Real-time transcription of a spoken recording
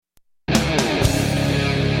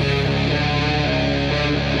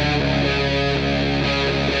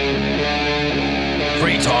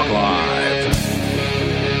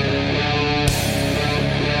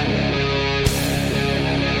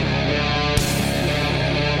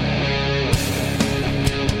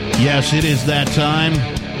Yes, it is that time.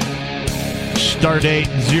 Stardate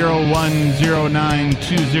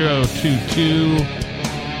 01092022.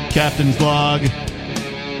 Captain's log.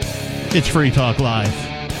 It's Free Talk Live.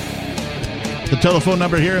 The telephone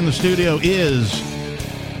number here in the studio is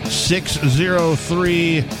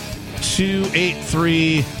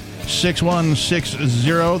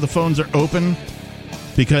 603-283-6160. The phones are open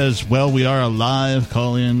because, well, we are a live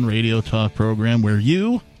call-in radio talk program where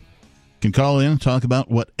you can call in and talk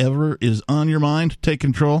about whatever is on your mind. Take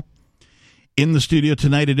control. In the studio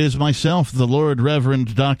tonight, it is myself, the Lord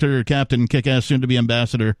Reverend Dr. Captain Kickass, soon-to-be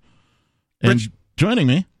ambassador. And Rich. Joining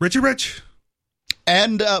me... Richie Rich.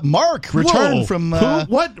 And Mark returned from...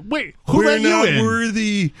 What? Wait, who let you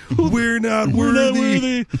in? We're not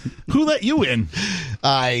worthy. Who let you in?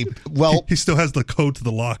 Well... He still has the code to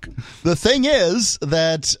the lock. The thing is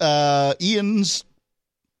that Ian's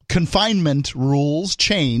confinement rules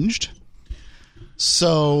changed.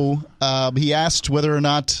 So he asked whether or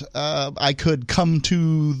not I could come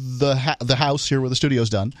to the house here where the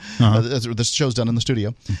studio's done. The show's done in the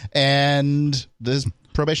studio. And the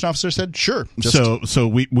probation officer said, sure. So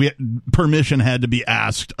we permission had to be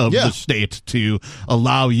asked of the state to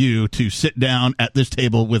allow you to sit down at this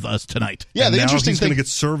table with us tonight. Yeah, and the now interesting he's thing... going to get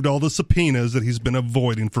served all the subpoenas that he's been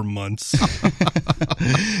avoiding for months.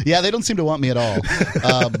 Yeah, they don't seem to want me at all.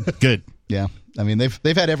 Good. Yeah. I mean,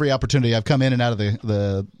 they've had every opportunity. I've come in and out of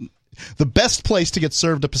the best place to get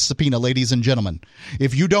served a subpoena, ladies and gentlemen.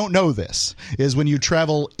 If you don't know this, is when you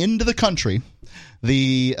travel into the country.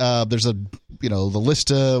 There's a the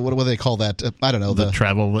list. What do they call that? I don't know. The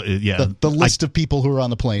travel. The list of people who are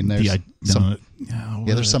on the plane. There's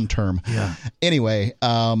there's some term. Yeah. Anyway,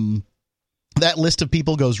 that list of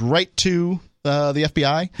people goes right to the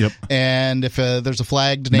FBI. Yep. And if there's a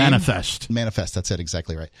flagged name... Manifest, that's it,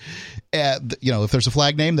 exactly right. If there's a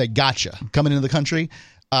flagged name, they gotcha. Coming into the country,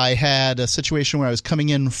 I had a situation where I was coming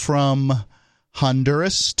in from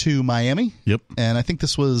Honduras to Miami. Yep. And I think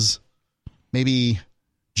this was maybe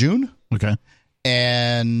June. Okay.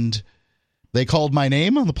 And they called my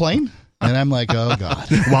name on the plane, and I'm like, oh, God.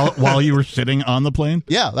 While you were sitting on the plane?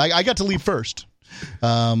 Yeah, I got to leave first.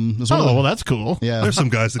 Well, that's cool. Yeah, there's some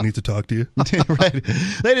guys that need to talk to you. Right?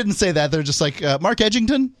 They didn't say that. They're just like, Mark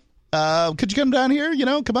Edgington, could you come down here?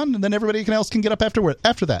 Come on, and then everybody else can get up after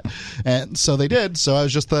that. And so they did. So I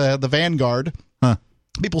was just the vanguard. Huh.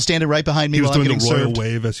 People standing right behind me. He was while doing I'm the getting royal served.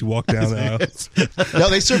 wave as you walked down the aisle. No,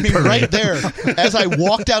 they served me right there as I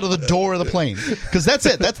walked out of the door of the plane. Because that's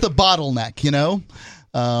it. That's the bottleneck,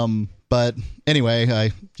 But anyway,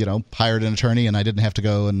 I hired an attorney, and I didn't have to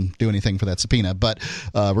go and do anything for that subpoena. But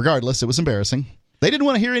regardless, it was embarrassing. They didn't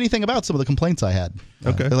want to hear anything about some of the complaints I had.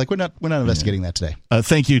 Okay, they're like, we're not investigating that today.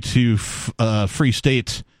 Thank you to Free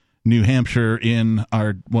State, New Hampshire, in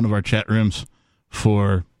one of our chat rooms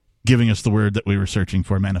for giving us the word that we were searching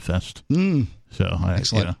for, manifest. So,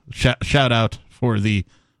 excellent. Shout out for the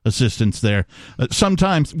assistance there.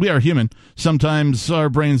 Sometimes we are human. Sometimes our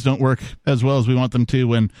brains don't work as well as we want them to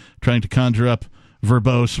when trying to conjure up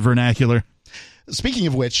verbose vernacular. Speaking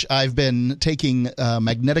of which, I've been taking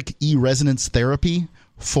magnetic e-resonance therapy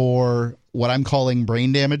for what I'm calling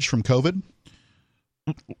brain damage from COVID.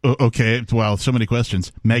 Okay, wow, so many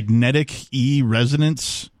questions. Magnetic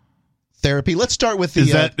e-resonance therapy. Let's start with the...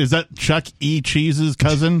 Is that Chuck E. Cheese's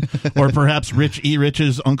cousin, or perhaps Rich E.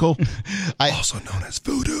 Rich's uncle? Also known as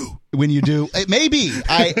voodoo. When you do, it may be.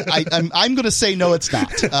 I'm going to say no, it's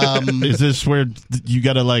not. Is this where you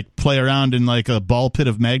got to play around in a ball pit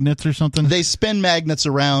of magnets or something? They spin magnets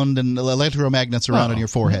around and electromagnets around on your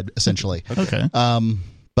forehead, essentially. Okay.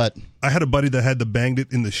 But I had a buddy that had the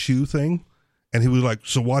magnet in the shoe thing, and he was like,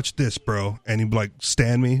 "So watch this, bro," and he'd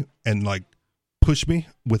stand me and push me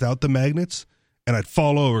without the magnets, and I'd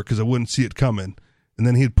fall over because I wouldn't see it coming. And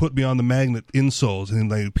then he'd put me on the magnet insoles,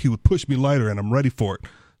 and he would push me lighter, and I'm ready for it.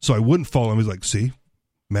 So I wouldn't fall. And he's like, see,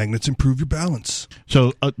 magnets improve your balance.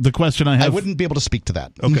 So the question I have... I wouldn't be able to speak to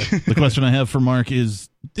that. Okay. The question I have for Mark is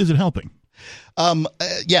it helping?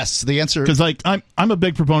 Yes, the answer... Because I'm a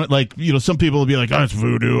big proponent, some people will be like, oh, it's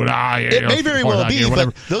voodoo. It may very well be,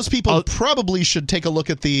 but those people probably should take a look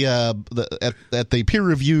at the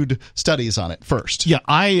peer-reviewed studies on it first. Yeah,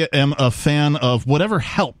 I am a fan of whatever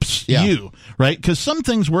helps you, right? Because some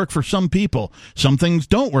things work for some people. Some things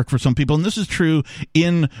don't work for some people, and this is true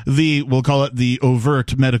in we'll call it the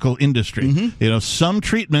overt medical industry. Mm-hmm. Some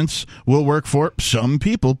treatments will work for some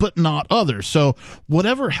people, but not others. So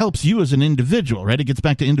whatever helps you as an individual, right? It gets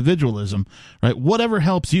back to individualism, right? Whatever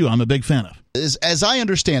helps you, I'm a big fan of. As I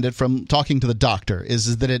understand it from talking to the doctor,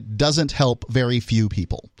 is that it doesn't help very few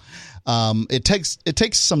people. It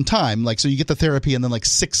takes some time. Like, so you get the therapy, and then like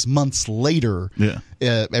 6 months later,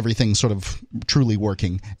 everything's sort of truly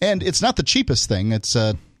working. And it's not the cheapest thing. It's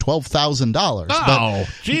 $12,000. Oh,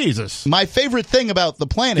 Jesus! My favorite thing about the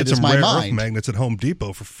planet is my mind. Earth magnets at Home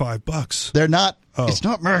Depot for $5. They're not. Oh. It's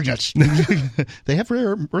not magnets. They have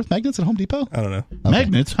rare earth magnets at Home Depot? I don't know. Okay.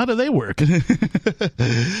 Magnets? How do they work?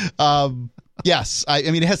 Yes. I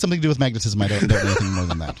mean, it has something to do with magnetism. I don't know anything more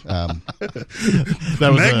than that.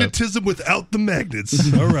 That was magnetism without the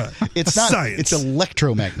magnets. All right. It's not science. It's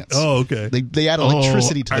electromagnets. Oh, okay. They add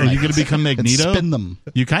electricity to them. Are you going to become Magneto? And spin them.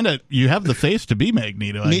 You have the face to be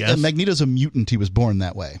Magneto, I guess. Magneto's a mutant. He was born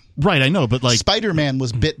that way. Right, I know, but like Spider-Man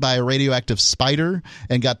was bit by a radioactive spider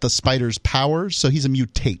and got the spider's powers, so he's a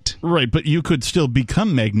mutate. Right, but you could still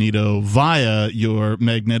become Magneto via your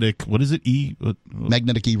magnetic, what is it?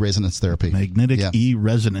 Magnetic E-resonance therapy. Magnetic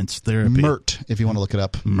E-resonance therapy. MERT, if you want to look it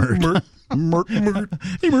up. MERT. MERT.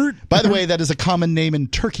 By the way, that is a common name in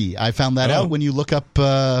Turkey. I found that out when you look up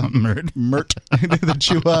MERT. That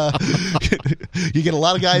you get a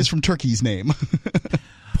lot of guys from Turkey's name.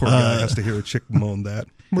 Poor guy has to hear a chick moan that.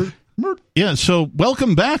 MERT. Yeah, so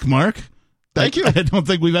welcome back, Mark. Thank you. I don't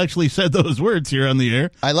think we've actually said those words here on the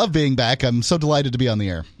air. I love being back. I'm so delighted to be on the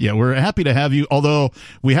air. Yeah, we're happy to have you, although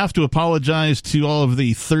we have to apologize to all of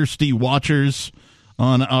the thirsty watchers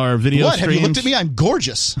on our video streams. Have you looked at me? I'm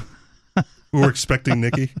gorgeous. Who were expecting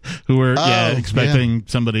Nikki? Who were, expecting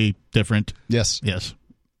somebody different. Yes.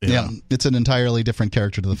 Yeah. It's an entirely different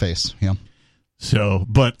character to the face. Yeah. So,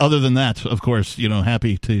 but other than that, of course,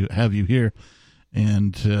 happy to have you here.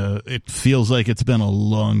 And it feels like it's been a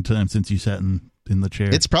long time since you sat in the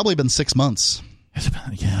chair. It's probably been 6 months. I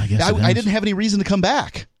guess I didn't have any reason to come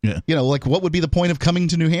back. Yeah. Like what would be the point of coming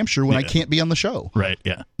to New Hampshire when I can't be on the show? Right,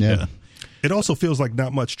 yeah. It also feels like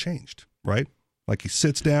not much changed, right? Like he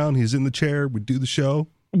sits down, he's in the chair, we do the show.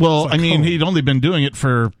 Well, like, he'd only been doing it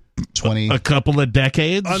for 20 a couple of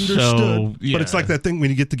decades. Understood. So, But it's like that thing when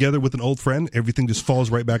you get together with an old friend, everything just falls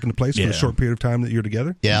right back into place for a short period of time that you're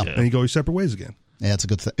together. Yeah. And you go your separate ways again. Yeah, it's a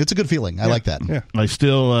good it's a good feeling. I like that. Yeah. I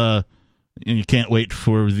still you can't wait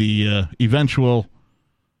for the eventual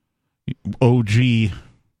OG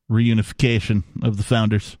reunification of the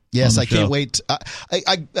founders. Yes, I can't wait.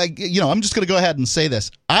 I'm just going to go ahead and say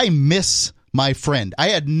this. I miss my friend. I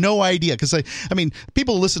had no idea because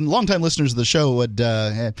people longtime listeners of the show would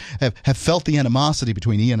have felt the animosity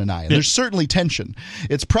between Ian and I. And there's certainly tension.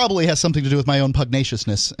 It probably has something to do with my own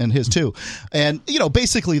pugnaciousness and his too. And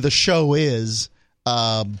basically the show is.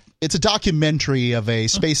 It's a documentary of a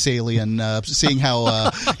space alien seeing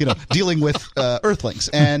how dealing with Earthlings.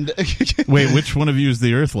 And wait, which one of you is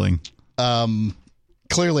the Earthling?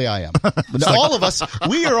 Clearly I am. All of us,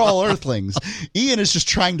 we are all Earthlings. Ian is just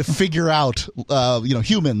trying to figure out,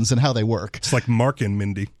 humans and how they work. It's like Mark and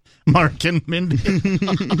Mindy. Mark and Mindy.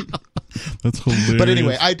 That's hilarious. But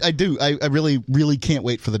anyway, I really, really can't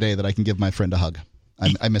wait for the day that I can give my friend a hug.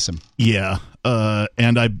 I miss him. Yeah.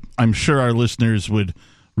 And I'm sure our listeners would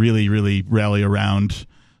really, really rally around,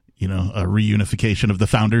 a reunification of the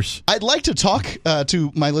founders. I'd like to talk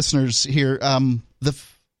to my listeners here.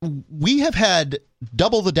 We have had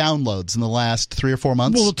double the downloads in the last 3 or 4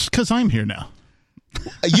 months. Well, it's because I'm here now.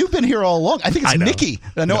 You've been here all along. I think it's Nikki.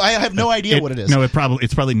 I have no idea what it is. No,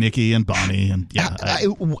 it's probably Nikki and Bonnie, and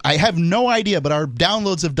I have no idea. But our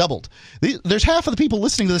downloads have doubled. There's half of the people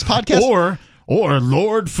listening to this podcast, or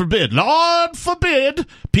Lord forbid,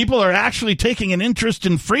 people are actually taking an interest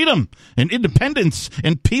in freedom and independence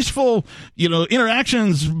and peaceful,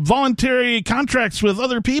 interactions, voluntary contracts with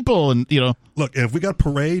other people, and Look, if we got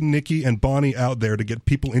Parade, Nikki, and Bonnie out there to get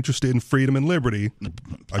people interested in freedom and liberty,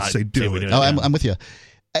 I say do it. I'm with you.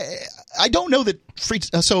 I don't know that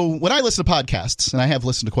so when I listen to podcasts, and I have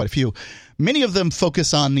listened to quite a few, many of them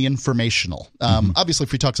focus on the informational. Obviously,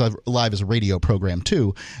 Free Talk Live is a radio program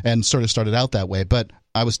too, and sort of started out that way. But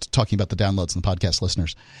I was talking about the downloads and the podcast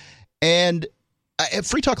listeners, and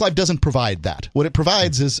Free Talk Live doesn't provide that. What it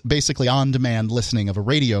provides is basically on-demand listening of a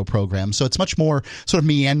radio program. So it's much more sort of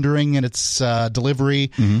meandering in its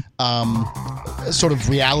delivery, sort of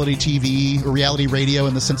reality TV or reality radio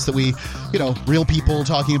in the sense that we, real people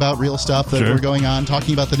talking about real stuff that are going on,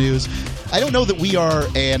 talking about the news. I don't know that we are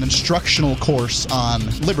an instructional course on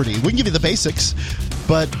liberty. We can give you the basics,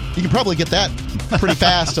 but you can probably get that pretty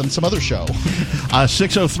fast on some other show.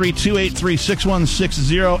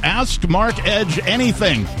 603-283-6160. Ask Mark Edge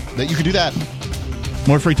anything. That you can do that.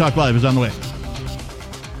 More Free Talk Live is on the way.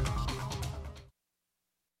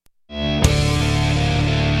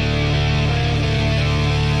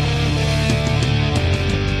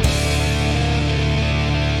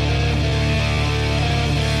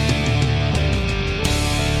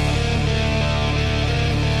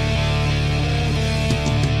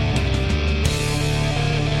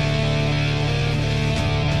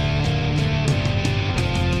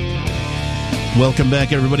 Welcome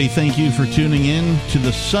back, everybody. Thank you for tuning in to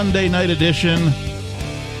the Sunday night edition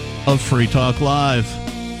of Free Talk Live.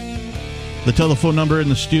 The telephone number in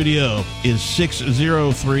the studio is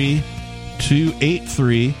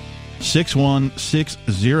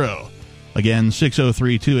 603-283-6160. Again,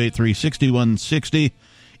 603-283-6160.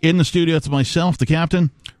 In the studio, it's myself, the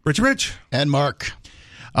Captain. Rich. And Mark.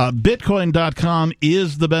 Bitcoin.com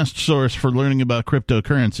is the best source for learning about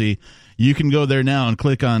cryptocurrency. You can go there now and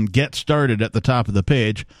click on Get Started at the top of the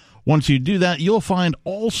page. Once you do that, you'll find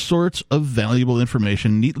all sorts of valuable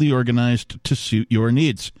information neatly organized to suit your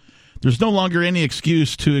needs. There's no longer any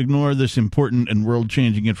excuse to ignore this important and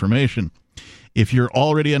world-changing information. If you're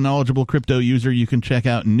already a knowledgeable crypto user, you can check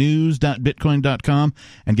out news.bitcoin.com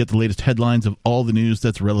and get the latest headlines of all the news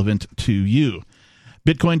that's relevant to you.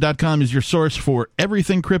 Bitcoin.com is your source for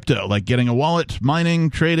everything crypto, like getting a wallet, mining,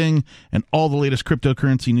 trading, and all the latest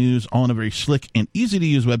cryptocurrency news, all on a very slick and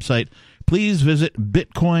easy-to-use website. Please visit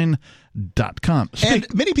Bitcoin.com. And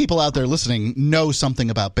many people out there listening know something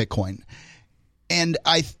about Bitcoin. And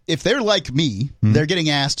if they're like me, they're getting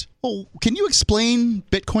asked, oh, can you explain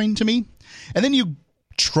Bitcoin to me? And then you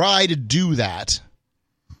try to do that.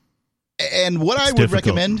 And what I would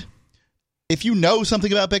recommend, if you know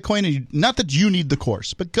something about Bitcoin, and not that you need the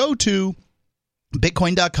course, but go to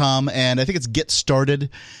Bitcoin.com, and I think it's Get Started,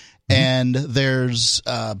 and there's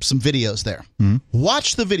some videos there.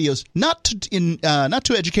 Watch the videos, not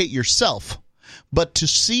to educate yourself, but to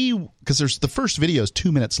see, because the first video is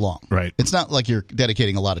 2 minutes long. Right. It's not like you're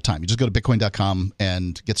dedicating a lot of time. You just go to Bitcoin.com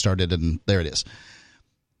and get started, and there it is.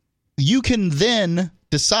 You can then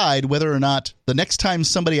decide whether or not the next time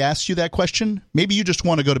somebody asks you that question, maybe you just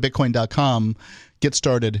want to go to Bitcoin.com, get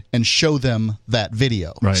started, and show them that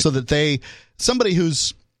video. Right. So that somebody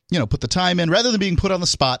who's, put the time in, rather than being put on the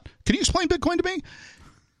spot, can you explain Bitcoin to me?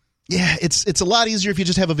 Yeah, it's a lot easier if you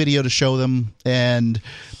just have a video to show them and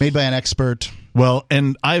made by an expert. Well,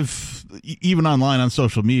 and I've, even online on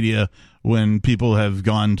social media, when people have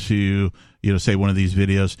gone to, say one of these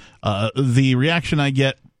videos, the reaction I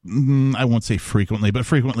get, I won't say frequently, but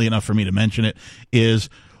frequently enough for me to mention it, is,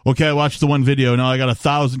 okay, I watched the one video, now I got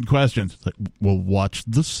 1,000 questions. It's like, well, watch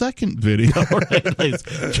the second video. Right? It's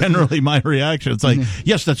generally my reaction. It's like,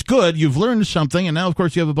 yes, that's good. You've learned something, and now, of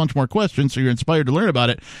course, you have a bunch more questions, so you're inspired to learn about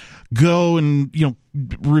it. Go and,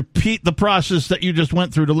 repeat the process that you just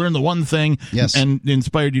went through to learn the one thing, and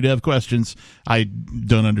inspired you to have questions. I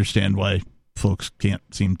don't understand why folks can't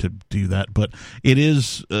seem to do that, but it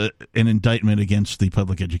is an indictment against the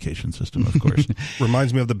public education system, of course.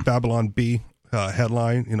 Reminds me of the Babylon Bee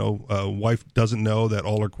headline. Wife doesn't know that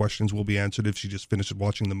all her questions will be answered if she just finishes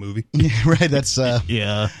watching the movie. Right. That's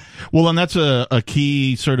yeah. Well, and that's a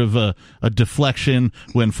key sort of a deflection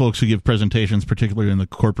when folks who give presentations, particularly in the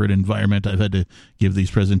corporate environment. I've had to give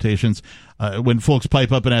these presentations. When folks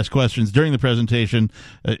pipe up and ask questions during the presentation,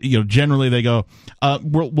 generally they go,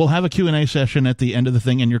 we'll have a Q&A session at the end of the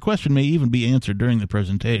thing, and your question may even be answered during the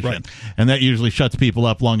presentation. Right. And that usually shuts people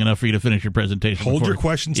up long enough for you to finish your presentation. Hold your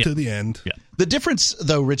questions to the end. Yeah. The difference,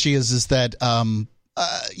 though, Richie, is that some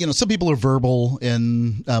people are verbal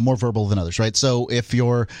and more verbal than others, right? So if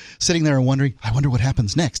you're sitting there and wondering, I wonder what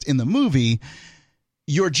happens next in the movie,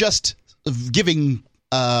 you're just giving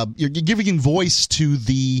voice to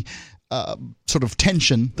the sort of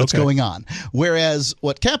tension that's going on. Whereas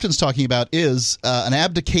what Captain's talking about is an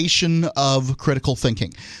abdication of critical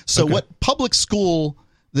thinking. So what public school,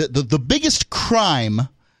 the biggest crime.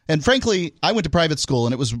 And frankly, I went to private school,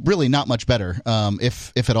 and it was really not much better,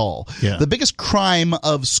 if at all. Yeah. The biggest crime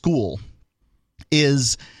of school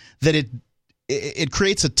is that it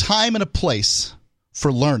creates a time and a place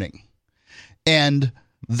for learning. And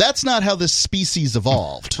that's not how this species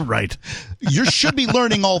evolved. Right. You should be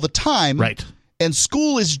learning all the time. Right. And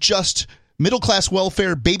school is just middle-class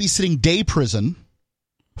welfare babysitting day prison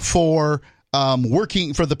for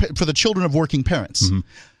working for the children of working parents. Mm-hmm.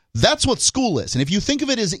 That's what school is. And if you think of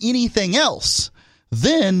it as anything else,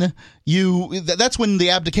 then that's when the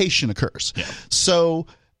abdication occurs. Yeah. So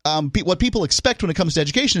what people expect when it comes to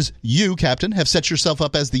education is you, Captain, have set yourself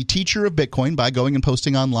up as the teacher of Bitcoin by going and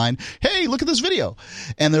posting online, hey, look at this video.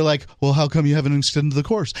 And they're like, well, how come you haven't extended the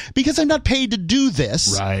course? Because I'm not paid to do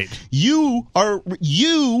this. Right. You are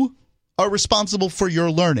responsible for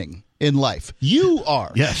your learning in life. You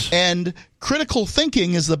are. Yes. And critical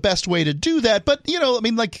thinking is the best way to do that. But, these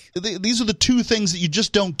are the two things that you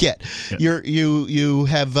just don't get. Yep. You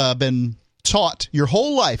have been taught your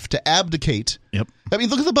whole life to abdicate. Yep.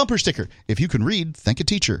 Look at the bumper sticker. If you can read, thank a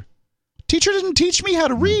teacher. Teacher didn't teach me how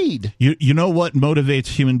to read. You know what motivates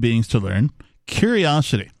human beings to learn?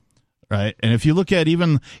 Curiosity. Right? And if you look at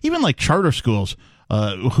even like charter schools,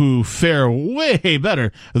 who fare way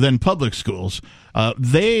better than public schools,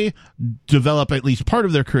 they develop at least part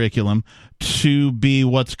of their curriculum to be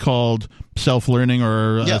what's called self-learning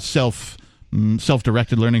or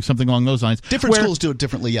self-directed learning, something along those lines. Different schools do it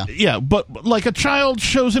differently, yeah. Yeah, but like a child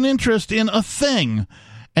shows an interest in a thing.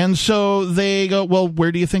 And so they go, well,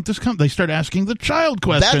 where do you think this comes? They start asking the child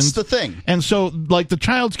questions. That's the thing. And so, like, the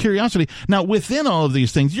child's curiosity. Now, within all of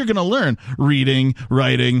these things, you're going to learn reading,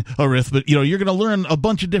 writing, arithmetic. You know, you're going to learn a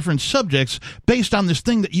bunch of different subjects based on this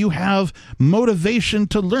thing that you have motivation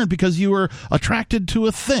to learn because you were attracted to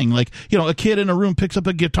a thing. Like, you know, a kid in a room picks up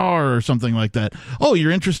a guitar or something like that. Oh, you're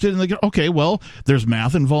interested in the guitar. Okay, well, there's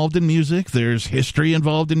math involved in music. There's history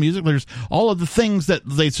involved in music. There's all of the things that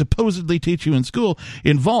they supposedly teach you in school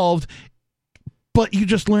involved, but you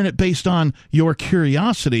just learn it based on your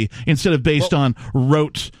curiosity instead of based on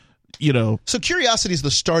rote, you know. So curiosity is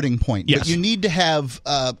the starting point. Yes. But you need to have,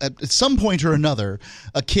 at some point or another,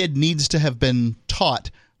 a kid needs to have been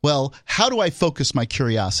taught, well, how do I focus my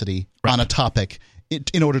curiosity on a topic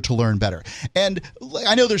in order to learn better? And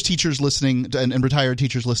I know there's teachers listening and retired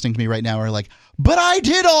teachers listening to me right now are like, but I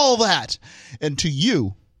did all that. And to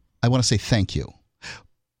you, I want to say thank you.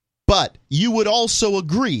 But you would also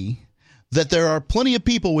agree that there are plenty of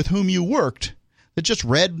people with whom you worked that just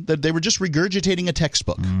read, that they were just regurgitating a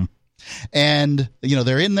textbook. And, you know,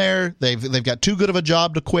 they're in there, they've got too good of a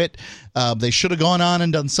job to quit. They should have gone on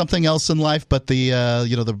and done something else in life, but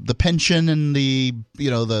the pension and the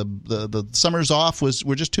summers off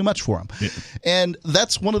were just too much for them. Yeah. And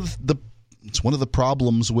that's one of the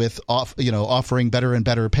problems with offering better and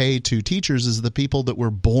better pay to teachers is the people that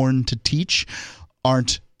were born to teach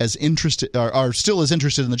aren't as interested, are still as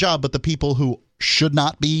interested in the job, but the people who should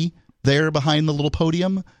not be there behind the little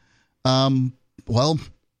podium, well,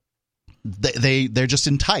 they're just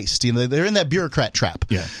enticed. You know, they're in that bureaucrat trap.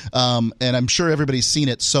 Yeah. And I'm sure everybody's seen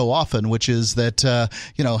it so often, which is that hey,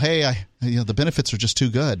 the benefits are just too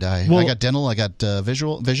good. I got dental, I got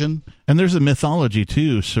vision, and there's a mythology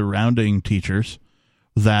too surrounding teachers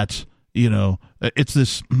that it's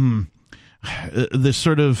this. This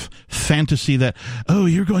sort of fantasy that, oh,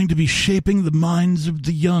 you're going to be shaping the minds of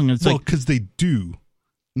the young. It's because they do.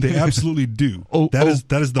 They absolutely do. That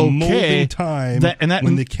is the molding time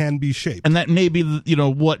when they can be shaped. And that may be,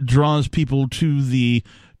 what draws people to the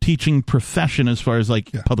teaching profession as far as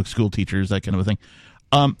public school teachers, that kind of a thing.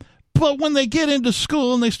 But when they get into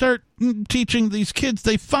school and they start teaching these kids,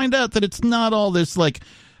 they find out that it's not all this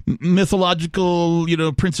mythological,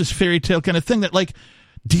 princess fairy tale kind of thing that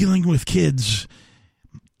dealing with kids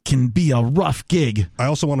can be a rough gig. I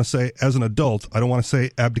also want to say, as an adult, I don't want to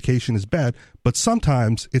say abdication is bad, but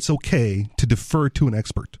sometimes it's okay to defer to an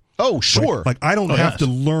expert. Oh, sure. I don't have to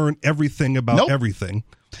learn everything about everything.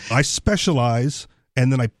 I specialize,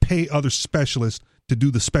 and then I pay other specialists to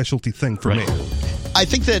do the specialty thing for me. I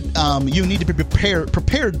think that you need to be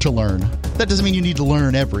prepared to learn. That doesn't mean you need to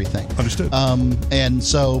learn everything. Understood. And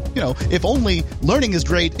so, if only learning is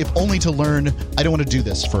great, if only to learn, I don't want to do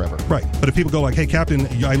this forever. Right. But if people go hey, Captain,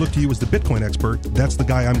 I look to you as the Bitcoin expert, that's the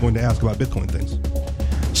guy I'm going to ask about Bitcoin things.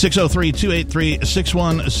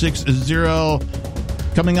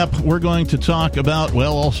 603-283-6160. Coming up, we're going to talk about,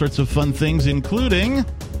 all sorts of fun things, including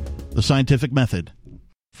the scientific method.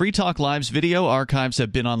 Free Talk Live's video archives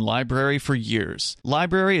have been on LBRY for years.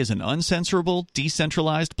 LBRY is an uncensorable,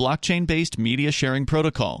 decentralized, blockchain-based media sharing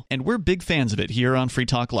protocol, and we're big fans of it here on Free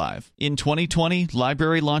Talk Live. In 2020,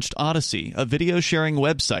 LBRY launched Odysee, a video sharing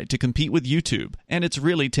website to compete with YouTube, and it's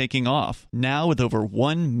really taking off, now with over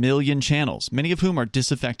 1 million channels, many of whom are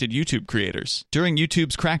disaffected YouTube creators. During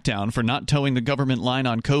YouTube's crackdown for not towing the government line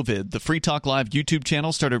on COVID, the Free Talk Live YouTube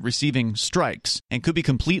channel started receiving strikes and could be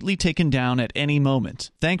completely taken down at any moment.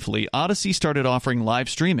 Thankfully, Odysee started offering live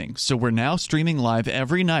streaming, so we're now streaming live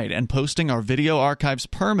every night and posting our video archives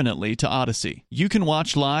permanently to Odysee. You can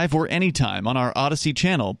watch live or anytime on our Odysee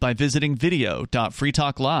channel by visiting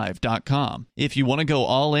video.freetalklive.com. If you want to go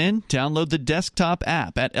all in, download the desktop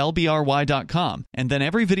app at lbry.com, and then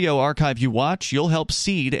every video archive you watch, you'll help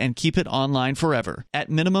seed and keep it online forever.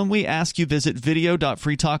 At minimum, we ask you visit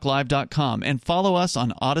video.freetalklive.com and follow us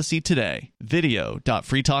on Odysee today.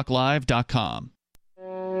 video.freetalklive.com.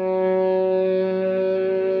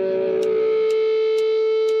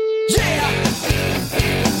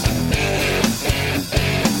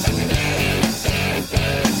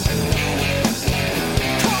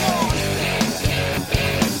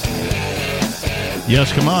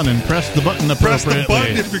 Yes, come on and press the button appropriately. Press the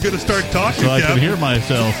button if you're going to start talking, so I can hear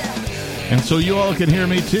myself. And so you all can hear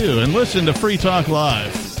me too. And listen to Free Talk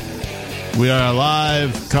Live. We are a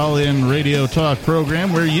live call-in radio talk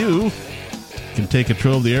program where you can take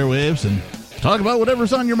control of the airwaves and Talk about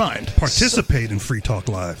whatever's on your mind. Participate in Free Talk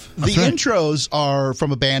Live. The intros are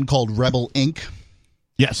from a band called Rebel Inc.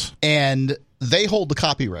 Yes. And they hold the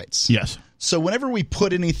copyrights. Yes. So whenever we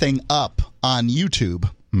put anything up on YouTube,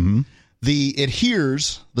 it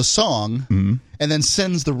hears the song and then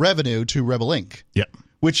sends the revenue to Rebel Inc. Yep.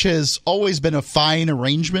 Which has always been a fine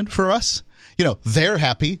arrangement for us. You know, they're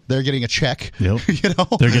happy. They're getting a check. Yep. You know,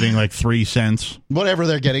 they're getting like 3 cents. Whatever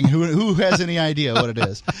they're getting. Who has any idea what it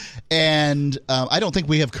is? And I don't think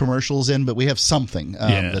we have commercials in, but we have something.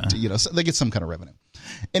 That, you know, so they get some kind of revenue.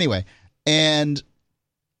 Anyway, and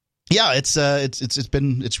yeah, it's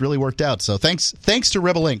really worked out. So thanks to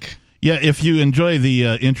Rebel Inc. Yeah, if you enjoy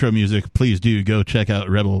the intro music, please do go check out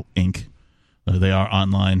Rebel Inc. They are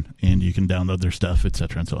online, and you can download their stuff,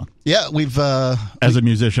 etc., and so on. Yeah, we've as a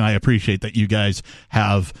musician, I appreciate that you guys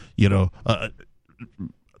have, you know,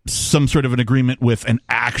 some sort of an agreement with an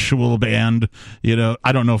actual band. You know,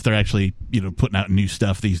 I don't know if they're actually, you know, putting out new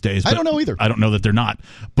stuff these days. I don't know either. I don't know that they're not,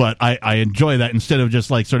 but I enjoy that instead of just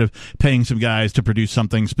like sort of paying some guys to produce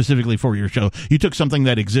something specifically for your show. You took something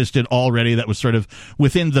that existed already that was sort of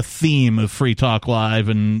within the theme of Free Talk Live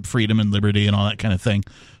and freedom and liberty and all that kind of thing.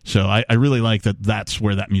 So I really like that. That's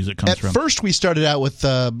where that music comes from. At first, we started out with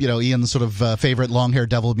you know, Ian's sort of favorite long hair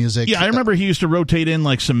devil music. Yeah, I remember he used to rotate in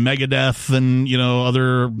like some Megadeth and, you know,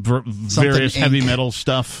 other various heavy metal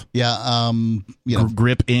stuff. Yeah, you know,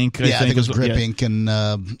 Grip Inc. I think it was Grip Inc. and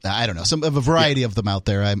I don't know, some of a variety of them out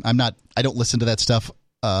there. I don't listen to that stuff.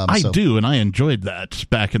 I do, and I enjoyed that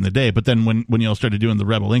back in the day. But then when y'all started doing the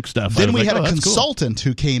Rebel Inc. stuff, then we had a consultant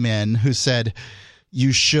who came in who said,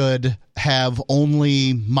 you should have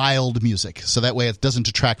only mild music, so that way it doesn't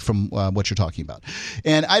detract from what you're talking about.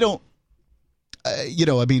 And I don't, you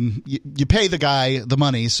know, I mean, you pay the guy the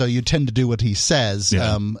money, so you tend to do what he says.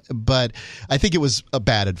 Yeah. But I think it was a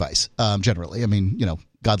bad advice, generally. I mean, you know,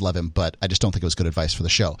 God love him, but I just don't think it was good advice for the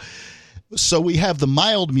show. So we have the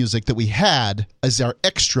mild music that we had as our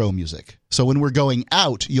extra music. So when we're going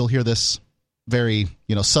out, you'll hear this very,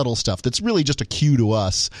 you know, subtle stuff that's really just a cue to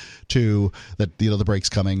us to that, you know, the break's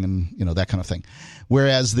coming and, you know, that kind of thing.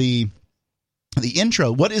 Whereas the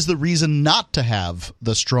intro, what is the reason not to have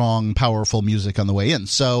the strong, powerful music on the way in?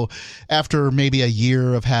 So after maybe a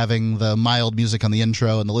year of having the mild music on the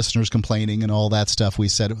intro and the listeners complaining and all that stuff, we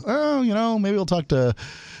said, oh, you know, maybe we'll talk to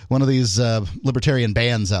one of these libertarian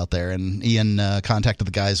bands out there. And Ian contacted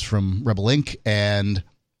the guys from Rebel Inc. and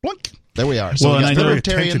blink. There we are. So well, it's very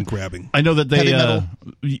attention grabbing. I know that they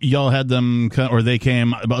y'all had them, or they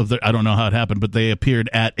came. I don't know how it happened, but they appeared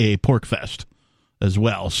at a Pork Fest as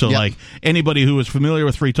well. So, like anybody who was familiar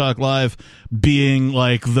with Free Talk Live, being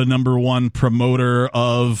like the #1 promoter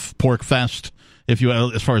of Pork Fest, if you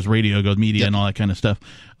as far as radio goes, media and all that kind of stuff.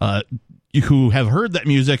 Who have heard that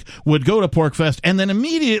music would go to Porkfest and then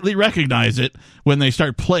immediately recognize it when they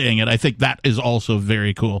start playing it. I think that is also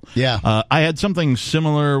very cool. Yeah. I had something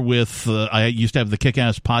similar with, I used to have the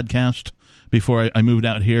Kickass podcast before I moved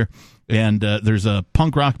out here. And there's a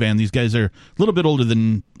punk rock band. These guys are a little bit older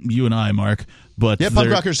than you and I, Mark. But yeah, punk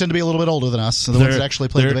rockers tend to be a little bit older than us. So the ones that actually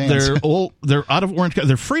play the bands. They're out of Orange.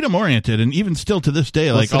 They're freedom oriented, and even still to this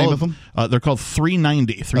day, what's like the all name of them? They're called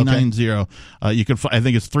 390. 390. You can. I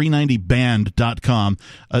think it's 390band.com.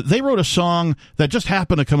 They wrote a song that just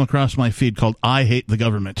happened to come across my feed called "I Hate the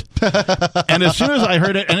Government," and as soon as I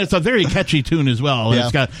heard it, and it's a very catchy tune as well. Yeah.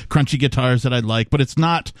 It's got crunchy guitars that I like, but it's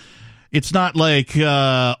not. It's not like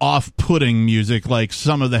off-putting music like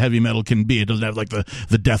some of the heavy metal can be. It doesn't have like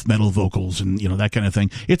the death metal vocals and, you know, that kind of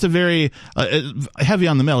thing. It's a very heavy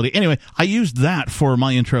on the melody. Anyway, I used that for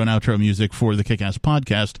my intro and outro music for the Kickass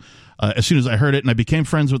podcast. As soon as I heard it, and I became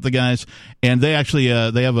friends with the guys, and they actually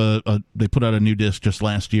they put out a new disc just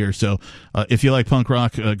last year. So if you like punk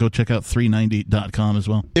rock, go check out 390.com as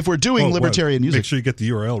well. If we're doing libertarian music, make sure you get the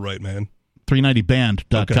URL right, man.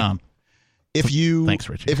 390band.com. Okay. Thanks,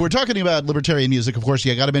 Richie. If we're talking about libertarian music, of course,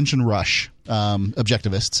 you got to mention Rush,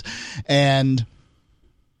 Objectivists, and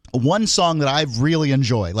one song that I really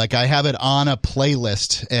enjoy, like I have it on a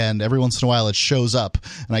playlist, and every once in a while it shows up,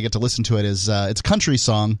 and I get to listen to it. Is it's a country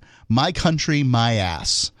song, "My Country, My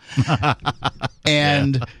Ass,"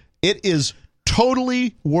 and it is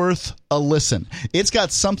totally worth a listen. It's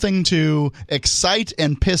got something to excite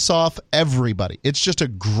and piss off everybody. It's just a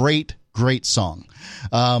great song.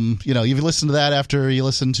 You know, if you listen to that after you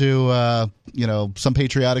listen to you know, some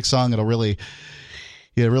patriotic song, it'll really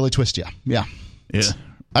twist you. Yeah.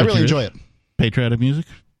 I really enjoy it. Patriotic music,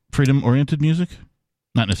 freedom oriented music,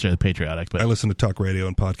 not necessarily patriotic, but I listen to talk radio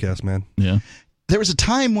and podcasts, man. Yeah. There was a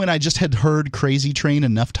time when I just had heard Crazy Train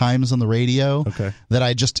enough times on the radio that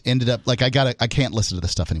I just ended up like I can't listen to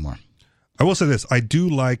this stuff anymore. I will say this: I do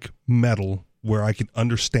like metal where I can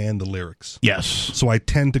understand the lyrics. Yes. So I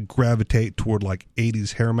tend to gravitate toward like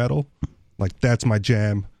 80s hair metal. Like that's my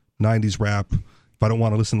jam. 90s rap. If I don't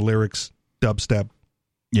want to listen to lyrics, dubstep.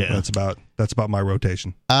 Yeah. That's about my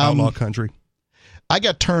rotation. Outlaw country. I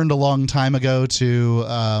got turned a long time ago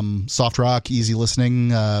to soft rock, easy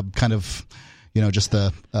listening, kind of, just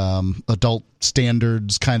the adult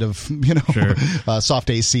standards kind of, Sure. soft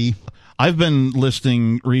AC. I've been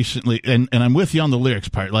listening recently, and I'm with you on the lyrics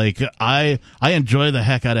part. Like, I enjoy the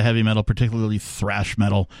heck out of heavy metal, particularly thrash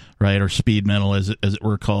metal, right, or speed metal, as it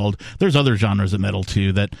were called. There's other genres of metal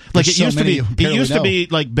too that, like, it used to be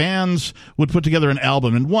like bands would put together an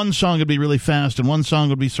album, and one song would be really fast, and one song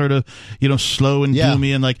would be sort of slow and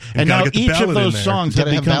doomy, and and now each of those songs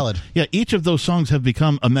each of those songs have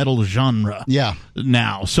become a metal genre. Yeah.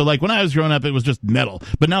 Now, so like when I was growing up, it was just metal,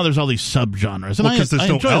 but now there's all these subgenres, and because there's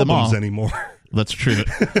no enjoy them all. albums anymore. That's true.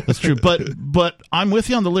 That's true. But I'm with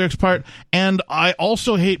you on the lyrics part, and I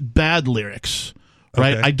also hate bad lyrics.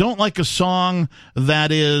 Right? Okay. I don't like a song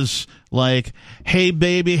that is like, "Hey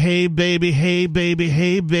baby, hey baby, hey baby,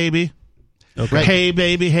 hey baby." Okay. Hey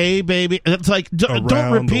baby, hey baby. It's like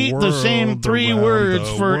don't repeat the same three words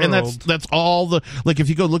and that's all the, like, if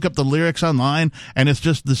you go look up the lyrics online and it's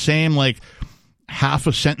just the same, like, half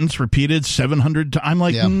a sentence repeated 700 times. I'm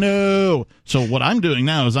like, no. So what I'm doing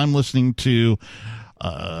now is I'm listening to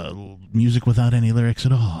music without any lyrics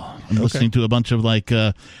at all. I'm listening to a bunch of, like,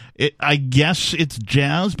 I guess it's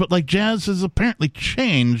jazz, but, like, jazz has apparently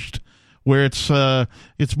changed where it's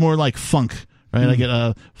more like funk. Right, I get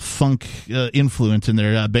a funk influence in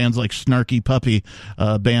there. Bands like Snarky Puppy,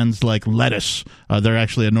 bands like Lettuce. They're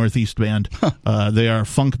actually a Northeast band. They are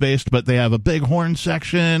funk-based, but they have a big horn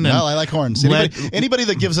section. Well, I like horns. Anybody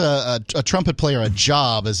that gives a trumpet player a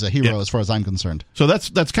job is a hero, as far as I'm concerned. So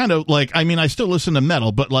that's kind of like, I mean, I still listen to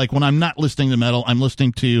metal, but like when I'm not listening to metal, I'm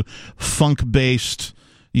listening to funk-based,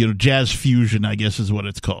 jazz fusion, I guess is what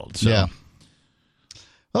it's called. So, yeah.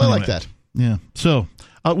 Well, anyway, I like that. Yeah. So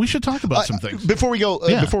we should talk about some things before we go.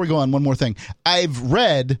 Before we go on, one more thing. I've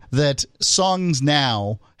read that songs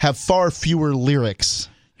now have far fewer lyrics.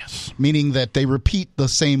 Yes. Meaning that they repeat the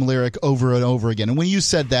same lyric over and over again. And when you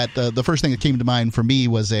said that, the first thing that came to mind for me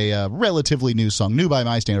was a relatively new song, new by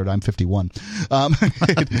my standard. I'm 51,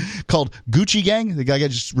 called Gucci Gang. The guy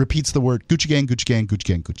just repeats the word Gucci Gang, Gucci Gang, Gucci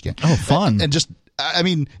Gang, Gucci Gang. Oh, fun! And just, I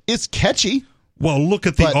mean, it's catchy. Well, look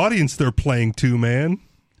at the audience they're playing to, man.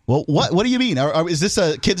 Well, what do you mean? Is this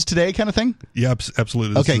a Kids Today kind of thing? Yeah,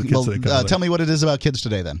 absolutely. Okay, well, tell me what it is about Kids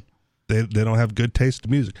Today then. They don't have good taste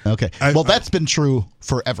in music. Okay, that's been true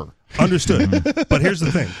forever. Understood. But here's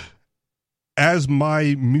the thing. As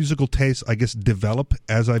my musical tastes, I guess, develop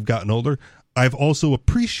as I've gotten older, I've also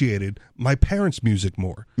appreciated my parents' music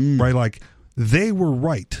more, right? Like, they were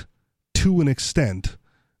right to an extent,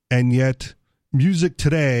 and yet music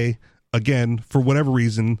today, again, for whatever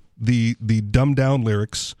reason, the dumbed down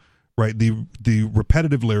lyrics, right? The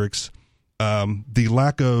repetitive lyrics, the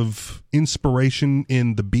lack of inspiration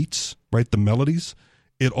in the beats, right? The melodies,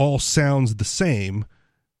 it all sounds the same,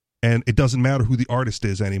 and it doesn't matter who the artist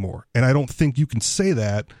is anymore. And I don't think you can say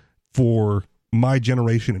that for my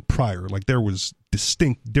generation and prior. Like, there was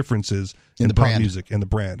distinct differences in the pop music and the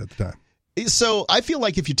brand at the time. So I feel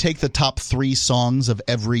like if you take the top 3 songs of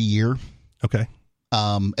every year, okay,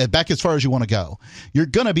 back as far as you want to go, you're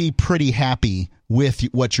going to be pretty happy with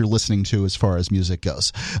what you're listening to as far as music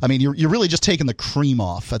goes. I mean, you're really just taking the cream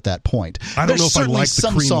off at that point. I don't know if I like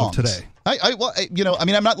the cream of today.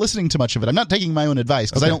 I'm not listening to much of it. I'm not taking my own advice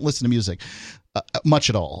because I don't listen to music much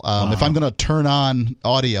at all. If I'm going to turn on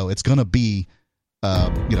audio, it's going to be a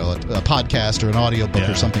podcast or an audiobook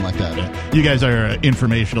or something like that. Yeah. You guys are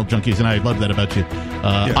informational junkies, and I love that about you.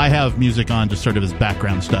 I have music on just sort of as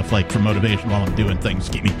background stuff, like for motivation while I'm doing things.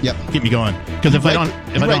 Keep me going. Because if I don't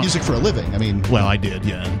music for a living, I mean, well, I did.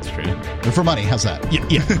 Yeah, that's true. For money, how's that?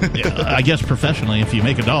 Yeah. I guess professionally, if you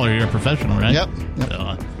make $1, you're a professional, right? Yep.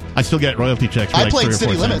 I still get royalty checks. For I like played 3 or 4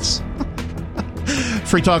 City cents. Limits.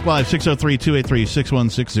 Free Talk Live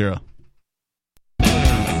 603-283-6160.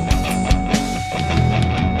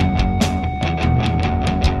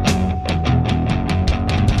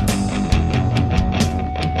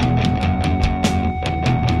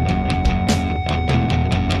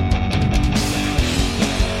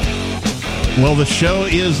 Well, the show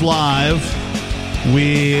is live.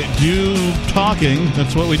 We do talking.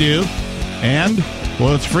 That's what we do. And,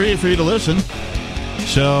 well, it's free for you to listen.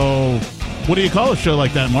 So, what do you call a show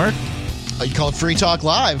like that, Mark? You call it Free Talk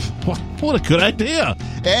Live. What a good idea.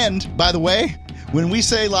 And, by the way, when we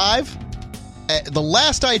say live, the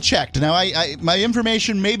last I checked, now my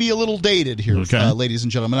information may be a little dated here, ladies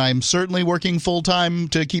and gentlemen. I'm certainly working full time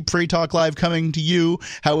to keep Free Talk Live coming to you.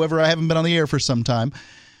 However, I haven't been on the air for some time.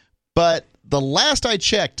 But the last I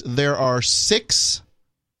checked, there are 6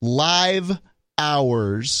 live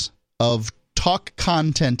hours of talk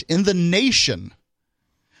content in the nation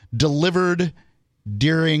delivered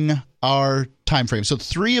during our time frame. So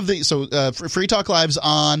 3 of the Free Talk Live's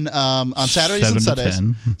on Saturdays and Sundays,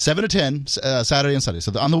 7 to 10 Saturday and Sunday.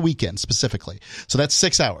 So on the weekend specifically. So that's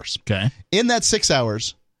 6 hours. Okay. In that 6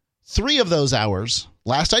 hours, 3 of those hours,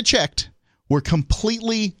 last I checked, were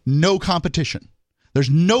completely no competition. There's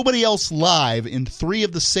nobody else live in 3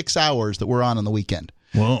 of the 6 hours that we're on the weekend.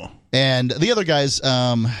 Whoa. And the other guys,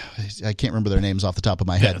 I can't remember their names off the top of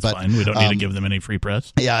my head. That's but fine. We don't need to give them any free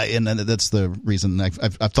press. Yeah, and that's the reason I've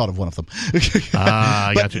thought of one of them.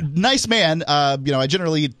 I got you. Nice man. I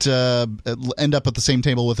generally end up at the same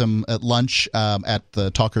table with him at lunch at the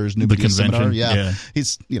Talkers New Media Seminar. Yeah.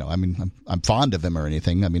 He's, I'm fond of him or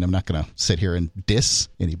anything. I mean, I'm not going to sit here and diss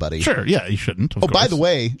anybody. Sure, yeah, you shouldn't. Of course. By the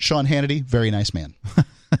way, Sean Hannity, very nice man.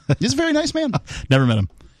 He's a very nice man. Never met him.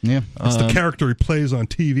 Yeah, it's the character he plays on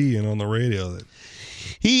TV and on the radio.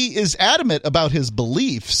 He is adamant about his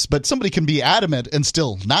beliefs, but somebody can be adamant and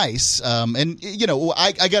still nice. And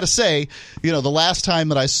I got to say, the last time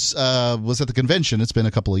that I was at the convention, it's been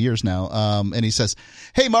a couple of years now, and he says,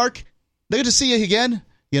 "Hey, Mark, good to see you again."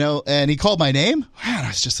 And he called my name. Man, I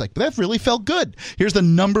was just like, that really felt good. Here's the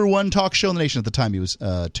number 1 talk show in the nation. At the time, he was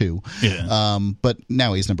 2. Yeah. But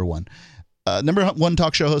now he's number 1. Number 1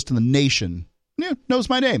 talk show host in the nation. Yeah, knows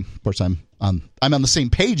my name. Of course, I'm on the same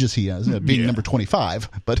page as he is, being number 25.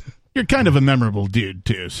 But you're kind of a memorable dude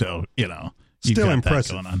too, so still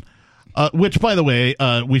impressive. Going on. Which, by the way,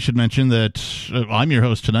 we should mention that I'm your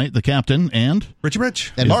host tonight, the Captain, and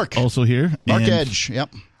Rich, and Mark also here. Mark Edge.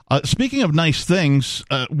 Yep. Speaking of nice things,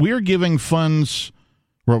 we're giving funds.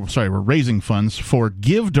 We're raising funds for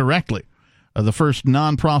Give Directly. The first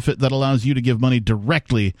nonprofit that allows you to give money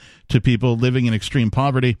directly to people living in extreme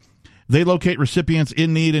poverty. They locate recipients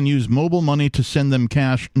in need and use mobile money to send them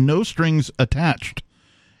cash, no strings attached.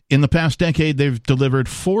 In the past decade, they've delivered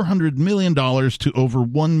 $400 million to over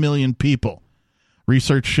 1 million people.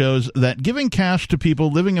 Research shows that giving cash to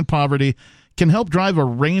people living in poverty can help drive a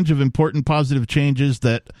range of important positive changes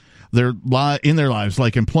that in their lives,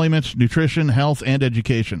 like employment, nutrition, health, and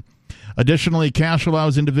education. Additionally, cash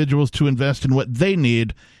allows individuals to invest in what they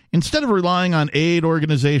need instead of relying on aid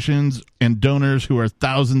organizations and donors who are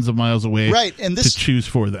thousands of miles away to choose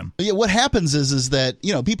for them. Yeah, what happens is that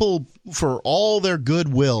people, for all their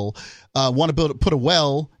goodwill, want to put a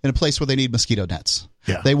well in a place where they need mosquito nets.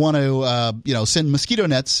 Yeah. They want to send mosquito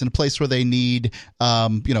nets in a place where they need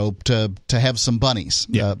to have some bunnies.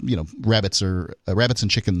 Yeah. Rabbits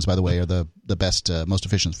and chickens, by the way, are the best, most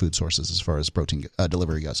efficient food sources as far as protein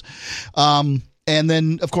delivery goes. And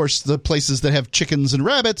then, of course, the places that have chickens and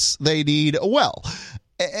rabbits, they need a well.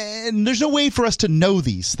 And there's no way for us to know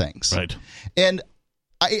these things. Right. And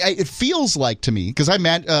it feels like to me, because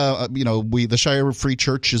the Shire Free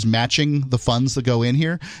Church is matching the funds that go in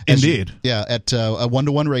here. Indeed. At a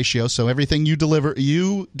 1-to-1 ratio. So everything you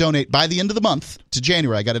donate by the end of the month to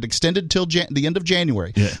January. I got it extended till the end of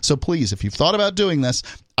January. Yeah. So please, if you've thought about doing this,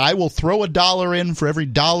 I will throw $1 in for every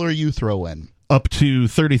 $1 you throw in. Up to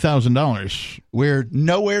 $30,000. We're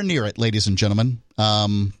nowhere near it, ladies and gentlemen.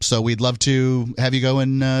 So we'd love to have you go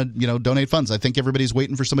and donate funds. I think everybody's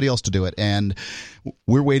waiting for somebody else to do it, and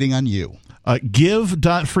we're waiting on you.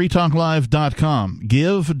 Give.freetalklive.com.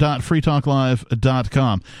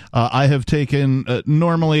 Give.freetalklive.com. I have taken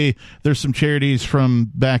normally there's some charities from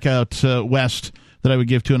back out west that I would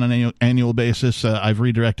give to on an annual basis. I've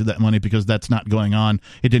redirected that money because that's not going on.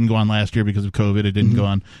 It didn't go on last year because of COVID. It didn't go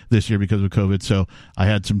on this year because of COVID. So I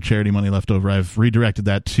had some charity money left over. I've redirected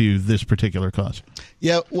that to this particular cause.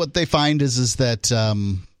 Yeah, what they find is that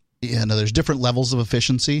there's different levels of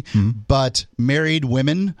efficiency, but married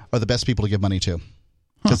women are the best people to give money to.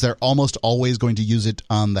 Because they're almost always going to use it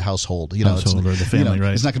on the household. Household or the family,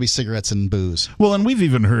 right? It's not going to be cigarettes and booze. Well, and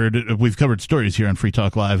we've covered stories here on Free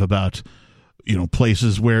Talk Live about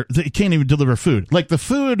places where they can't even deliver food. Like the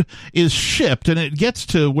food is shipped and it gets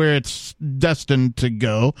to where it's destined to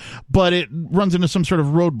go, but it runs into some sort of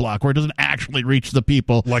roadblock where it doesn't actually reach the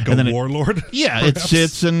people. Like a warlord? It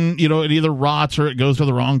sits and, it either rots or it goes to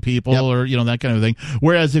the wrong people or, that kind of thing.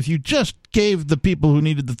 Whereas if you just gave the people who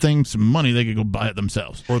needed the thing some money, they could go buy it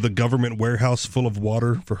themselves. Or the government warehouse full of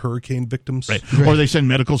water for hurricane victims. Right. Or they send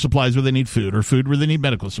medical supplies where they need food or food where they need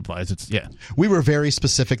medical supplies. We were very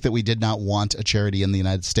specific that we did not want want a charity in the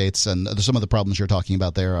United States, and some of the problems you're talking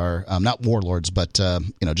about there are not warlords, but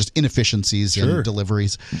just inefficiencies in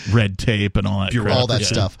deliveries, red tape, and all that, all that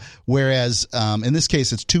stuff. Whereas in this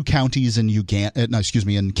case, it's 2 counties in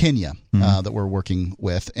in Kenya that we're working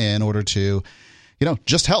with in order to,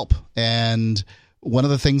 just help. And one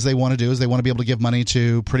of the things they want to do is they want to be able to give money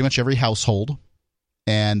to pretty much every household.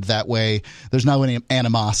 And that way, there's no any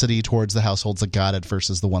animosity towards the households that got it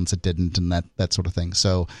versus the ones that didn't, and that sort of thing.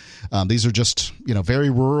 So these are just very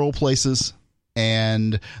rural places,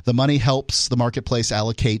 and the money helps the marketplace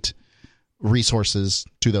allocate resources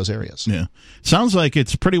to those areas. Yeah, sounds like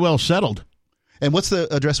it's pretty well settled. And what's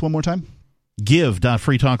the address one more time?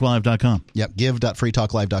 Give.freetalklive.com. Yep,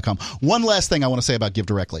 give.freetalklive.com. One last thing I want to say about Give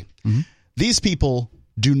Directly. Mm-hmm. These people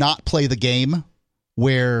do not play the game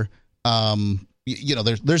where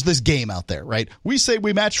there's this game out there, right? We say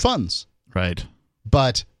we match funds. Right.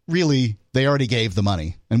 But really, they already gave the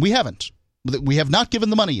money, and we haven't. We have not given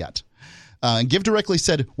the money yet. And Give Directly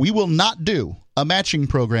said, we will not do a matching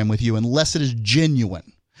program with you unless it is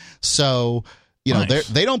genuine. So, nice.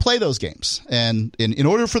 They don't play those games. And in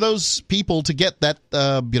order for those people to get that,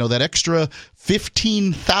 that extra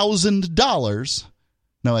 $15,000,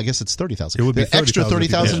 no, I guess it's $30,000. It would be extra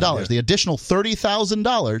 $30,000. Yeah. The additional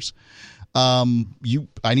 $30,000. We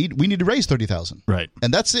need to raise $30,000. Right.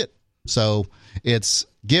 And that's it. So it's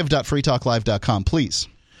give.freetalklive.com, please.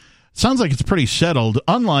 Sounds like it's pretty settled,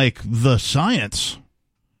 unlike the science.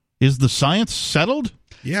 Is the science settled?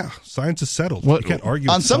 Yeah, science is settled. You can't argue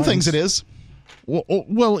on with some science. things it is.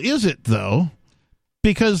 Well, is it, though?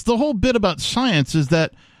 Because the whole bit about science is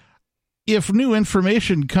that if new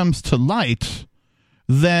information comes to light,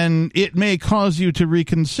 then it may cause you to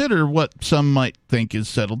reconsider what some might think is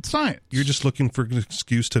settled science. You're just looking for an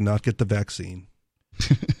excuse to not get the vaccine.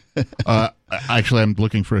 Actually, I'm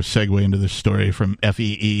looking for a segue into this story from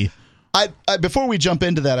FEE. Before we jump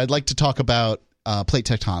into that, I'd like to talk about plate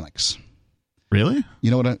tectonics. Really?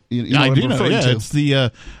 You know what I do know. Yeah,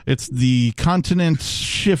 to? It's the continent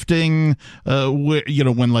shifting.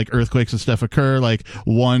 When like earthquakes and stuff occur, like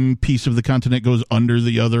one piece of the continent goes under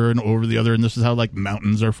the other and over the other, and this is how like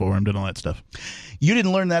mountains are formed and all that stuff. You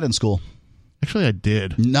didn't learn that in school. Actually, I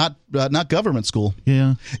did. Not government school.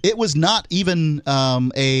 Yeah. It was not even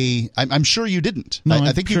I'm sure you didn't. No,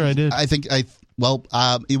 I think sure I did.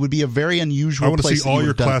 It would be a very unusual. I want to place see all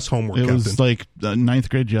your class homework. It Captain. was like 9th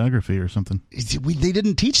grade geography or something. They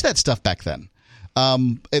didn't teach that stuff back then.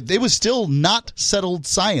 It was still not settled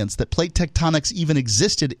science that plate tectonics even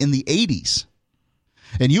existed in the 80s.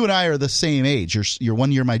 And you and I are the same age. You're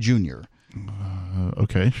 1 year my junior.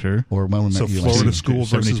 Okay, sure. Or when we met so you, Florida school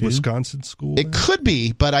versus 72? Wisconsin school? It could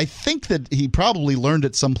be, but I think that he probably learned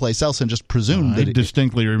it someplace else and just presumed that I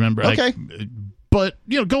distinctly remember. Okay. But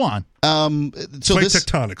go on. So plate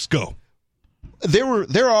tectonics, go.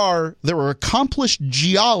 There were accomplished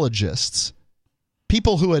geologists,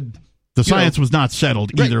 people who had the science was not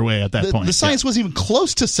settled either way at that point. The science wasn't even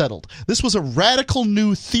close to settled. This was a radical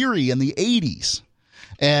new theory in the 80s.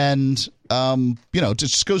 And, it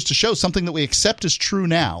just goes to show something that we accept as true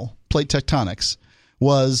now, plate tectonics,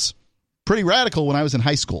 was pretty radical when I was in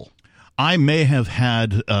high school. I may have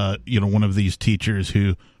had, one of these teachers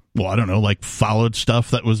who, followed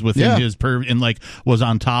stuff that was within his purview and, was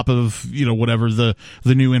on top of, whatever the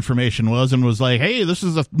new information was and was like, hey, this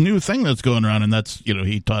is a new thing that's going around. And that's,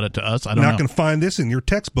 he taught it to us. I don't know. Not going to find this in your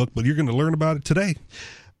textbook, but you're going to learn about it today.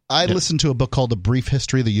 I listened to a book called A Brief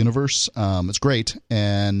History of the Universe. It's great.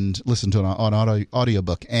 And listened to an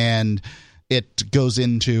audiobook. And it goes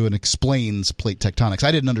into and explains plate tectonics.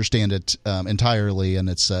 I didn't understand it entirely, and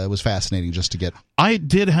it was fascinating just to get. I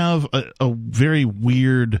did have a very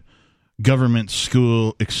weird government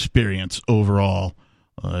school experience overall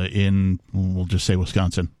in, we'll just say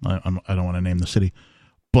Wisconsin. I don't want to name the city.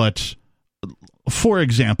 But, for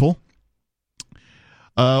example,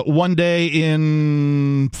 one day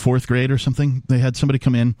in 4th grade or something, they had somebody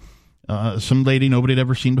come in, some lady nobody had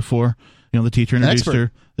ever seen before. The teacher introduced her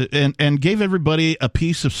and gave everybody a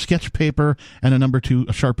piece of sketch paper and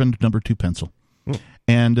a sharpened number 2 pencil.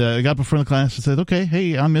 And got before the class and said, okay,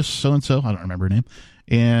 hey, I'm Miss So-and-so. I don't remember her name.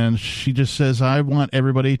 And she just says, I want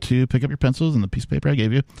everybody to pick up your pencils and the piece of paper I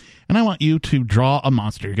gave you, and I want you to draw a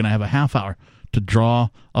monster. You're going to have a half hour to draw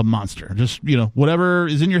a monster. Just, whatever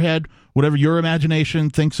is in your head, whatever your imagination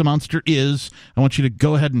thinks a monster is, I want you to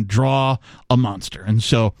go ahead and draw a monster. And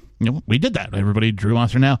so, we did that. Everybody drew a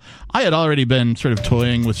monster. Now, I had already been sort of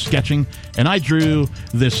toying with sketching, and I drew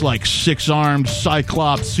this, 6-armed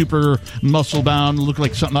cyclops, super muscle-bound, looked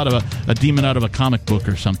like something out of a demon out of a comic book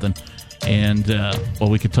or something. And,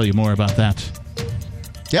 we could tell you more about that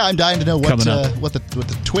Yeah, I'm dying to know what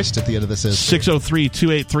the twist at the end of this is.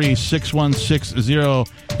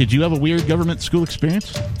 603-283-6160. Did you have a weird government school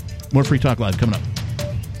experience? More Free Talk Live coming up.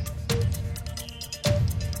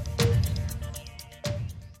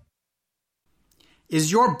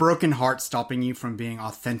 Is your broken heart stopping you from being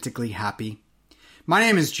authentically happy? My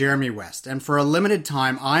name is Jeremy West, and for a limited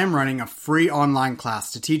time, I am running a free online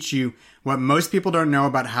class to teach you what most people don't know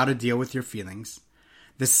about how to deal with your feelings.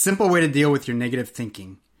 The simple way to deal with your negative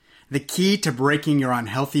thinking. The key to breaking your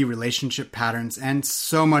unhealthy relationship patterns, and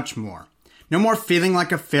so much more. No more feeling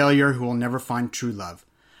like a failure who will never find true love.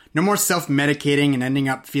 No more self-medicating and ending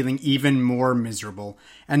up feeling even more miserable.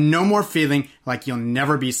 And no more feeling like you'll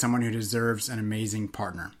never be someone who deserves an amazing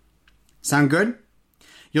partner. Sound good?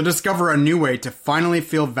 You'll discover a new way to finally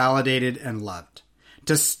feel validated and loved.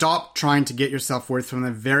 To stop trying to get your self-worth from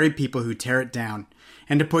the very people who tear it down.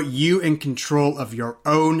 And to put you in control of your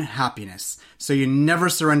own happiness, so you never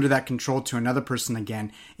surrender that control to another person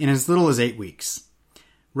again in as little as 8 weeks.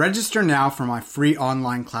 Register now for my free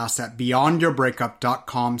online class at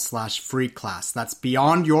beyondyourbreakup.com/free class. That's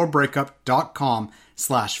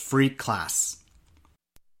beyondyourbreakup.com/free class.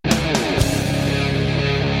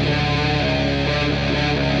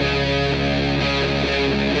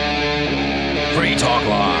 Free Talk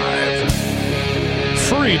Live.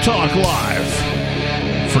 Free Talk Live.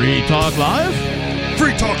 Free Talk Live?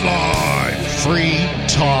 Free Talk Live! Free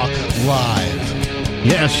Talk Live.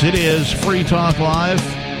 Yes, it is Free Talk Live.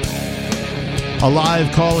 A live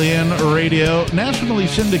call-in radio, nationally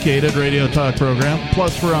syndicated radio talk program.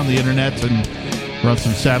 Plus, we're on the internet and we're on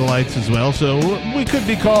some satellites as well. So we could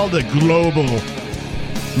be called a global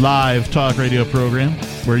live talk radio program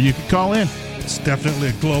where you could call in. It's definitely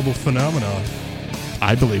a global phenomenon.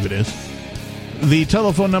 I believe it is. The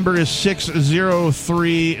telephone number is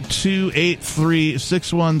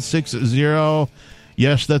 603-283-6160.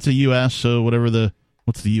 Yes, that's a U.S., so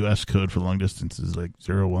what's the U.S. code for long distance? Is like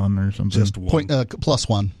 01 or something? Just one. Plus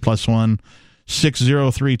one. Plus one.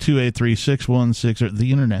 603-283-6160.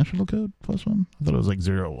 The international code? Plus one? I thought it was like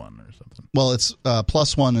 01 or something. Well, it's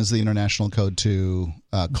plus one is the international code to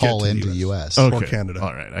call into the U.S. Okay. Or Canada.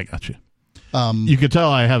 All right, I got you. You can tell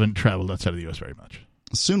I haven't traveled outside of the U.S. very much.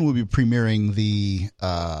 Soon we'll be premiering the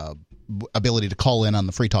ability to call in on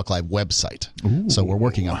the Free Talk Live website. Ooh. So we're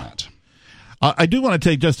working on that. I do want to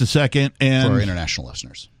take just a second and for our international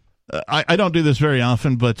listeners. I don't do this very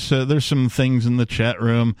often, but there's some things in the chat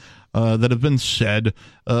room that have been said.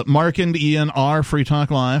 Mark and Ian are Free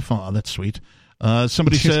Talk Live. Oh, that's sweet.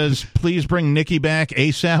 Somebody says, please bring Nikki back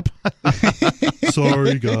ASAP.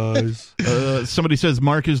 Sorry, guys. Somebody says,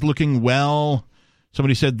 Mark is looking well.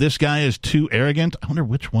 Somebody said, this guy is too arrogant. I wonder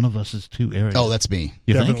which one of us is too arrogant. Oh, that's me.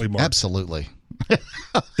 You Definitely think? Mark. Absolutely.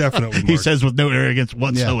 Definitely Mark. He says with no arrogance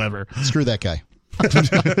whatsoever. Yeah. Screw that guy.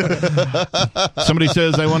 Somebody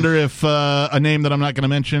says, I wonder if a name that I'm not going to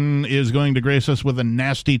mention is going to grace us with a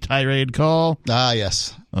nasty tirade call. Ah,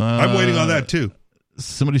 yes. I'm waiting on that, too.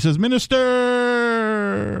 Somebody says,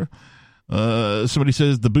 Minister. Somebody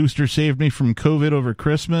says, the booster saved me from COVID over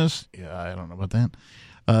Christmas. Yeah, I don't know about that.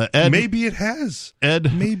 Ed, maybe it has.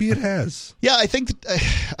 Ed, maybe it has. Yeah, I think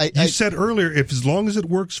that, you said earlier, if as long as it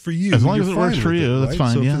works for you, as long as it works for you, that's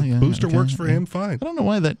fine. So yeah, if the booster works for him, fine. I don't know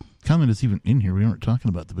why that comment is even in here. We weren't talking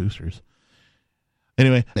about the boosters.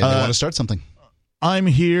 Anyway, maybe they want to start something. I'm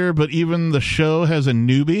here, but even the show has a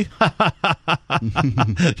newbie.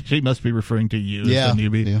 She must be referring to you as a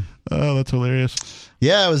newbie. Yeah. Oh, that's hilarious.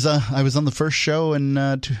 Yeah, I was on the first show in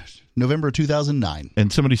November 2009.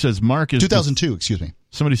 And somebody says Mark is 2002. Excuse me.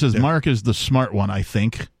 Somebody says Mark is the smart one. I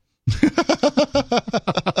think.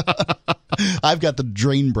 I've got the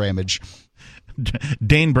Dane Bramage.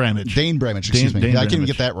 Dane Bramage. Dane Bramage. Excuse me. I can't even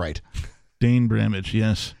get that right. Dane Bramage.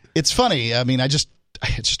 Yes. It's funny. I mean, I just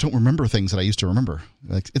don't remember things that I used to remember.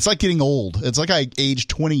 It's like getting old. It's like I aged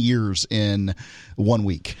 20 years in 1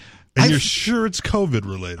 week. And you're sure it's COVID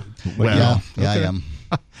related? Well, yeah, I am.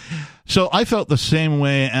 So I felt the same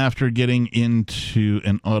way after getting into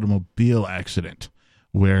an automobile accident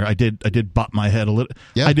where I did bop my head a little.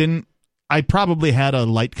 Yeah. I probably had a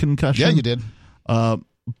light concussion. Yeah, you did.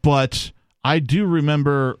 But I do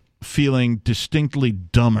remember feeling distinctly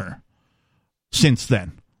dumber since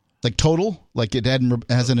then. Like total? Like it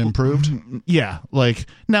hasn't improved? Yeah. Like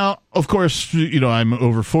now, of course, I'm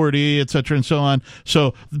over 40, et cetera, and so on.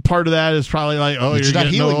 So part of that is probably like, you're not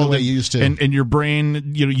healing old the way you used to. And your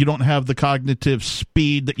brain, you don't have the cognitive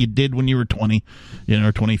speed that you did when you were 20,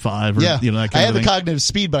 or 25. Or, yeah. That kind I had of the thing. cognitive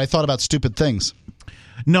speed, but I thought about stupid things.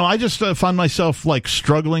 No, I just found myself like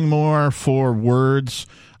struggling more for words.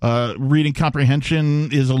 Reading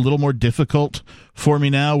comprehension is a little more difficult for me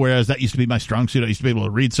now, whereas that used to be my strong suit. I used to be able to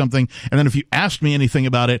read something, and then if you asked me anything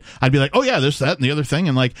about it, I'd be like, oh yeah, this, that, and the other thing,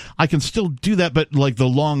 and like I can still do that, but like the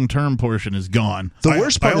long-term portion is gone. The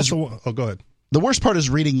worst part is go ahead. The worst part is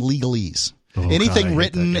reading legalese. Anything God,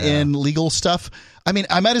 written in legal stuff. I mean,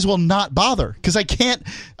 I might as well not bother because I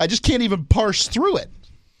just can't even parse through it.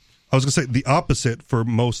 I was going to say the opposite for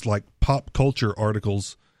most like pop culture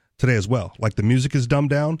articles today as well. Like the music is dumbed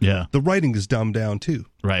down. Yeah. The writing is dumbed down too.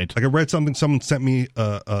 Right. Like I read something, someone sent me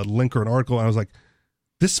a link or an article, and I was like,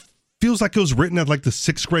 this feels like it was written at like the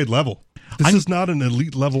 6th grade level. This is not an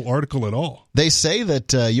elite level article at all. They say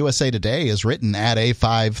that USA Today is written at a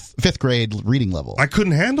 5th grade reading level. I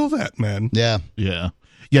couldn't handle that, man. Yeah. Yeah.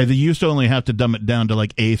 Yeah, they used to only have to dumb it down to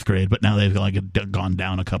like 8th grade, but now they've like gone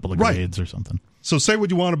down a couple of grades or something. So say what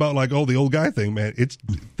you want about like, the old guy thing, man.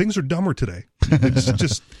 Things are dumber today.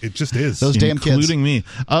 It just is. Those damn kids. Including me.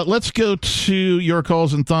 Let's go to your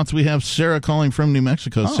calls and thoughts. We have Sarah calling from New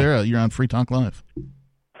Mexico. Sarah, you're on Free Talk Live.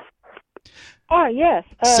 Oh, yes.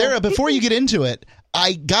 Sarah, before you get into it,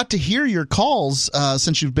 I got to hear your calls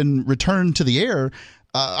since you've been returned to the air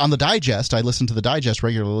on the digest. I listen to the digest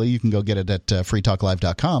regularly. You can go get it at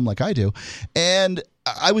freetalklive.com like I do. And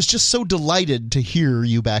I was just so delighted to hear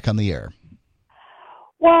you back on the air.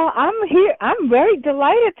 Well, I'm here. I'm very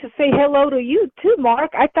delighted to say hello to you too,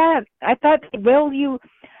 Mark. I thought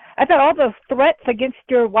all the threats against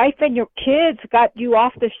your wife and your kids got you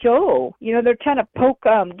off the show. You know, they're trying to poke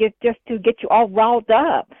just to get you all riled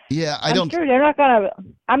up. Yeah, I'm sure they're not gonna.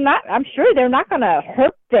 I'm sure they're not gonna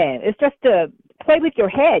hurt them. It's just to play with your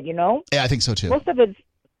head, you know. Yeah, I think so too. Most of it's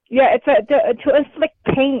it's to inflict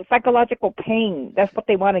pain, psychological pain. That's what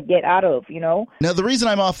they want to get out of, you know. Now, the reason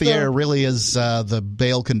I'm off the air really is the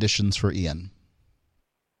bail conditions for Ian.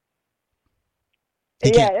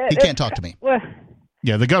 He can't talk to me. Well,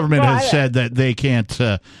 yeah, the government has said that they can't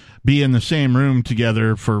be in the same room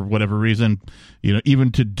together for whatever reason, you know,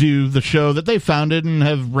 even to do the show that they founded and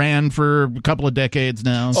have ran for a couple of decades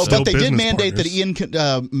now. Oh, So- but they did mandate partners. that Ian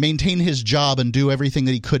could maintain his job and do everything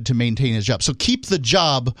that he could to maintain his job. So keep the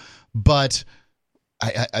job, but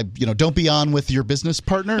I don't be on with your business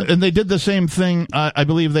partner. And they did the same thing. I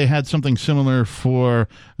believe they had something similar for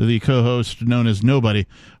the co-host known as Nobody,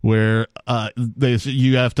 where they said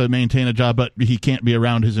you have to maintain a job, but he can't be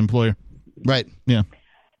around his employer. Right. Yeah.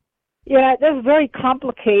 yeah, that's very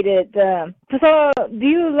complicated. So, do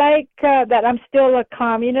you like that I'm still a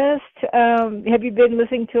communist? Have you been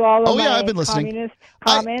listening to all of my I've been listening. communist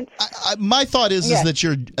comments? My thought is that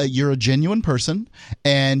you're a genuine person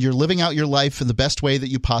and you're living out your life in the best way that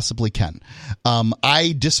you possibly can.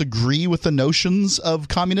 I disagree with the notions of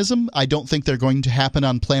communism. I don't think they're going to happen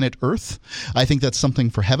on planet Earth. I think that's something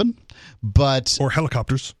for heaven. But Or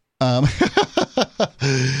helicopters. I'm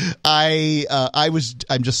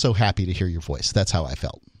just so happy to hear your voice. That's how I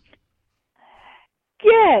felt.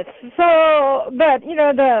 Yes. So, but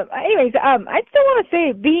anyways, I still want to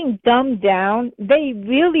say, being dumbed down, they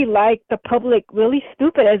really like the public really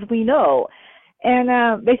stupid, as we know,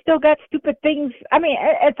 and they still got stupid things. I mean,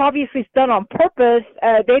 it's obviously done on purpose.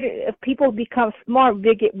 If people become smart,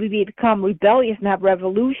 we become rebellious and have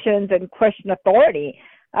revolutions and question authority.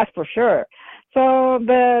 That's for sure. So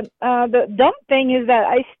the dumb thing is that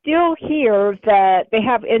I still hear that they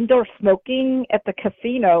have indoor smoking at the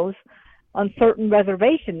casinos on certain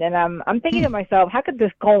reservations, and I'm thinking to myself, how could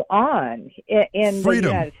this go on in the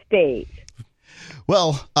United States?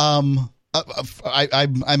 Well, I'm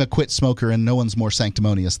a quit smoker, and no one's more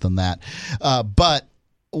sanctimonious than that. But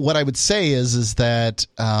what I would say is that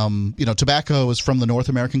tobacco is from the North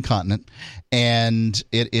American continent, and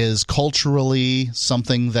it is culturally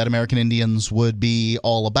something that American Indians would be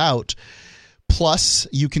all about. Plus,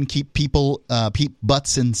 you can keep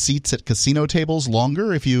butts in seats at casino tables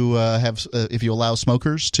longer if you allow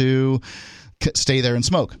smokers to stay there and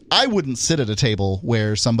smoke. I wouldn't sit at a table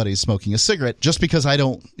where somebody's smoking a cigarette just because I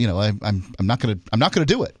don't. I'm not gonna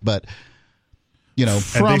do it, but.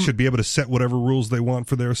 And they should be able to set whatever rules they want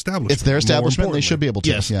for their establishment. It's their establishment. They should be able to.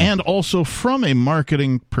 Yes, and also from a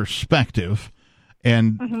marketing perspective,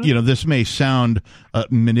 and this may sound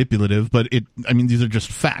manipulative, but these are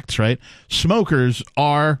just facts, right? Smokers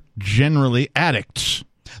are generally addicts.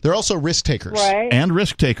 They're also risk takers. Right. And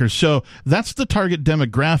risk takers. So that's the target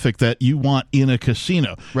demographic that you want in a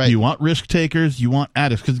casino. Right. You want risk takers, you want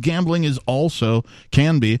addicts, because gambling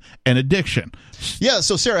can be an addiction. Yeah,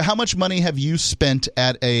 so Sarah, how much money have you spent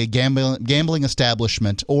at a gambling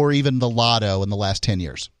establishment or even the lotto in the last 10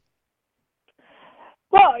 years?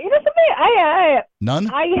 Well, something, None?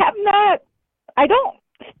 I have not. I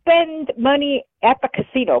spend money at the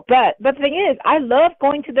casino. But the thing is, I love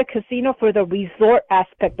going to the casino for the resort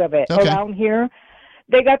aspect of it. Okay. Around here.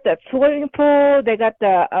 They got the swimming pool. They got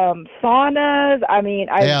the saunas. I mean,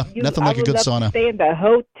 nothing like a good sauna. To stay in the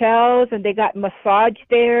hotels, and they got massage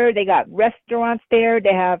there. They got restaurants there.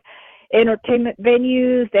 They have entertainment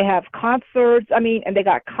venues. They have concerts. I mean, and they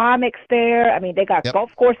got comics there. I mean, they got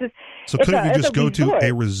golf courses. So couldn't you just go to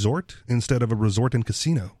a resort instead of a resort and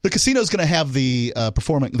casino? The casino is going to have the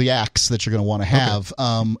the acts that you're going to want to have.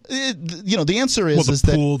 Okay. The answer is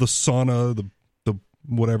the pool, the sauna, the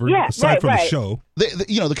whatever, aside from the show.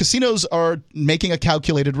 The casinos are making a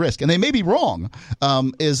calculated risk, and they may be wrong,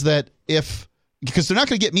 is that because they're not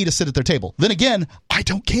going to get me to sit at their table. Then again, I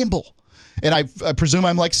don't gamble. And I presume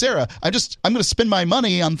I'm like Sarah. I'm going to spend my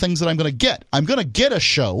money on things that I'm going to get. I'm going to get a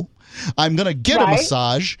show. I'm going to get a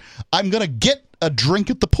massage. I'm going to get a drink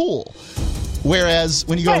at the pool. Whereas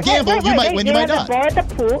when you go and gamble, you might win, you might not. They have a bar at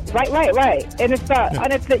the pool, right, and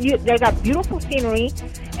they got beautiful scenery.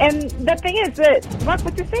 And the thing is that, Mark,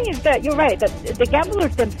 what you're saying is that you're right. That the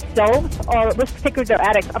gamblers themselves are risk takers, they're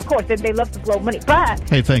addicts, of course, and they love to blow money. But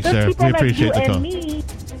hey, thanks, Sarah. We appreciate the call.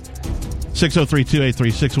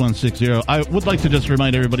 603-283-6160. I would like to just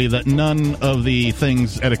remind everybody that none of the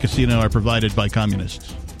things at a casino are provided by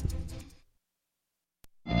communists.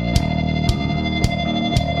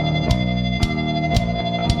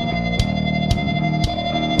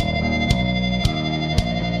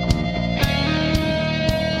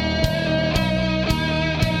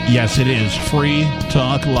 Yes, it is Free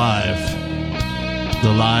Talk Live,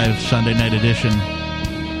 the live Sunday night edition.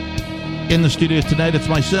 In the studio tonight, it's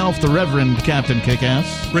myself, the Reverend Captain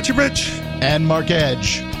Kickass, Richie Rich, and Mark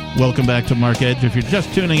Edge. Welcome back to Mark Edge. If you're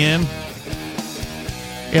just tuning in,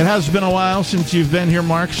 it has been a while since you've been here,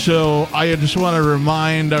 Mark, so I just want to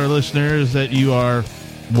remind our listeners that you are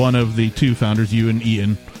one of the two founders. You and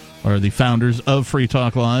Ian are the founders of Free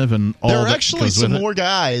Talk Live, and all there are that actually goes some with more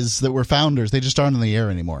guys that were founders. They just aren't on the air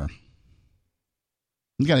anymore.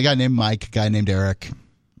 You got a guy named Mike, a guy named Eric.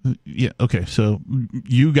 Yeah, okay, so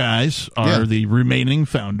you guys are the remaining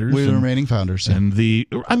founders. We're the remaining founders. And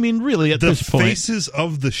really, at this point... The faces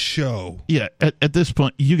of the show. Yeah, at this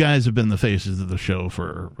point, you guys have been the faces of the show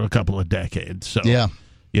for a couple of decades. So,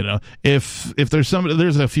 if there's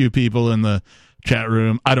a few people in the chat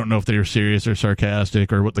room, I don't know if they were serious or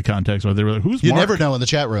sarcastic or what the context was. They were like, who's Mark? You never know in the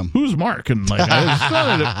chat room. Who's Mark? And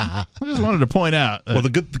I just wanted to point out. Well, the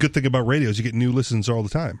good thing about radio is you get new listens all the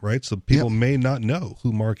time, right? So people may not know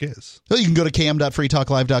who Mark is. So you can go to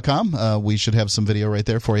cam.freetalklive.com. We should have some video right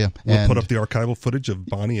there for you. We'll put up the archival footage of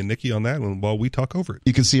Bonnie and Nikki on that while we talk over it.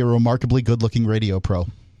 You can see a remarkably good-looking radio pro.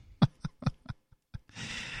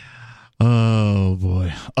 Oh,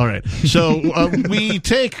 boy. All right. So we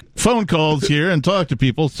take phone calls here and talk to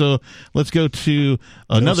people. So let's go to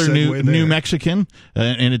another New Mexican,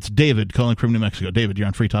 and it's David calling from New Mexico. David, you're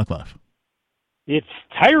on Free Talk Live. It's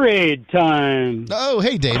tirade time. Oh,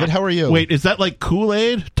 hey, David. How are you? Wait, is that like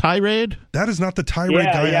Kool-Aid? Tirade? That is not the tirade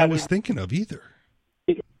guy I was thinking of either.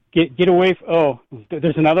 Get away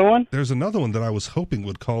there's another one? There's another one that I was hoping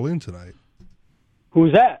would call in tonight.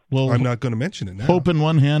 Who's that? Well, I'm not going to mention it now. Hope in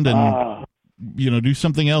one hand and do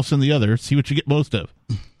something else in the other. See what you get most of.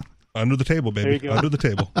 Under the table, baby. Under the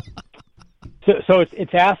table. So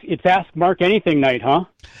it's ask Mark anything night, huh?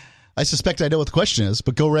 I suspect I know what the question is,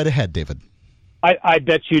 but go right ahead, David. I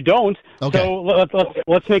bet you don't. Okay. So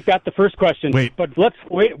let's make that the first question. Wait, but let's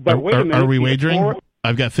wait. But wait a minute. Are we wagering?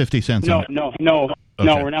 I've got 50 cents. No, on it. No,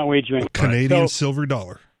 we're not wagering. Canadian silver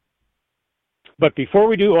dollar. But before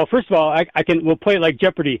we do, first of all, we'll play it like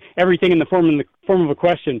Jeopardy. Everything in the form of a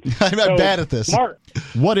question. I'm not bad at this. Mark,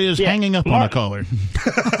 what is hanging up on a caller?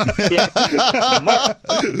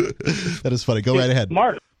 That is funny. Go right ahead.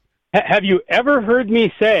 Mark, have you ever heard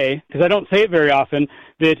me say, because I don't say it very often,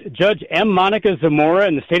 that Judge M. Monica Zamora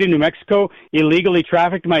in the state of New Mexico illegally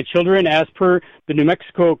trafficked my children as per the New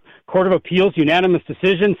Mexico Court of Appeals unanimous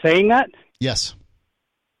decision saying that? Yes.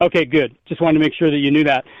 Okay, good. Just wanted to make sure that you knew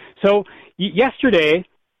that. So yesterday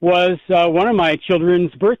was one of my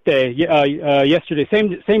children's birthday. Yesterday,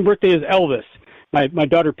 same birthday as Elvis, my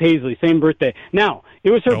daughter Paisley, same birthday. Now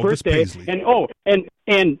it was her Elvis birthday, Paisley. and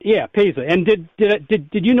Paisley. And did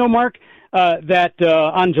you know, Mark, that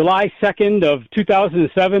on July 2nd of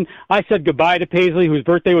 2007, I said goodbye to Paisley, whose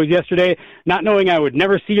birthday was yesterday, not knowing I would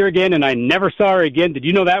never see her again, and I never saw her again. Did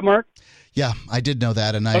you know that, Mark? Yeah, I did know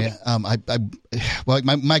that, and okay.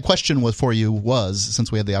 My question was for you was, since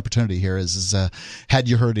we had the opportunity here, is had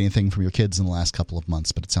you heard anything from your kids in the last couple of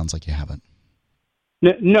months? But it sounds like you haven't.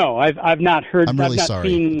 No, I've not heard. I'm really I've not sorry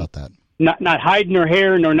seen, about that. not hide nor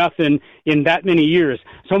hair nor nothing in that many years.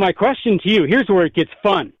 So my question to you, here's where it gets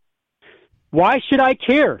fun. Why should I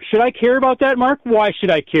care? Should I care about that, Mark? Why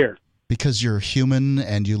should I care? Because you're human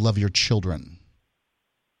and you love your children.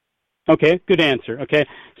 Okay, good answer. Okay,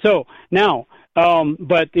 so now,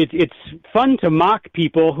 but it's fun to mock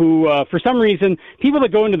people who, for some reason, people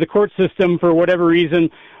that go into the court system for whatever reason,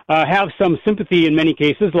 have some sympathy in many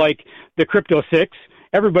cases, like the Crypto Six.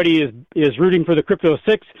 Everybody is rooting for the Crypto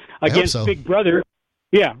Six against Big Brother.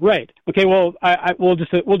 Yeah, right. Okay, well, we'll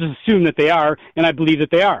just assume that they are, and I believe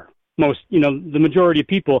that they are. The majority of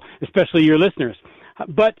people, especially your listeners.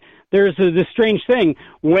 But there's this strange thing.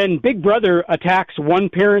 When Big Brother attacks one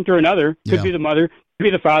parent or another, could be the mother, could be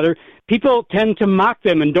the father, people tend to mock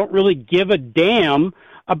them and don't really give a damn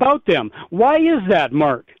about them. Why is that,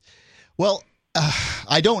 Mark? Well,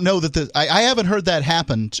 I don't know that I haven't heard that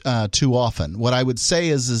happen too often. What I would say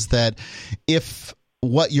is that if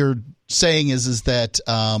what you're saying is that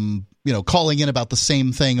calling in about the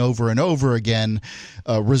same thing over and over again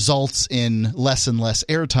results in less and less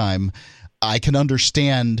airtime, I can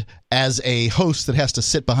understand as a host that has to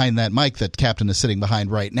sit behind that mic that Captain is sitting behind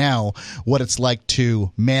right now what it's like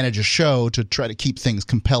to manage a show to try to keep things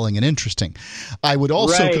compelling and interesting. I would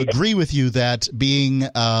also agree with you that being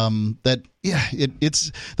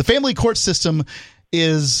it's the family court system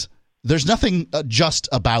is there's nothing just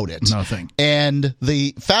about it. Nothing. And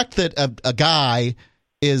the fact that a guy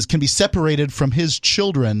can be separated from his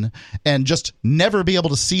children and just never be able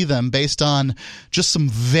to see them based on just some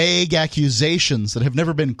vague accusations that have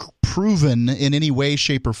never been proven in any way,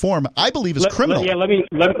 shape, or form, I believe is criminal. Let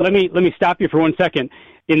me stop you for 1 second.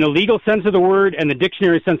 In the legal sense of the word and the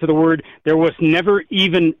dictionary sense of the word, there was never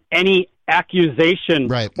even any accusation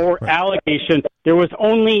or allegation. There was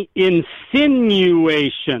only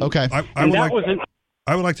insinuation. Okay.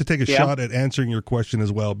 I would like to take a shot at answering your question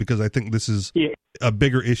as well, because I think this is a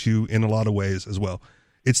bigger issue in a lot of ways as well.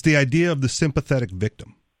 It's the idea of the sympathetic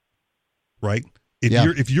victim, right?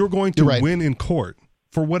 If you're going to win in court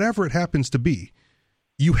for whatever it happens to be,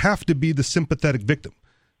 you have to be the sympathetic victim.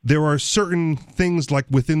 There are certain things like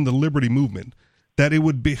within the liberty movement that it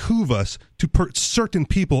would behoove us to put certain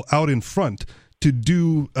people out in front to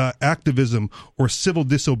do activism or civil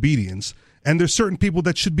disobedience. And there's certain people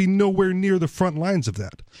that should be nowhere near the front lines of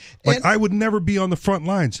that. Like, I would never be on the front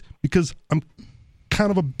lines because I'm kind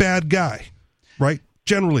of a bad guy, right?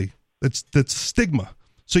 Generally, that's stigma.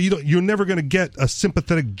 So you're never going to get a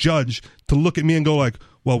sympathetic judge to look at me and go like,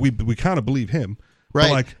 well, we kind of believe him. Right.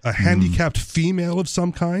 But like a handicapped female of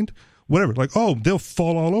some kind, whatever, like, oh, they'll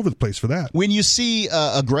fall all over the place for that. When you see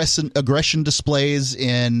aggression displays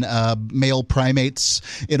in male primates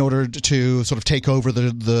in order to sort of take over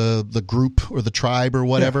the group or the tribe or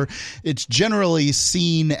whatever, it's generally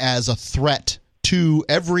seen as a threat to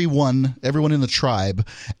everyone in the tribe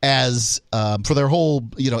as for their whole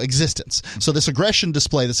existence. So this aggression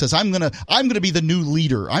display that says I'm gonna be the new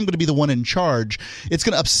leader, I'm gonna be the one in charge, it's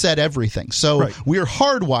gonna upset everything. So we're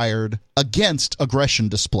hardwired against aggression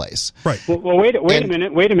displays. Right. Well, wait a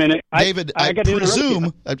minute, David. I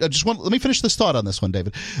presume. Let me finish this thought on this one,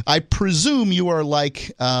 David. I presume you are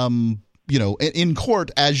like. In court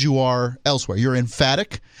as you are elsewhere. You're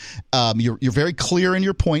emphatic, you're very clear in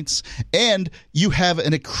your points, and you have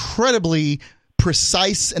an incredibly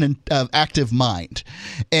precise and active mind.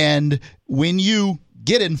 And when you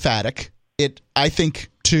get emphatic, I think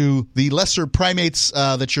to the lesser primates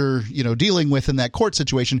that you're dealing with in that court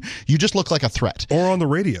situation, you just look like a threat. Or on the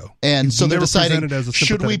radio. And so they're deciding,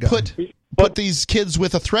 should we put these kids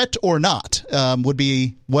with a threat or not, would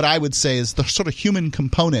be what I would say is the sort of human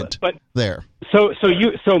component there.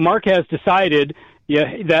 So Mark has decided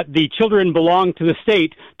that the children belong to the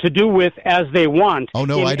state to do with as they want I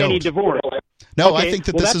don't. Any divorce. No, okay. I think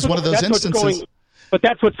this is one of those instances. But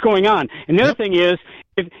that's what's going on. And the other thing is,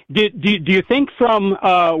 do you think from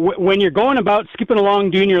when you're going about skipping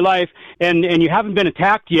along doing your life and you haven't been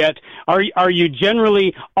attacked yet, are you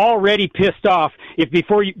generally already pissed off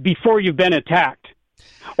before you've been attacked?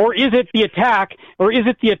 Or is it the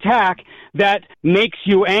attack that makes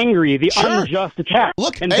you angry, the unjust attack?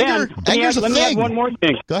 Look, and anger's a thing. Let me add one more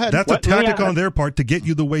thing. Go ahead. That's a tactic on their part to get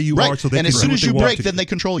you the way you are, so they and can as soon as you break, then they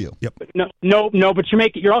control you. Yep. No, but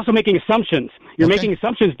you're also making assumptions. You're making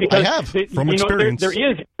assumptions because I have. From experience.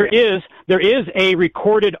 There is a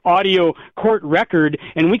recorded audio court record,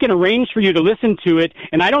 and we can arrange for you to listen to it.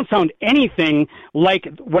 And I don't sound anything like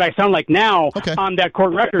what I sound like now on that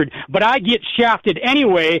court record, but I get shafted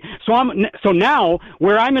anyway. So now,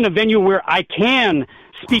 where I'm in a venue where I can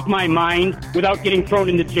speak my mind without getting thrown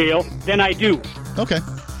into jail, then I do. Okay.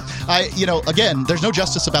 Again, there's no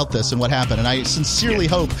justice about this and what happened, and I sincerely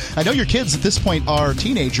hope. I know your kids at this point are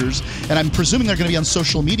teenagers, and I'm presuming they're going to be on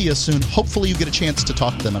social media soon. Hopefully, you get a chance to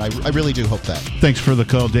talk to them, and I really do hope that. Thanks for the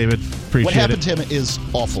call, David. Appreciate it. What happened to him is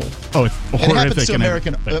awful. Oh, it's horrific. It happens to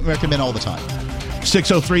American men all the time.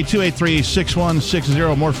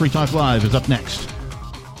 603-283-6160. More Free Talk Live is up next.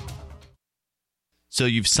 So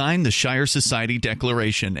you've signed the Shire Society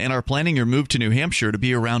Declaration and are planning your move to New Hampshire to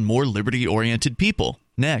be around more liberty-oriented people.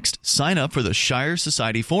 Next, sign up for the Shire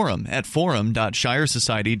Society Forum at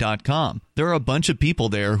forum.shiresociety.com. There are a bunch of people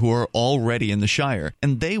there who are already in the Shire,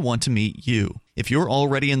 and they want to meet you. If you're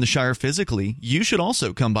already in the Shire physically, you should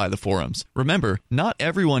also come by the forums. Remember, not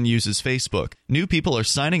everyone uses Facebook. New people are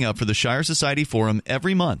signing up for the Shire Society Forum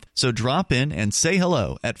every month, so drop in and say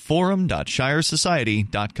hello at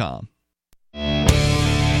forum.shiresociety.com.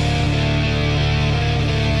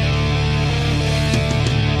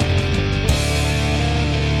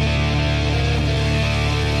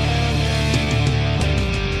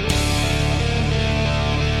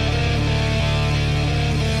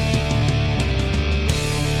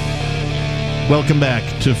 Welcome back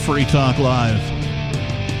to Free Talk Live.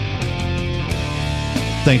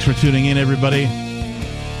 Thanks for tuning in, everybody.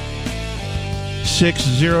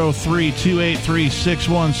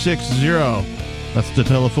 603-283-6160. That's the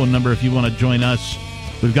telephone number if you want to join us.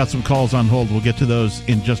 We've got some calls on hold. We'll get to those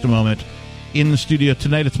in just a moment. In the studio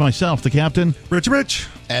tonight, it's myself, the Captain. Rich.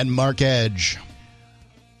 And Mark Edge.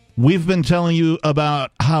 We've been telling you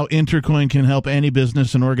about how Intercoin can help any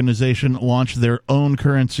business and organization launch their own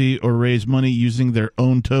currency or raise money using their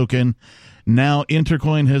own token. Now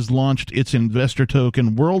Intercoin has launched its investor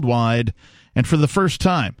token worldwide, and for the first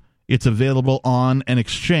time, it's available on an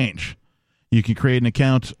exchange. You can create an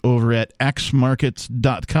account over at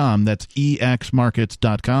xmarkets.com. That's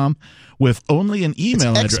exmarkets.com with only an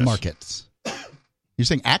email address. X-Markets. You're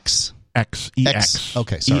saying X? EX.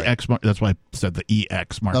 Okay, sorry. That's why I said the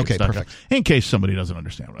EX markets. Okay, perfect. In case somebody doesn't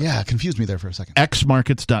understand what I Yeah, confused me there for a second.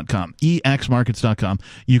 xmarkets.com. exmarkets.com.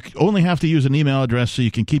 You only have to use an email address so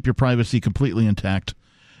you can keep your privacy completely intact.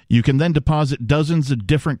 You can then deposit dozens of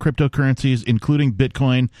different cryptocurrencies, including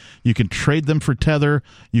Bitcoin. You can trade them for Tether.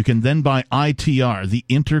 You can then buy ITR, the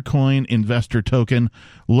Intercoin Investor Token.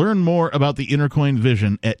 Learn more about the Intercoin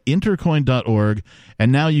vision at intercoin.org.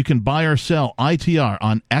 And now you can buy or sell ITR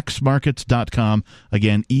on xmarkets.com.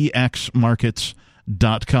 Again,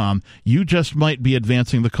 exmarkets.com. You just might be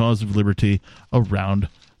advancing the cause of liberty around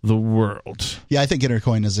the world. Yeah, I think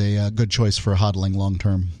Intercoin is a good choice for hodling long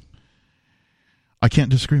term. I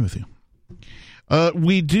can't disagree with you.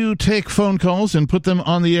 We do take phone calls and put them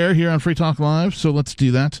on the air here on Free Talk Live, so let's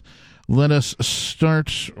do that. Let us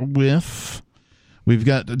start with, we've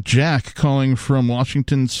got Jack calling from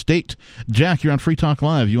Washington State. Jack, you're on Free Talk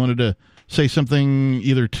Live. You wanted to say something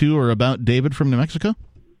either to or about David from New Mexico?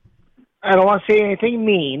 I don't want to say anything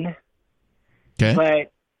mean,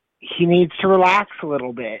 but he needs to relax a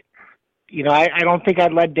little bit. You know, I don't think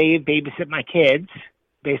I'd let Dave babysit my kids,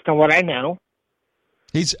 based on what I know.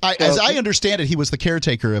 As I understand it, he was the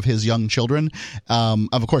caretaker of his young children.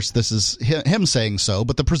 Of course, this is him saying so,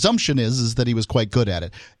 but the presumption is that he was quite good at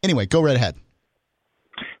it. Anyway, go right ahead.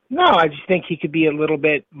 No, I just think he could be a little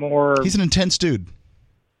bit more... He's an intense dude.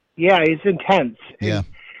 Yeah, he's intense. Yeah. And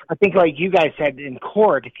I think, like you guys said, in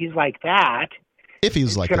court, if he's like that... If he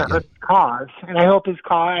was like that, it's going to hurt his cause. And I hope his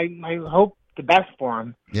cause... I hope the best for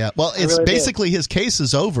him. Yeah, well, it's really basically his case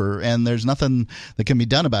is over, and there's nothing that can be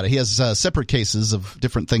done about it. He has separate cases of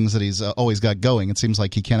different things that he's always got going. It seems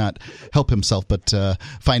like he cannot help himself but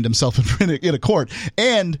find himself in a court.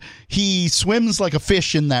 And he swims like a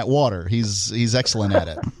fish in that water. He's excellent at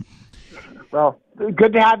it. Well,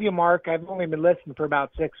 good to have you, Mark. I've only been listening for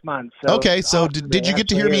about 6 months. So okay, so did you get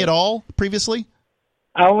to hear me at all previously?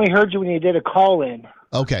 I only heard you when you did a call-in.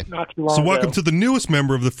 Okay. Not too long So welcome ago. to the newest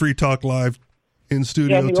member of the Free Talk Live in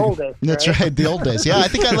studio. Yeah, the oldest. That's right, the old days. Yeah, I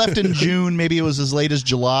think I left in June. Maybe it was as late as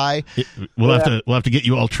July. We'll have to get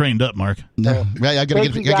you all trained up, Mark. No, I gotta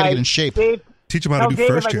get in shape. Dave, teach him how to do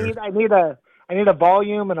first chair. I need a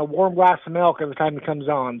volume and a warm glass of milk every time he comes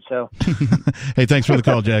on. So. Hey, thanks for the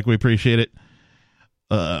call, Jack. We appreciate it.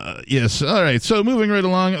 Yes. All right. So moving right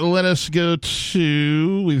along, let us go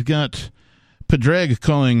to, we've got Padraig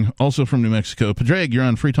calling, also from New Mexico. Padraig, you're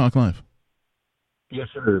on Free Talk Live. Yes,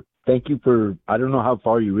 sir. Thank you for, I don't know how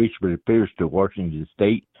far you reach, but it appears to Washington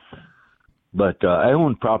State. But I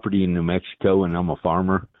own property in New Mexico, and I'm a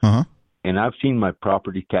farmer. Uh-huh. And I've seen my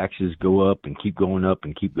property taxes go up and keep going up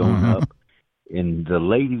and keep going up. And the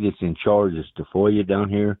lady that's in charge is Tafoya down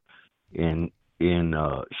here, and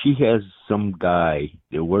she has some guy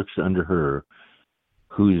that works under her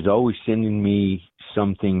who is always sending me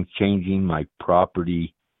something changing my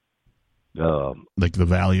property. Like the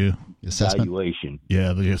value assessment. Valuation.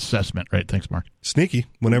 Yeah, the assessment. Right. Thanks, Mark. Sneaky.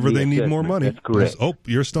 Whenever they need more money. That's correct. Oh,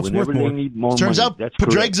 your stuff's Whenever worth more. they need more Turns money. out That's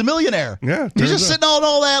Pedreg's correct. a millionaire. Yeah. He's just sitting on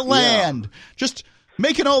all that land, just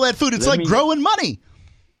making all that food. It's like growing money.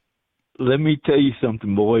 Let me tell you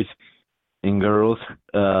something, boys and girls.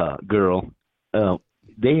 They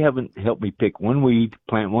haven't helped me pick one weed,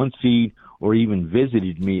 plant one seed, or even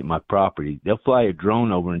visited me at my property. They'll fly a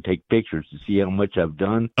drone over and take pictures to see how much I've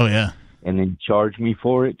done. Oh, yeah. And then charge me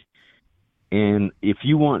for it. And if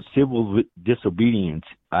you want civil disobedience,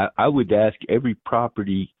 I would ask every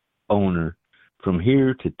property owner from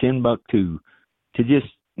here to Timbuktu to just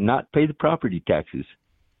not pay the property taxes.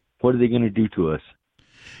 What are they going to do to us?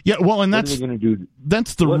 Yeah, well, and that's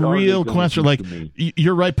the real question. Like,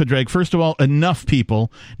 you're right, Pedreg. First of all, enough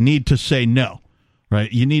people need to say no,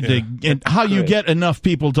 right? You need to, and how you get enough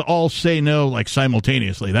people to all say no, like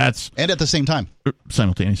simultaneously. And at the same time.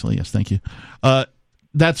 Simultaneously, yes, thank you.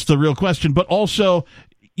 That's the real question. But also,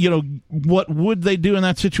 what would they do in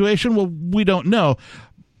that situation? Well, we don't know.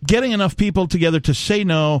 Getting enough people together to say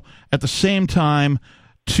no at the same time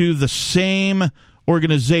to the same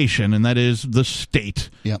organization, and that is the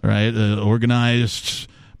state, right? Organized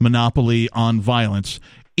monopoly on violence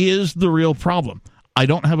is the real problem. I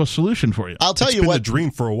don't have a solution for you. I'll tell you what. what. It's been a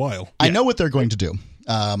dream for a while. I know what they're going to do.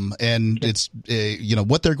 And it's,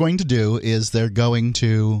 what they're going to do is they're going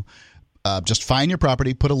to just fine your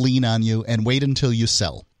property, put a lien on you, and wait until you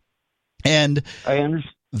sell. And I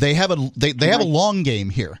understand. They have a long game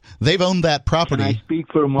here. They've owned that property. Can I speak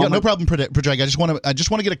for a moment? Yeah, no problem, Pedreg. I just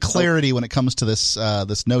want to get a clarity when it comes to this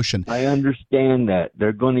this notion. I understand that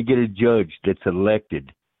they're going to get a judge that's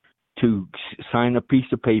elected to sign a piece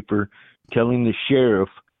of paper telling the sheriff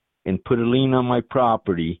and put a lien on my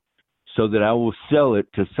property so that I will sell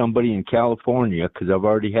it to somebody in California, because I've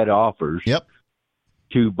already had offers. Yep.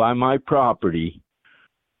 To buy my property.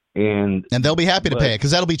 And they'll be happy to pay it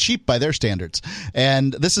because that'll be cheap by their standards.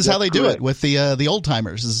 And this is how they do it with the old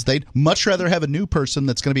timers. Is they'd much rather have a new person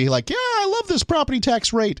that's going to be like, yeah, I love this property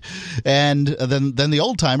tax rate, and than the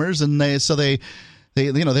old timers. And they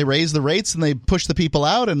raise the rates and they push the people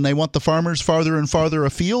out, and they want the farmers farther and farther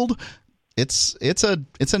afield. It's a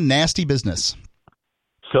nasty business.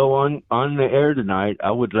 So on the air tonight,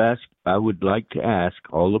 I would like to ask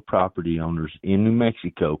all the property owners in New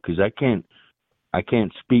Mexico, because I can't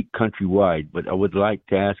speak countrywide, but I would like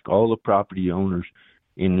to ask all the property owners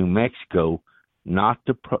in New Mexico not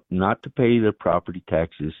to pay their property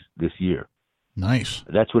taxes this year. Nice.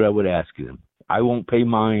 That's what I would ask them. I won't pay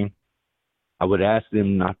mine. I would ask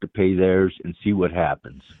them not to pay theirs and see what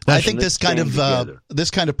happens. I think this kind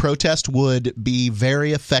of protest would be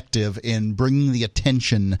very effective in bringing the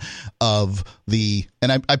attention of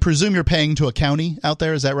and I presume you're paying to a county out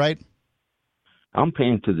there. Is that right? I'm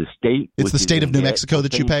paying to the state. It's the state of New Mexico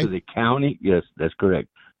that you pay? To the county, yes, that's correct.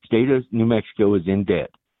 State of New Mexico is in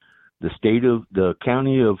debt. The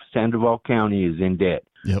county of Sandoval County is in debt.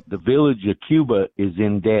 Yep. The village of Cuba is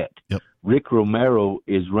in debt. Yep. Rick Romero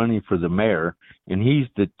is running for the mayor, and he's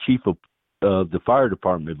the chief of the fire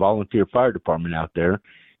department, volunteer fire department out there,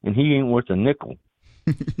 and he ain't worth a nickel.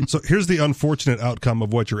 So here's the unfortunate outcome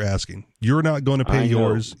of what you're asking. You're not going to pay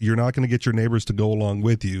yours. You're not going to get your neighbors to go along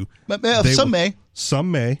with you. But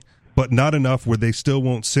some may, but not enough where they still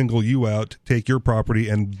won't single you out, take your property,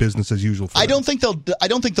 and business as usual. I don't think they'll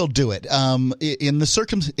do it. In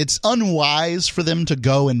the it's unwise for them to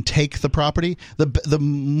go and take the property.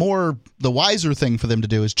 The wiser thing for them to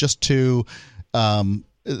do is just to.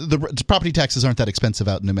 The property taxes aren't that expensive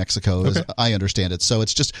out in New Mexico, as I understand it. So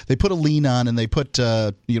it's just they put a lien on and they put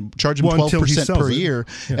charge him 12% per year,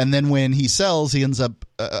 and then when he sells, he ends up,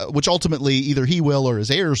 which ultimately either he will or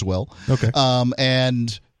his heirs will.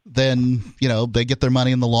 And then they get their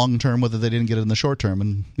money in the long term, whether they didn't get it in the short term.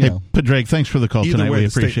 And Pedreg, thanks for the call tonight. We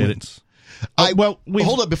appreciate it.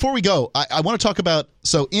 Hold up. Before we go, I want to talk about,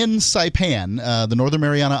 in Saipan, the Northern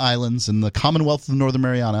Mariana Islands, and the Commonwealth of the Northern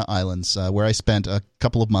Mariana Islands, where I spent a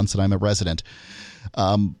couple of months and I'm a resident,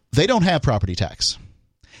 they don't have property tax.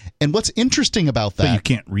 And what's interesting about that... But you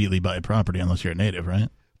can't really buy property unless you're a native, right?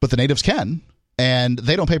 But the natives can, and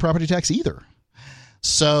they don't pay property tax either.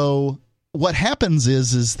 So what happens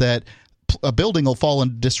is that a building will fall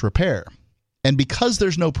into disrepair. And because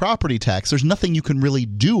there's no property tax, there's nothing you can really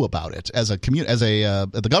do about it as a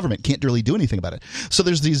the government can't really do anything about it. So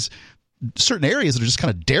there's these certain areas that are just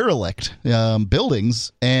kind of derelict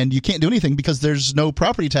buildings, and you can't do anything because there's no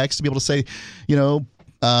property tax to be able to say,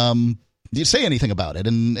 say anything about it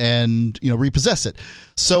and repossess it.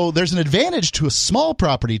 So there's an advantage to a small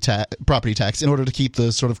property tax in order to keep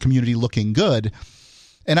the sort of community looking good.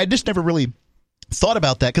 And I just never really thought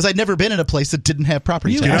about that because I'd never been in a place that didn't have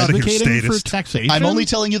property tax. You're advocating for taxation? I'm only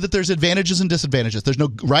telling you that there's advantages and disadvantages. There's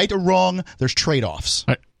no right or wrong. There's trade-offs.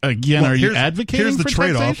 Again, are you advocating Here's the for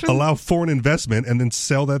trade-off. taxation? Allow foreign investment and then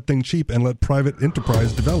sell that thing cheap and let private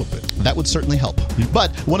enterprise develop it. That would certainly help.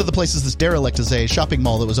 But one of the places that's derelict is a shopping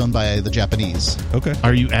mall that was owned by the Japanese. Okay.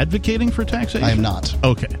 Are you advocating for taxation? I am not.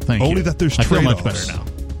 Okay, thank you. Only that there's I feel much trade-offs. better now.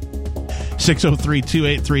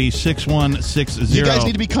 603-283-6160. You guys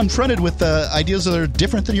need to be confronted with ideas that are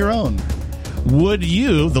different than your own. Would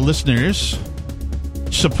you, the listeners,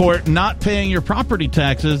 support not paying your property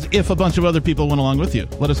taxes if a bunch of other people went along with you?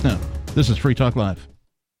 Let us know. This is Free Talk Live.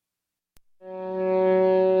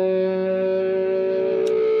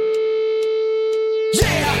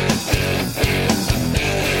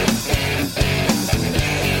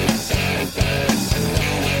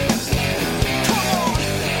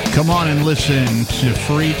 Come on and listen to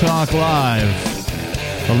Free Talk Live,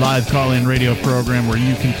 a live call-in radio program where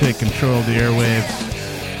you can take control of the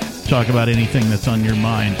airwaves, talk about anything that's on your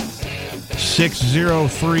mind.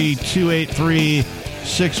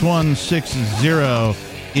 603-283-6160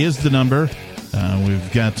 is the number.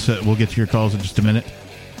 We'll get to your calls in just a minute.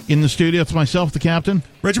 In the studio, it's myself, the Captain.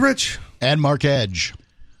 Reggie Rich. And Mark Edge.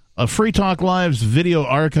 Free Talk Live's video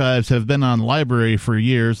archives have been on Library for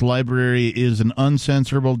years. Library is an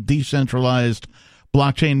uncensorable, decentralized,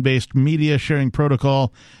 blockchain-based media sharing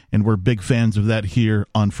protocol, and we're big fans of that here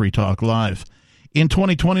on Free Talk Live. In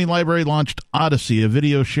 2020, Library launched Odyssey, a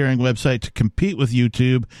video sharing website to compete with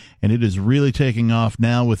YouTube, and it is really taking off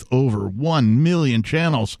now with over 1 million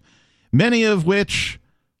channels, many of which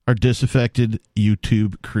are disaffected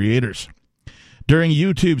YouTube creators. During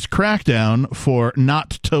YouTube's crackdown for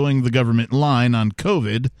not towing the government line on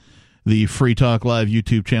COVID, the Free Talk Live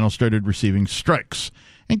YouTube channel started receiving strikes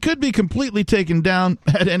and could be completely taken down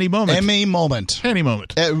at any moment. Any moment.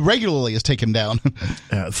 Regularly is taken down.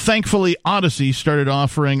 Thankfully, Odyssey started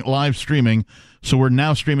offering live streaming, so we're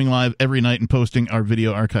now streaming live every night and posting our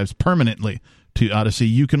video archives permanently to Odyssey.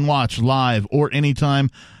 You can watch live or anytime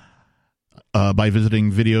by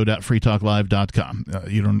visiting video.freetalklive.com.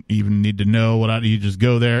 You don't even need to know you just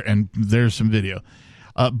go there and there's some video.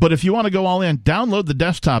 But if you want to go all in, download the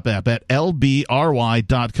desktop app at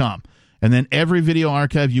lbry.com. And then every video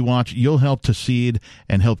archive you watch, you'll help to seed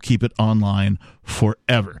and help keep it online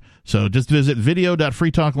forever. So just visit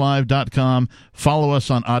video.freetalklive.com. Follow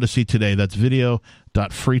us on Odyssey today. That's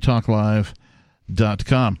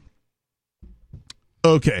video.freetalklive.com.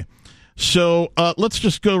 Okay. So let's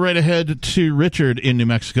just go right ahead to Richard in New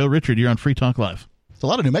Mexico. Richard, you're on Free Talk Live. There's a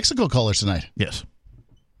lot of New Mexico callers tonight. Yes.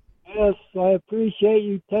 Yes, I appreciate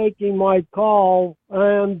you taking my call.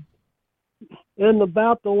 And in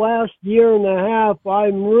about the last year and a half,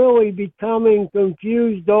 I'm really becoming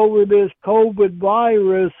confused over this COVID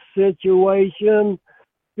virus situation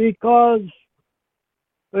because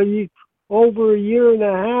over a year and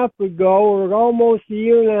a half ago, or almost a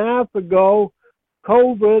year and a half ago,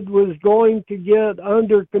 COVID was going to get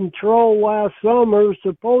under control last summer,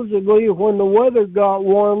 supposedly when the weather got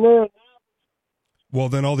warmer. Well,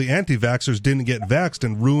 then all the anti-vaxxers didn't get vaxxed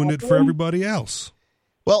and ruined it for everybody else.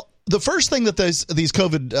 Well, the first thing that these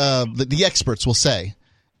COVID, the experts will say,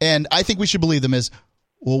 and I think we should believe them, is,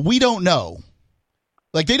 well, we don't know.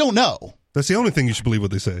 Like, they don't know. That's the only thing you should believe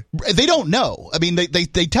what they say. They don't know. I mean, they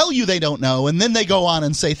tell you they don't know, and then they go on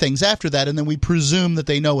and say things after that, and then we presume that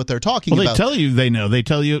they know what they're talking about. Well, they tell you they know. They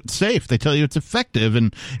tell you it's safe. They tell you it's effective.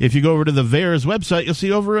 And if you go over to the VAERS website, you'll see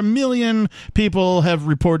over 1 million people have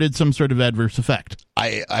reported some sort of adverse effect.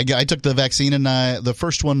 I took the vaccine, and the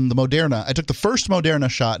first one, the Moderna. I took the first Moderna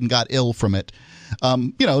shot and got ill from it.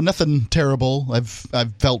 Nothing terrible. I've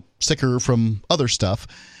felt sicker from other stuff.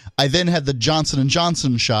 I then had the Johnson &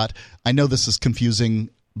 Johnson shot. I know this is confusing.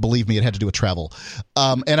 Believe me, it had to do with travel.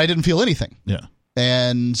 And I didn't feel anything. Yeah.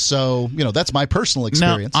 And so, that's my personal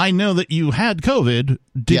experience. Now, I know that you had COVID.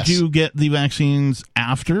 Did you get the vaccines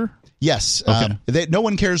after? Yes. Okay. No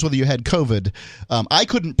one cares whether you had COVID. I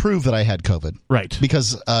couldn't prove that I had COVID. Right.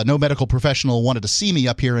 Because no medical professional wanted to see me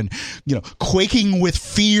up here in, quaking with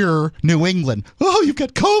fear, New England. Oh, you've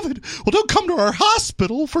got COVID. Well, don't come to our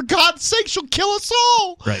hospital. For God's sake, she'll kill us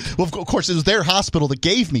all. Right. Well, of course, it was their hospital that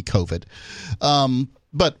gave me COVID.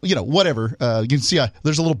 But, whatever. You can see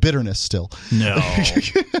there's a little bitterness still. No.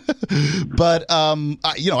 But,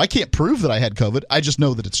 I can't prove that I had COVID. I just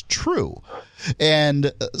know that it's true.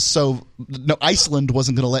 And so, no, Iceland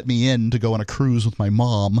wasn't going to let me in to go on a cruise with my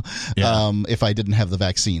mom if I didn't have the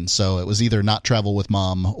vaccine. So it was either not travel with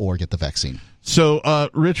mom or get the vaccine. So,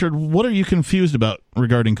 Richard, what are you confused about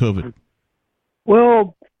regarding COVID?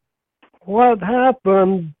 Well, what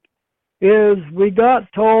happened is we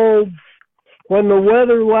got told when the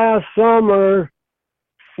weather last summer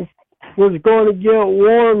was going to get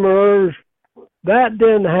warmer, that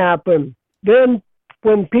didn't happen. Then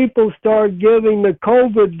when people started giving the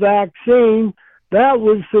COVID vaccine, that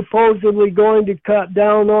was supposedly going to cut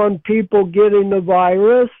down on people getting the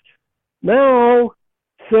virus. Now,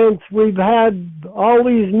 since we've had all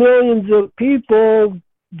these millions of people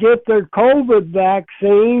get their COVID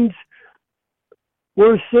vaccines,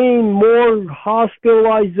 we're seeing more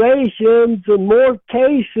hospitalizations and more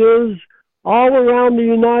cases all around the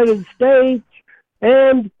United States.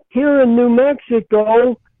 And here in New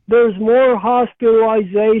Mexico, there's more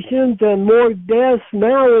hospitalizations and more deaths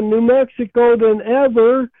now in New Mexico than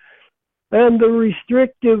ever. And the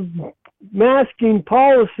restrictive masking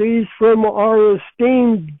policies from our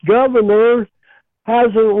esteemed governor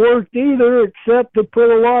hasn't worked either, except to put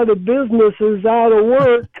a lot of businesses out of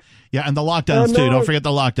work. Yeah, and the lockdowns, too. Don't forget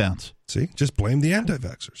the lockdowns. See, just blame the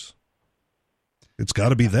anti-vaxxers. It's got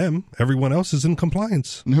to be them. Everyone else is in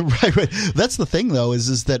compliance. Right. That's the thing, though,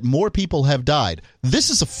 is that more people have died. This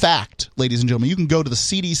is a fact, ladies and gentlemen. You can go to the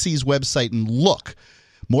CDC's website and look.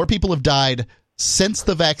 More people have died since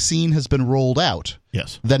the vaccine has been rolled out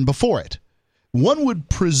than before it. One would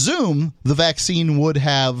presume the vaccine would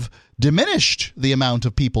have diminished the amount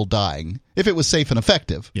of people dying if it was safe and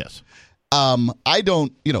effective. Yes. I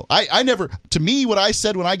don't, I never, to me, what I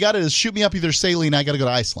said when I got it is shoot me up either saline, I got to go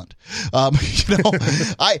to Iceland.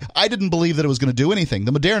 I didn't believe that it was going to do anything.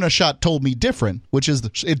 The Moderna shot told me different, which is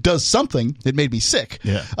it does something. It made me sick.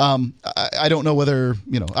 Yeah. I don't know whether,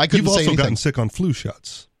 I couldn't say anything. You've also gotten sick on flu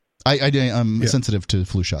shots. I'm sensitive to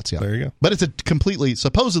flu shots, yeah. There you go. But it's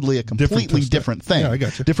supposedly a completely different thing. Yeah, I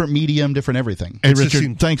got you. Different medium, different everything. Hey,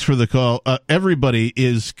 Richard, thanks for the call. Everybody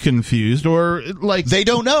is confused, or they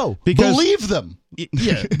don't know. Believe them.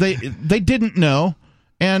 Yeah, they didn't know,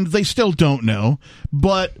 and they still don't know.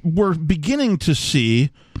 But we're beginning to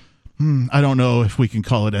see. I don't know if we can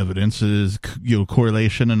call it evidence,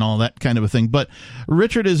 correlation and all that kind of a thing. But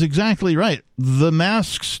Richard is exactly right. The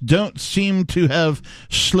masks don't seem to have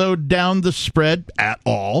slowed down the spread at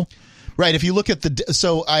all. Right. If you look at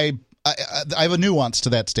so I have a nuance to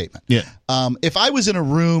that statement. Yeah. If I was in a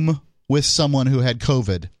room with someone who had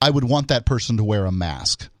COVID, I would want that person to wear a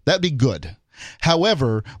mask. That'd be good.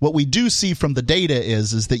 However, what we do see from the data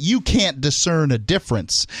is that you can't discern a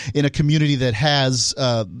difference in a community that has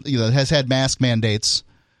had mask mandates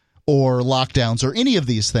or lockdowns or any of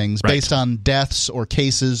these things based on deaths or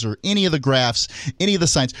cases or any of the graphs, any of the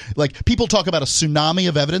signs. Like, people talk about a tsunami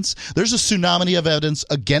of evidence. There's a tsunami of evidence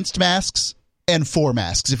against masks and for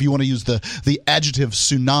masks, if you want to use the adjective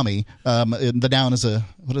tsunami. The noun is a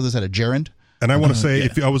gerund? And I want to say,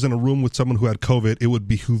 if I was in a room with someone who had COVID, it would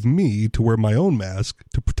behoove me to wear my own mask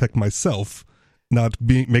to protect myself, not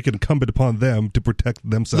make it incumbent upon them to protect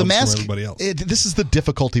themselves from everybody else. This is the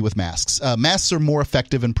difficulty with masks. Masks are more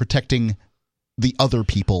effective in protecting the other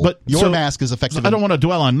people. But your mask is effective. I don't want to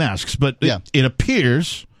dwell on masks, but it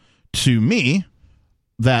appears to me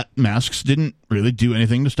that masks didn't really do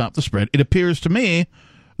anything to stop the spread. It appears to me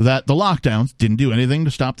that the lockdowns didn't do anything to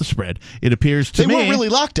stop the spread. It appears to me... They weren't really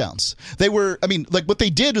lockdowns. They were, what they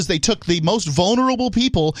did is they took the most vulnerable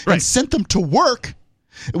people and sent them to work,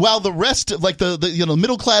 while the rest, like the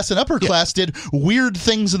middle class and upper class, did weird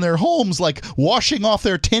things in their homes, like washing off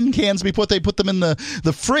their tin cans before they put them in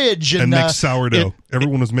the fridge. And make sourdough.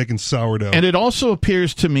 Everyone was making sourdough. And it also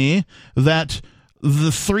appears to me that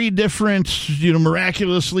the three different,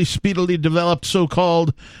 miraculously speedily developed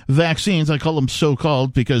so-called vaccines, I call them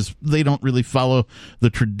so-called because they don't really follow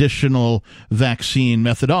the traditional vaccine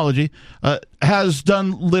methodology, has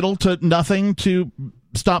done little to nothing to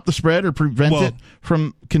stop the spread or prevent it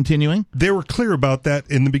from continuing. They were clear about that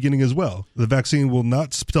in the beginning as well. The vaccine will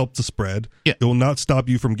not stop the spread. Yeah. It will not stop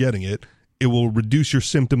you from getting it. It will reduce your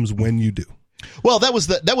symptoms when you do. Well, that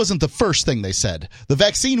wasn't the first thing they said. The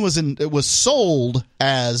vaccine was sold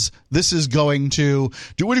as this is going to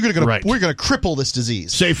we're going to cripple this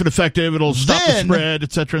disease. Safe and effective, it'll stop the spread,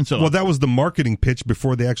 etc. and so on. Well, that was the marketing pitch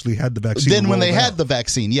before they actually had the vaccine. Then when they had the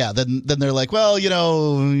vaccine, then they're like, well,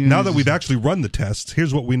 now that we've actually run the tests,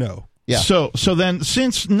 here's what we know. Yeah. So then,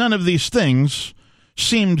 since none of these things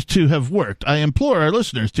seemed to have worked, I implore our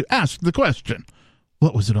listeners to ask the question: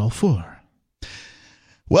 what was it all for?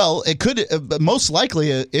 Well, it could most likely,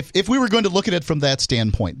 if we were going to look at it from that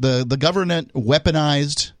standpoint, the government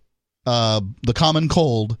weaponized the common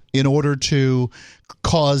cold in order to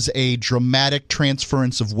cause a dramatic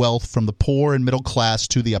transference of wealth from the poor and middle class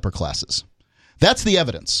to the upper classes. That's the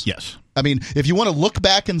evidence. Yes. I mean, if you want to look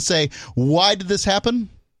back and say, why did this happen?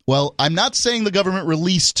 Well, I'm not saying the government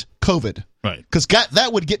released COVID. Right. Because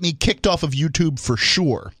that would get me kicked off of YouTube for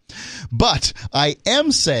sure. But I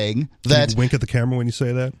am saying that... Can you wink at the camera when you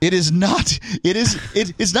say that? It is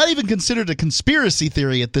not even considered a conspiracy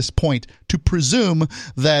theory at this point to presume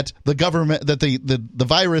that the government, that the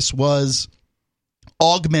virus was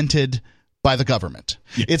augmented by the government.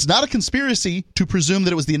 Yeah. It's not a conspiracy to presume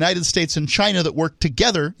that it was the United States and China that worked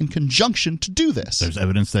together in conjunction to do this. There's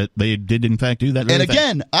evidence that they did, in fact, do that. And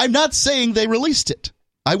again, I'm not saying they released it.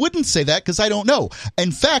 I wouldn't say that because I don't know.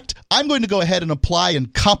 In fact, I'm going to go ahead and apply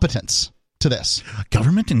incompetence to this.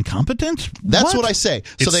 Government incompetence? That's what I say.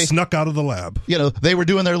 So they snuck out of the lab. You know, they were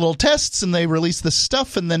doing their little tests and they released this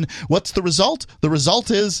stuff. And then what's the result? The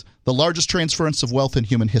result is the largest transference of wealth in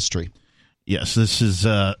human history. Yes, this is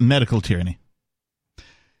medical tyranny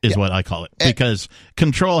is what I call it. Because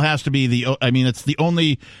control has to be it's the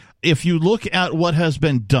only... If you look at what has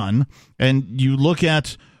been done and you look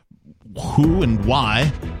at who and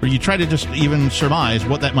why, or you try to just even surmise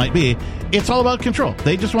what that might be, it's all about control.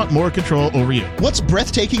 They just want more control over you. What's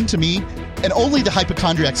breathtaking to me, and only the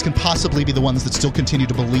hypochondriacs can possibly be the ones that still continue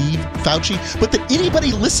to believe Fauci, but that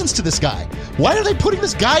anybody listens to this guy. Why are they putting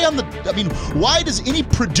this guy on why does any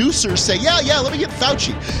producer say, yeah, let me get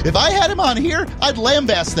Fauci? If I had him on here, I'd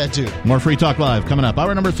lambaste that dude. More Free Talk Live coming up.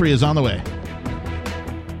 Hour number 3 is on the way.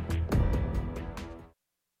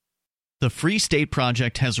 The Free State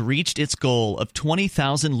Project has reached its goal of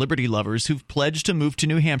 20,000 liberty lovers who've pledged to move to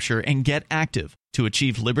New Hampshire and get active to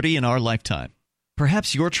achieve liberty in our lifetime.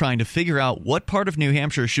 Perhaps you're trying to figure out what part of New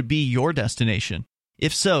Hampshire should be your destination.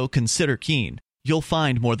 If so, consider Keene. You'll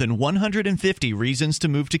find more than 150 reasons to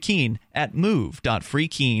move to Keene at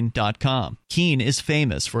move.freekeene.com. Keene is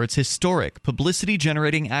famous for its historic,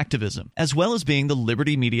 publicity-generating activism, as well as being the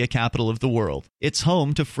liberty media capital of the world. It's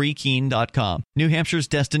home to freekeene.com, New Hampshire's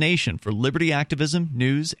destination for liberty activism,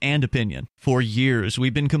 news, and opinion. For years,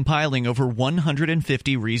 we've been compiling over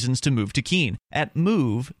 150 reasons to move to Keene at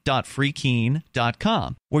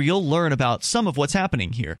move.freekeene.com, where you'll learn about some of what's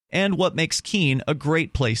happening here and what makes Keene a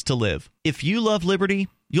great place to live. If you love liberty,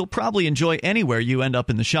 you'll probably enjoy anywhere you end up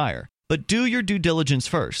in the Shire. But do your due diligence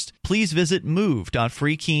first. Please visit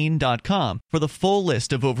move.freekeene.com for the full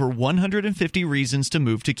list of over 150 reasons to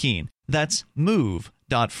move to Keene. That's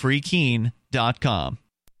move.freekeene.com.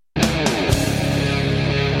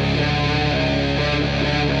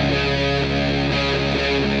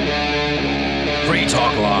 Free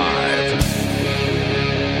Talk Live.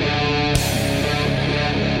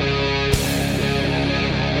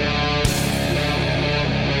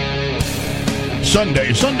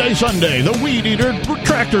 Sunday, the Weed Eater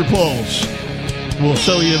Tractor Pulse. We'll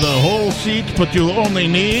sell you the whole seat, but you'll only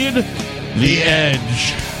need the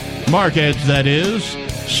edge. Mark Edge, that is.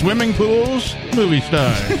 Swimming pools, movie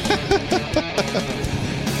stars.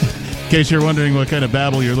 In case you're wondering what kind of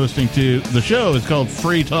babble you're listening to, the show is called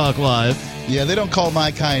Free Talk Live. Yeah, they don't call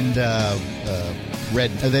my kind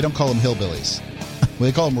red. They don't call them hillbillies.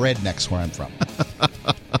 They call them rednecks where I'm from.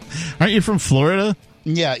 Aren't you from Florida?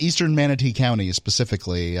 Yeah, eastern Manatee County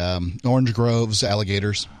specifically. Orange groves,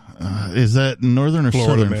 alligators. Is that northern or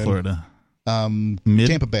Florida, southern man. Florida?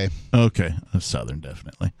 Tampa Bay. Okay, southern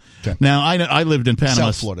definitely. Okay. Now I lived in Panama.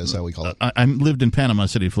 South Florida is how we call it. I lived in Panama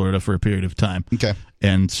City, Florida, for a period of time. Okay,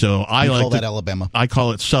 and so I call that Alabama. I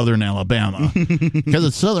call it Southern Alabama because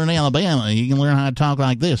it's Southern Alabama. You can learn how to talk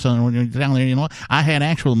like this. So when you're down there, you know, I had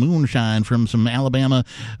actual moonshine from some Alabama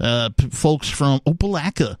folks from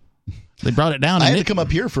Opelika. They brought it down. I had to come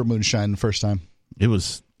up here for moonshine the first time. It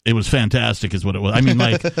was fantastic is what it was. I mean,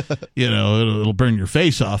 like, you know, it'll burn your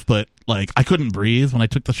face off, but, like, I couldn't breathe when I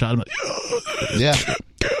took the shot. I'm like, yeah.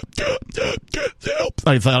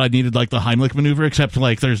 I thought I needed, like, the Heimlich maneuver, except,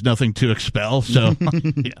 like, there's nothing to expel. So,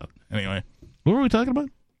 yeah. Anyway, what were we talking about?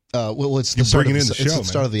 Well, it's the start of the show. It's the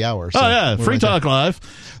start of the hour. So Free Talk Live.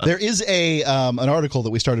 There is an article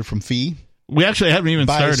that we started from Fee. We actually haven't even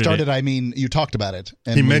started it. I mean, you talked about it.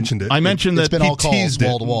 And he mentioned it. I mentioned that it's been all calls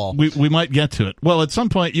wall to wall. We might get to it. Well, at some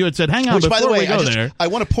point you had said, hang on, Which, before by the way, we go there. I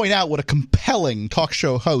want to point out what a compelling talk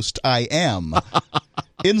show host I am.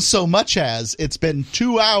 In so much as it's been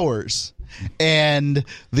 2 hours and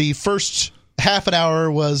the first half an hour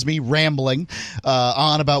was me rambling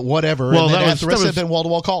on about whatever, and then the rest of it had been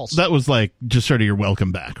wall-to-wall calls. That was like just sort of your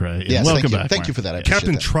welcome back, right? Yes, welcome thank you. back. Thank you for that. I appreciate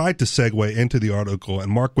Captain that. tried to segue into the article,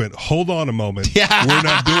 and Mark went, "Hold on a moment, we're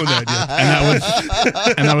not doing that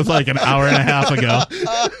yet." And that was like an hour and a half ago.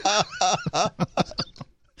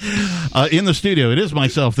 In the studio, it is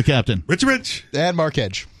myself, the Captain, Rich, and Mark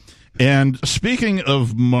Edge. And speaking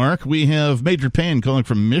of Mark, we have Major Payne calling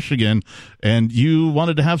from Michigan, and you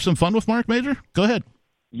wanted to have some fun with Mark, Major? Go ahead.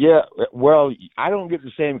 Yeah, well, I don't get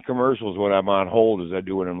the same commercials when I'm on hold as I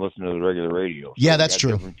do when I'm listening to the regular radio. So yeah, that's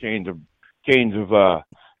true. Different chains of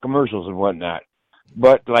commercials and whatnot.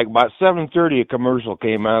 But like about 7:30, a commercial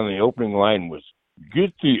came on, and the opening line was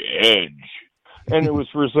 "Get the Edge," and it was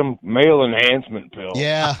for some male enhancement pill.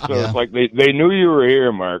 Yeah. So it's like they knew you were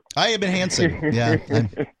here, Mark. I am enhancing. Yeah.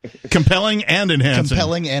 Compelling and enhancing.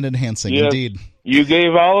 Compelling and enhancing, yes. indeed. You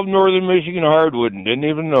gave all of Northern Michigan hardwood and didn't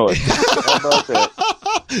even know it. How about that?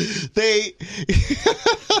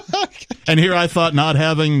 And here I thought not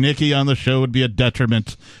having Nikki on the show would be a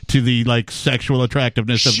detriment to the sexual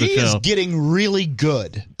attractiveness of the show. She is getting really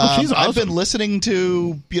good. She's awesome. I've been listening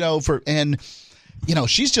to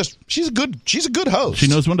she's a good host. She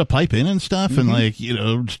knows when to pipe in and stuff, and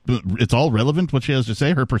it's all relevant what she has to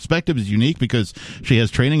say. Her perspective is unique because she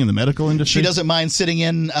has training in the medical industry. She doesn't mind sitting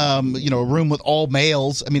in a room with all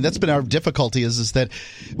males. I mean, that's been our difficulty is that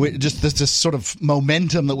just this sort of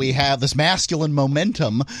momentum that we have, this masculine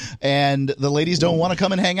momentum, and the ladies don't want to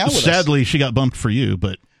come and hang out with us. Sadly, she got bumped for you,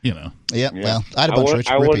 but Yeah, well, I had a bunch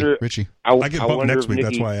of Richie. I get bumped next week.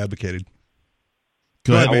 That's why I advocated.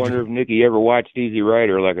 Go ahead, I wonder if Nikki ever watched Easy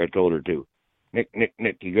Rider like I told her to. Nick,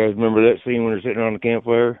 you guys remember that scene when they're sitting on the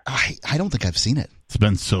campfire? I don't think I've seen it. It's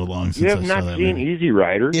been so long since you have I saw not that seen movie. Easy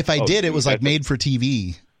Rider? If I did, it was made for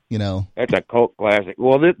TV, That's a cult classic.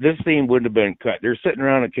 Well, this scene wouldn't have been cut. They're sitting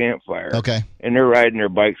around a campfire. Okay. And they're riding their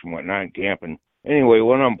bikes and whatnot and camping. Anyway,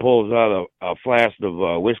 one of them pulls out a flask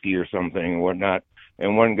of whiskey or something and whatnot,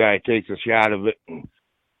 and one guy takes a shot of it and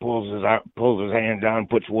pulls his hand down,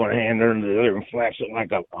 puts one hand under the other, and flaps it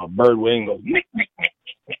like a bird wing. Goes, nick, nick,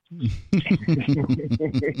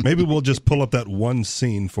 nick. Maybe we'll just pull up that one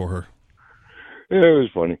scene for her. Yeah, it was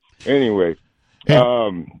funny. Anyway, hey,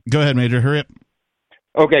 go ahead, Major. Hurry up.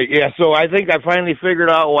 Okay, yeah. So I think I finally figured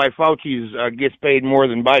out why Fauci's gets paid more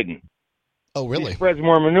than Biden. Oh, really? He spreads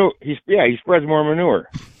more manure. He spreads more manure.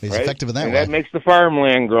 He's right? effective in that and way. that makes the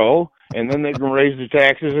farmland grow, and then they can raise the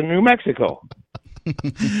taxes in New Mexico.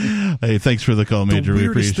 Hey, thanks for the call, Major. We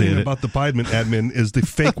weirdest appreciate thing it. about the Biden admin is the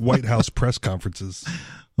fake White House press conferences.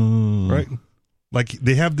 Right? Like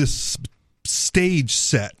they have this stage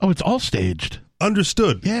set. Oh, it's all staged.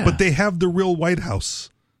 Understood. Yeah. But they have the real White House.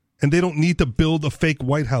 And they don't need to build a fake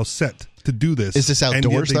White House set to do this. Is this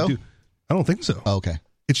outdoors, though? I don't think so. Oh, okay.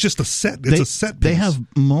 It's just a set. It's a set piece. They have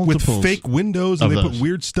multiples with fake windows, and they put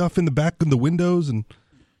weird stuff in the back of the windows. And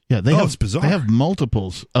it's bizarre. They have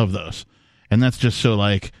multiples of those. And that's just so,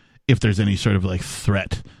 if there's any sort of,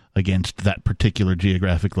 threat against that particular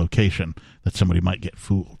geographic location, that somebody might get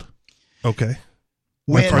fooled. Okay.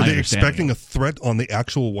 Are they expecting a threat on the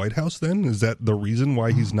actual White House then? Is that the reason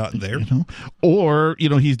why he's not there? Or,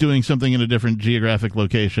 he's doing something in a different geographic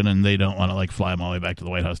location and they don't want to fly him all the way back to the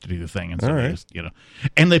White House to do the thing. And so they just,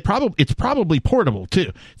 and it's probably portable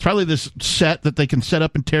too. It's probably this set that they can set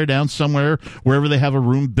up and tear down somewhere, wherever they have a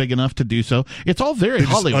room big enough to do so. It's all very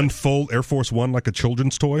Hollywood. Just unfold Air Force One like a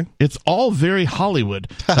children's toy? It's all very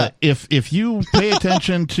Hollywood. If you pay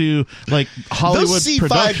attention to Hollywood those C5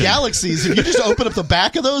 production, Galaxies, if you just open up the back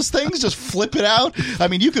of those things, just flip it out. I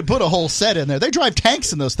mean, you could put a whole set in there. They drive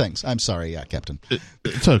tanks in those things. I'm sorry, Captain.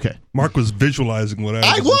 It's okay. Mark was visualizing what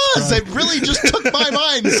I was. It really just took my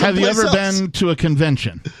mind. Have you ever been to a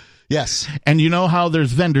convention? Yes. And you know how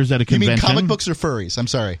there's vendors at a convention? You mean comic books or furries? I'm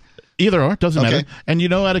sorry. Either or, doesn't matter. And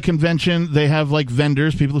at a convention, they have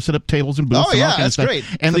vendors, people who set up tables and booths. Oh, yeah, and that's great.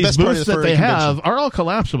 And these booths that they have are all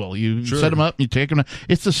collapsible. You set them up, you take them.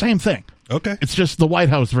 It's the same thing. Okay. It's just the White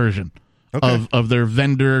House version of their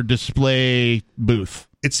vendor display booth.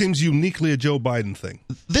 It seems uniquely a Joe Biden thing.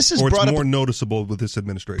 This is or brought it's up more noticeable with this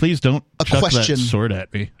administration. Please don't chuck question that sword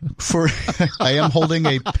at me. I am holding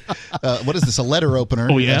a what is this? A letter opener?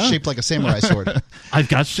 Oh, yeah? Shaped like a samurai sword. I've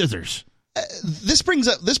got scissors. This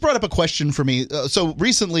brought up a question for me. So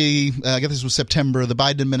recently, I guess this was September. The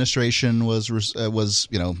Biden administration was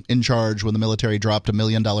in charge when the military dropped $1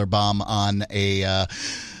 million bomb on a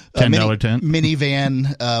 $10 tent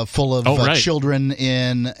minivan full of children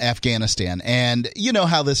in Afghanistan. And you know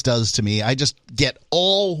how this does to me. I just get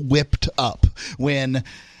all whipped up when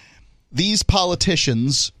these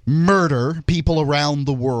politicians murder people around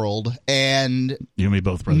the world, and you and me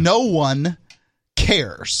both, brother. No one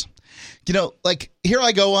cares? Like here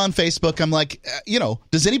I go on Facebook. I'm like,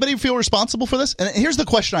 does anybody feel responsible for this? And here's the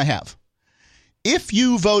question I have. If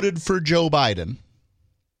you voted for Joe Biden,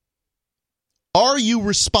 are you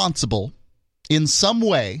responsible in some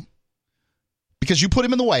way, because you put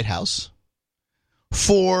him in the White House,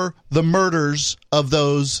 for the murders of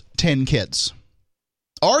those 10 kids?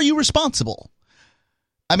 Are you responsible?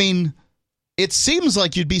 I mean, it seems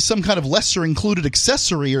like you'd be some kind of lesser included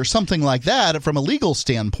accessory or something like that from a legal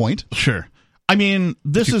standpoint. Sure. I mean,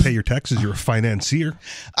 if you pay your taxes, you're a financier.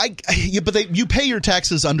 But you pay your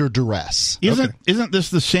taxes under duress. Isn't this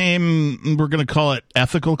the same, we're going to call it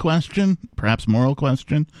ethical question, perhaps moral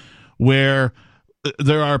question, where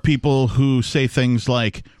there are people who say things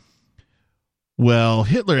like, well,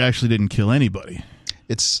 Hitler actually didn't kill anybody.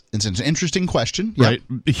 It's an interesting question. Right.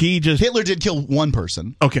 Yep. Hitler did kill one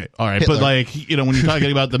person. Okay. All right. Hitler. But when you're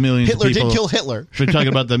talking about the millions Hitler of people. did kill Hitler. We're talking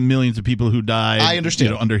about the millions of people who died. I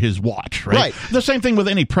understand. Under his watch, right? The same thing with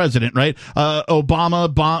any president, right?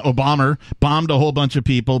 Obama bombed a whole bunch of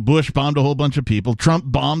people. Bush bombed a whole bunch of people. Trump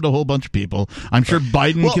bombed a whole bunch of people. I'm sure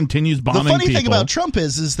Biden continues bombing people. The funny thing about Trump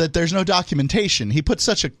is that there's no documentation. He put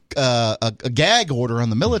such a gag order on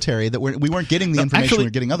the military that we weren't getting the information we were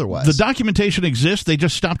getting otherwise. The documentation exists. They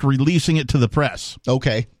just stopped releasing it to the press.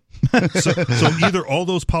 Okay. so either all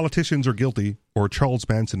those politicians are guilty or Charles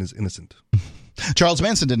Manson is innocent. Charles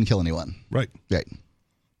Manson didn't kill anyone. Right.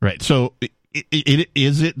 So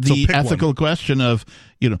is it the ethical question of,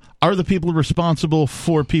 are the people responsible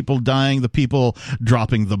for people dying, the people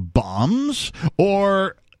dropping the bombs,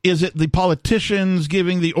 or is it the politicians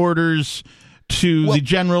giving the orders to the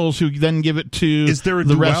generals who then give it to is there a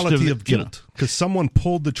the duality rest of guilt? Because someone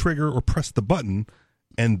pulled the trigger or pressed the button,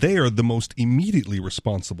 and they are the most immediately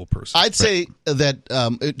responsible person. I'd say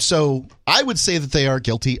that. So I would say that they are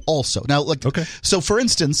guilty also. Now, okay. So for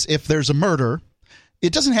instance, if there's a murder,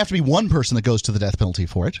 it doesn't have to be one person that goes to the death penalty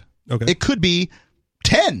for it. Okay. It could be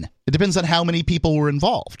 10. It depends on how many people were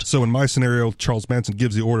involved. So in my scenario, Charles Manson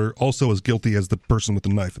gives the order, also as guilty as the person with the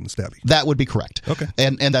knife and the stabbing. That would be correct. Okay.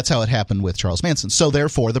 And that's how it happened with Charles Manson. So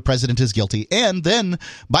therefore, the president is guilty. And then,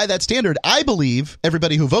 by that standard, I believe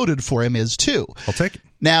everybody who voted for him is too. I'll take it.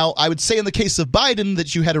 Now, I would say in the case of Biden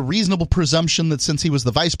that you had a reasonable presumption that since he was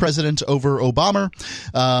the vice president over Obama,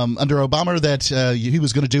 under Obama, that he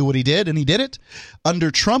was going to do what he did, and he did it.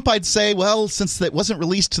 Under Trump, I'd say, well, since that wasn't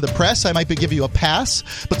released to the press, I might give you a pass.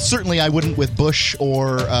 But certainly I wouldn't with Bush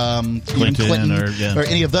or Clinton or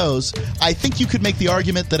any of those. I think you could make the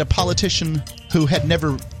argument that a politician who had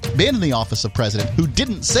never been in the office of president, who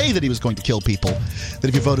didn't say that he was going to kill people, that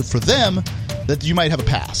if you voted for them, that you might have a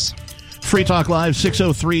pass. Free Talk Live,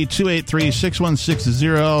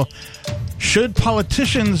 603-283-6160. Should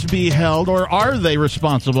politicians be held, or are they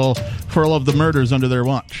responsible for all of the murders under their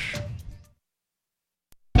watch?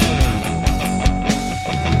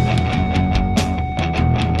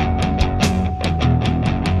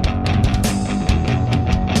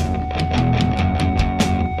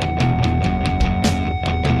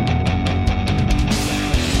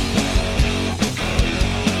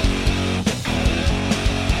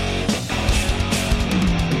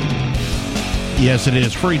 Yes, it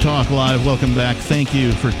is. Free Talk Live. Welcome back. Thank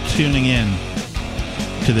you for tuning in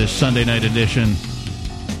to this Sunday night edition.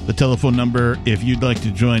 The telephone number, if you'd like to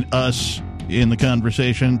join us in the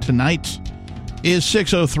conversation tonight, is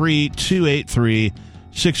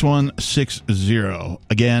 603-283-6160.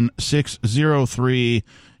 Again,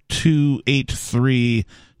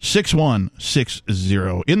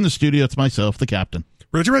 603-283-6160. In the studio, it's myself, the captain.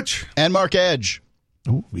 Rich. And Mark Edge.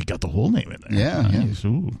 Oh, we got the whole name in there. Yeah. Nice.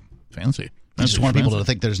 Ooh, fancy. I just want people to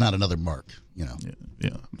think there's not another Mark, Yeah.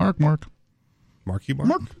 Mark. Marky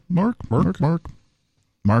Mark. Mark.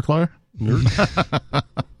 Marklar.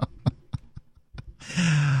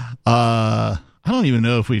 I don't even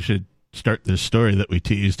know if we should start this story that we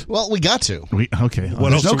teased. Well, we got to. Okay.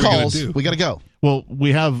 What else no are we calls. gonna do? We got to go. Well,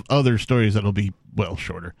 we have other stories that'll be,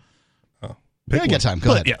 shorter. I got time.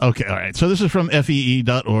 Go ahead. Yeah, okay, all right. So this is from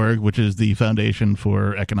FEE.org, which is the Foundation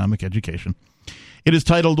for Economic Education. It is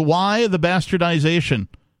titled, Why the Bastardization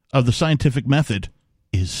of the Scientific Method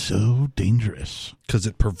is So Dangerous. Because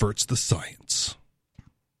it perverts the science.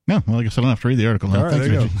 No, well, I guess I don't have to read the article now. All right, Thanks,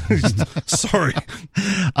 there you go. Sorry.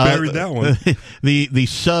 Buried that one. The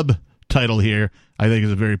subtitle here, I think,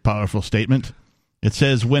 is a very powerful statement. It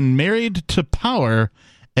says, when married to power,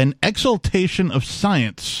 an exaltation of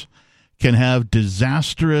science can have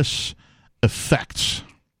disastrous effects.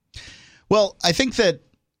 Well, I think that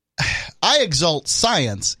I exalt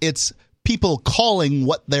science. It's people calling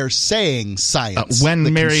what they're saying science.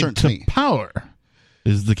 When married to power.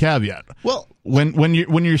 is the caveat. Well, when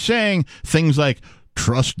you're saying things like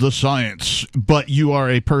trust the science, but you are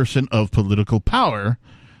a person of political power,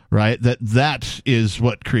 right? That is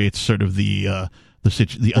what creates sort of the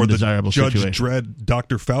undesirable Judge situation. Dredd,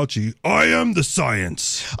 Dr. Fauci, I am the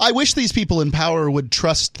science. I wish these people in power would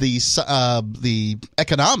trust the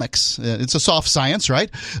economics. It's a soft science,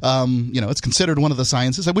 right? It's considered one of the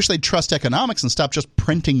sciences. I wish they'd trust economics and stop just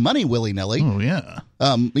printing money willy-nilly. Oh, yeah.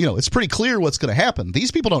 It's pretty clear what's going to happen.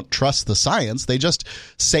 These people don't trust the science. They just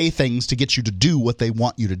say things to get you to do what they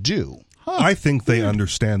want you to do. I think they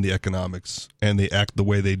understand the economics, and they act the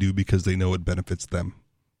way they do because they know it benefits them.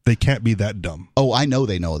 They can't be that dumb. Oh, I know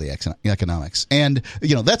they know the economics. And,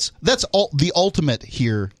 that's all. The ultimate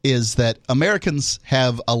here is that Americans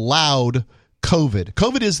have allowed COVID.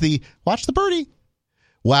 COVID is watch the birdie.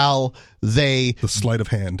 While the sleight of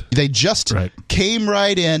hand. They just came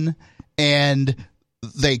right in and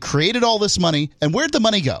they created all this money. And where'd the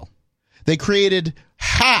money go? They created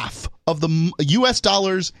half of the U.S.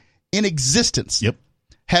 dollars in existence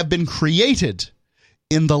have been created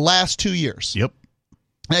in the last 2 years. Yep.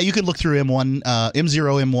 Now, you can look through M1, M0,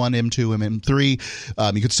 M1, M2,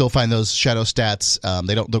 M3. You could still find those shadow stats.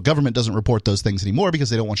 The government doesn't report those things anymore because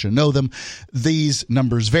they don't want you to know them. These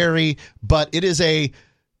numbers vary, but it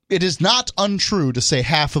is not untrue to say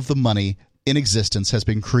half of the money in existence has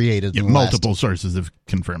been created. Multiple sources have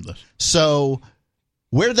confirmed this. So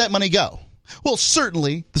where did that money go? Well,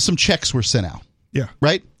 certainly some checks were sent out. Yeah.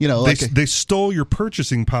 Right? They stole your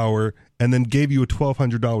purchasing power and then gave you a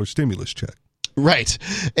 $1,200 stimulus check. Right.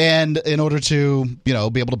 And in order to, be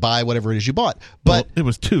able to buy whatever it is you bought. But it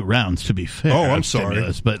was 2 rounds, to be fair. Oh, I'm sorry.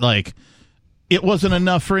 But it wasn't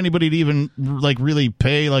enough for anybody to even really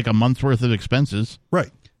pay a month's worth of expenses.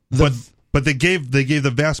 Right. But they gave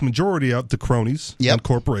the vast majority out to cronies and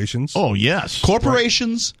corporations. Oh, yes.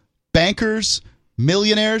 Corporations, bankers,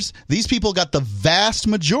 millionaires, these people got the vast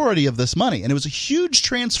majority of this money, and it was a huge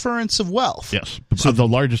transference of wealth. Yes. So the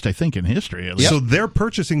largest, I think, in history. At least. So their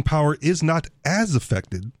purchasing power is not as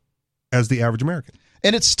affected as the average American.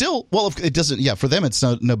 And it's still, it doesn't, for them it's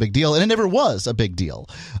no big deal, and it never was a big deal.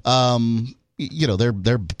 They're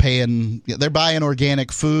buying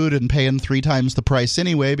organic food and paying 3 times the price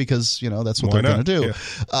anyway because, that's what they're going to do.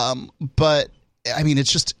 Yeah. But, I mean,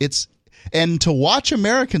 and to watch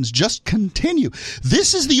Americans just continue.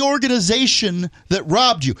 This is the organization that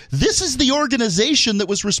robbed you. This is the organization that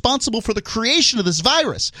was responsible for the creation of this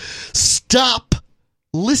virus. Stop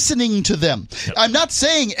listening to them. Yep. I'm not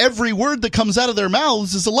saying every word that comes out of their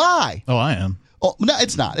mouths is a lie. Oh, I am. Oh, no,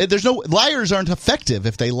 it's not. Liars aren't effective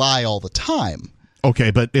if they lie all the time.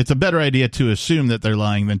 Okay, but it's a better idea to assume that they're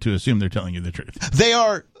lying than to assume they're telling you the truth.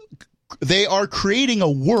 They are creating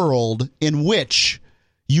a world in which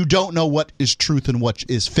you don't know what is truth and what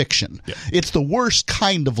is fiction. Yeah. It's the worst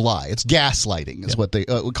kind of lie. It's gaslighting is what they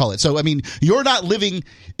would call it. So, I mean, you're not living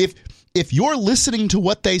 – if you're listening to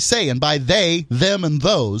what they say, and by they, them, and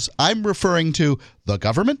those, I'm referring to the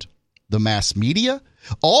government, the mass media,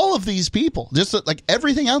 all of these people, just like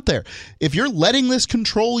everything out there. If you're letting this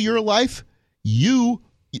control your life, you're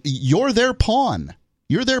their pawn.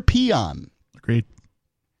 You're their peon.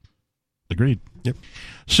 Agreed. Yep.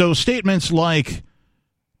 So statements like –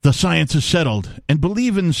 the science is settled and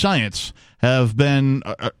believe in science have been,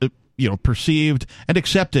 perceived and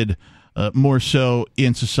accepted more so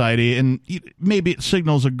in society, and maybe it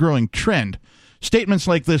signals a growing trend. Statements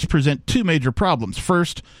like this present 2 major problems.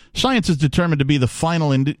 First, science is determined to be the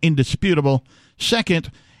final and indisputable. Second,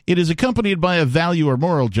 it is accompanied by a value or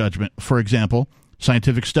moral judgment. For example,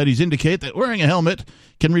 scientific studies indicate that wearing a helmet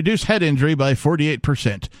can reduce head injury by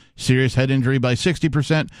 48%, serious head injury by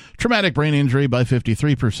 60%, traumatic brain injury by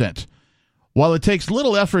 53%. While it takes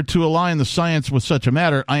little effort to align the science with such a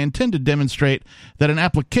matter, I intend to demonstrate that an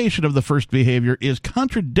application of the first behavior is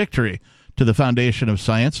contradictory to the foundation of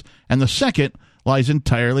science, and the second lies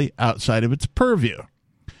entirely outside of its purview.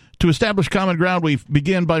 To establish common ground, we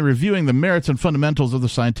begin by reviewing the merits and fundamentals of the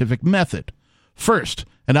scientific method. First,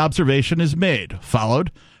 an observation is made,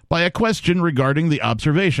 followed by a question regarding the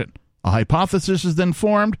observation. A hypothesis is then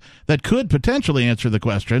formed that could potentially answer the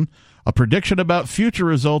question. A prediction about future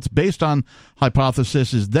results based on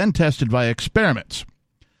hypothesis is then tested via experiments.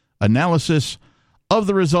 Analysis of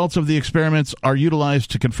the results of the experiments are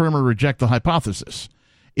utilized to confirm or reject the hypothesis.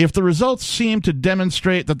 If the results seem to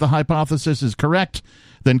demonstrate that the hypothesis is correct,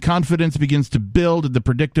 then confidence begins to build in the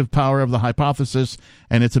predictive power of the hypothesis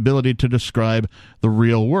and its ability to describe the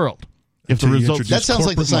real world. If the results, that sounds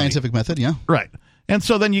like the scientific method, yeah. Right. And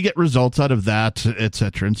so then you get results out of that, et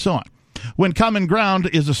cetera, and so on. When common ground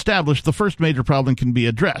is established, the first major problem can be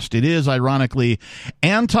addressed. It is, ironically,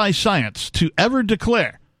 anti-science to ever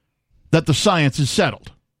declare that the science is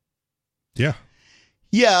settled. Yeah.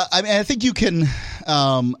 Yeah, I mean, I think you can.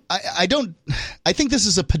 I think this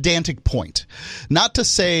is a pedantic point. Not to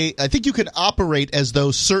say, I think you can operate as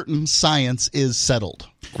though certain science is settled.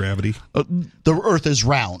 Gravity. The Earth is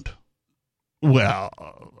round.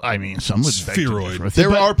 Well, I mean, some would spheroid.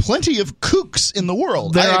 There are plenty of kooks in the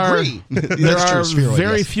world. I agree. There are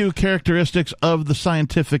very few characteristics of the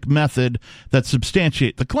scientific method that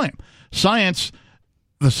substantiate the claim.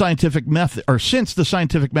 The scientific method, or since the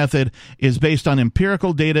scientific method is based on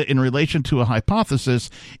empirical data in relation to a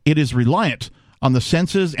hypothesis, it is reliant on the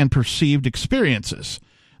senses and perceived experiences.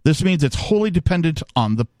 This means it's wholly dependent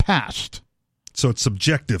on the past. So it's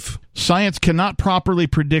subjective. Science cannot properly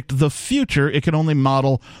predict the future. It can only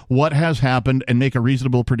model what has happened and make a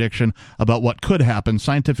reasonable prediction about what could happen.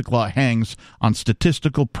 Scientific law hangs on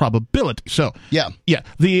statistical probability. So,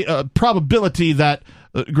 the probability that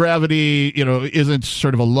gravity, isn't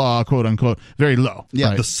sort of a law, quote unquote, very low. Yeah,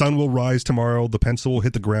 right? The sun will rise tomorrow. The pencil will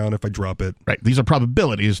hit the ground if I drop it. Right. These are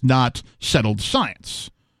probabilities, not settled science.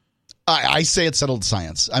 I say it's settled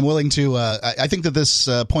science. I'm willing to. I think that this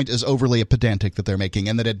point is overly pedantic that they're making,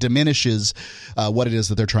 and that it diminishes what it is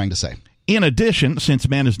that they're trying to say. In addition, since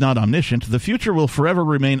man is not omniscient, the future will forever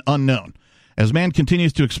remain unknown. As man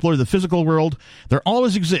continues to explore the physical world, there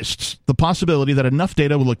always exists the possibility that enough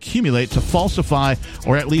data will accumulate to falsify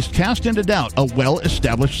or at least cast into doubt a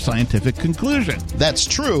well-established scientific conclusion. That's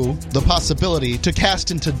true, the possibility to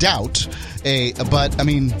cast into doubt but I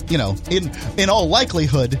mean, in all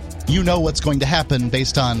likelihood, you know what's going to happen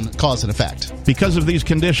based on cause and effect. Because of these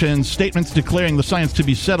conditions, statements declaring the science to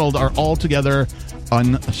be settled are altogether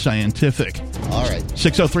unscientific. All right.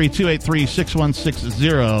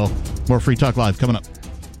 603-283-6160. More Free Talk Live coming up.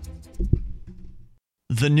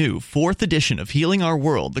 The new 4th edition of Healing Our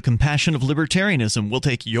World, The Compassion of Libertarianism, will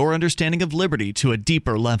take your understanding of liberty to a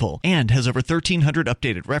deeper level and has over 1,300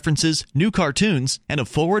 updated references, new cartoons, and a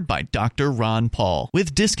foreword by Dr. Ron Paul.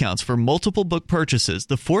 With discounts for multiple book purchases,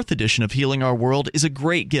 the 4th edition of Healing Our World is a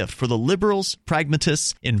great gift for the liberals,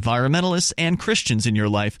 pragmatists, environmentalists, and Christians in your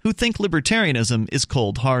life who think libertarianism is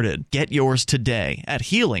cold-hearted. Get yours today at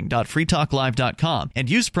healing.freetalklive.com and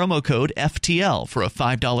use promo code FTL for a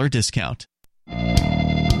 $5 discount.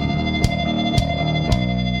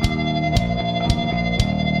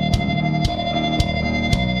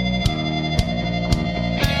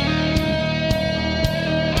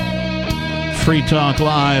 Free Talk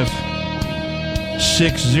Live,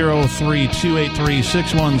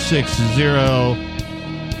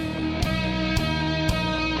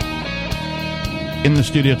 603-283-6160. In the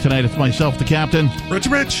studio tonight, it's myself, the Captain.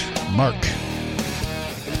 Rich, Mark.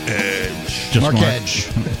 Edge. Just Mark Edge.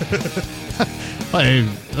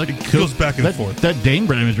 It goes back and forth. That Dane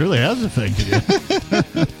Brand really has a thing to do.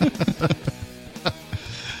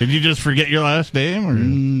 Did you just forget your last name? Or?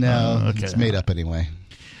 No, okay. It's made up anyway.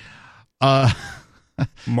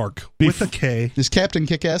 Mark with a K. Is Captain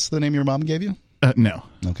Kickass the name your mom gave you? No.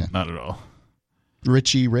 Okay. Not at all.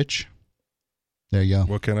 Richie Rich. There you go.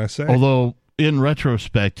 What can I say? Although, in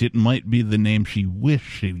retrospect, it might be the name she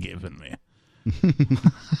wished she'd given me.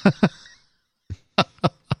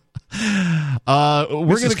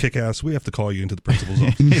 We're going to kick ass. We have to call you into the principal's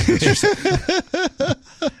office.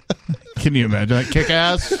 Can you imagine that? Kick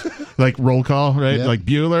ass? Like roll call, right? Yeah. Like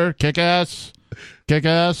Bueller, kick ass. Kick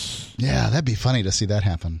ass. Yeah, that'd be funny to see that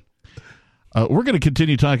happen. We're going to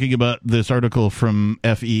continue talking about this article from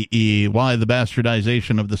FEE, why the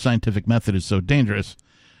bastardization of the scientific method is so dangerous.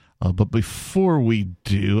 But before we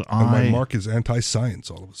do, my Mark is anti-science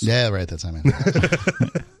all of a sudden. Yeah, right. That's what I meant.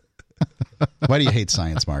 Why do you hate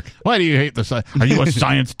science, Mark? Why do you hate the science? Are you a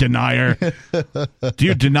science denier? Do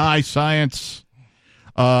you deny science?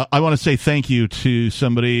 I want to say thank you to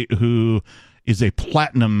somebody who is a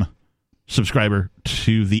platinum subscriber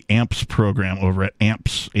to the AMPS program over at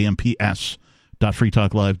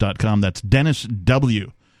amps.freetalklive.com. That's Dennis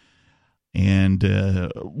W. And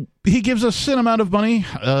he gives us an amount of money.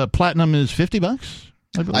 Platinum is $50.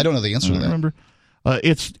 I don't know the answer to that. Remember,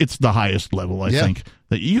 it's the highest level. I think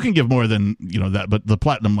that you can give more than that, but the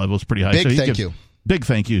platinum level is pretty high. Big thank you. Big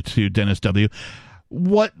thank you to Dennis W.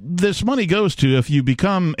 What this money goes to, if you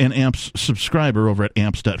become an AMPS subscriber over at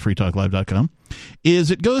amps.freetalklive.com,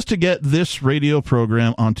 is it goes to get this radio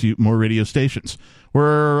program onto more radio stations.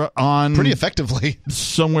 We're on pretty effectively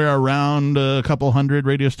somewhere around a couple hundred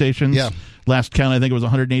radio stations. Yeah. Last count, I think it was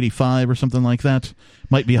 185 or something like that.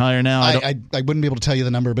 Might be higher now. I wouldn't be able to tell you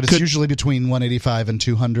the number, but it's usually between 185 and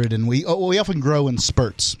 200, and we often grow in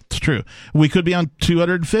spurts. It's true. We could be on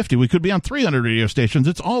 250. We could be on 300 radio stations.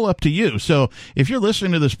 It's all up to you. So if you're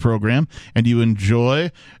listening to this program and you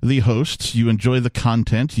enjoy the hosts, you enjoy the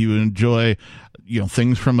content, you enjoy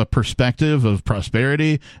things from a perspective of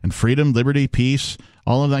prosperity and freedom, liberty, peace,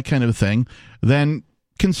 all of that kind of thing, then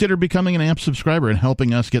consider becoming an AMP subscriber and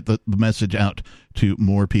helping us get the message out to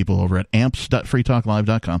more people over at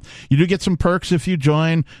amps.freetalklive.com. You do get some perks if you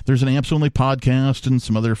join. There's an AMPS-only podcast and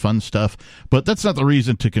some other fun stuff, but that's not the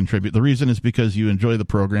reason to contribute. The reason is because you enjoy the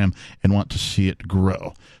program and want to see it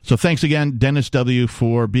grow. So thanks again, Dennis W.,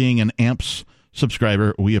 for being an AMPS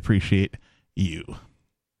subscriber. We appreciate you.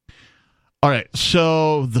 All right,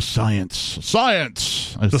 so the science. I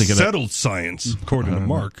was thinking settled science, according to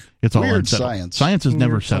Mark. It's all weird unsettled. science. Science is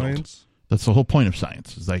never Weird settled. science. That's the whole point of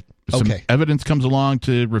science. It's like some Okay. evidence comes along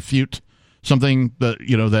to refute something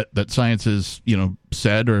that that science is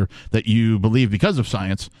said or that you believe because of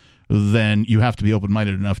science. Then you have to be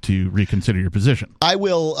open-minded enough to reconsider your position. I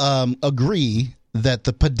will agree that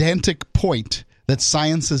the pedantic point that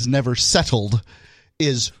science is never settled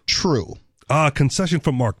is true. Concession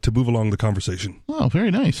from Mark to move along the conversation. Oh,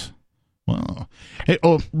 very nice. Wow. Hey,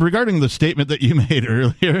 regarding the statement that you made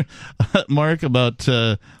earlier, Mark, about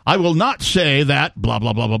I will not say that blah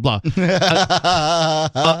blah blah blah blah.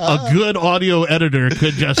 A good audio editor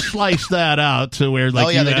could just slice that out to where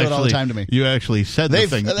they do it all the time to me. You actually said the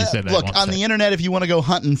thing that you said. Look, on the internet, if you want to go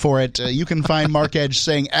hunting for it, you can find Mark Edge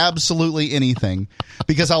saying absolutely anything,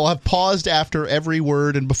 because I'll have paused after every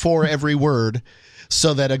word and before every word,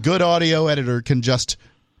 so that a good audio editor can just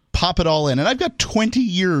pop it all in. And I've got 20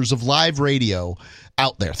 years of live radio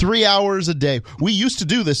out there, 3 hours a day. We used to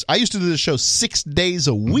do this. I used to do this show 6 days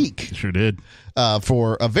a week. Sure did.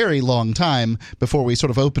 For a very long time before we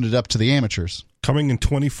sort of opened it up to the amateurs. Coming in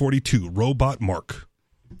 2042, Robot Mark.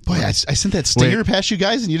 Boy, I sent that stinger past you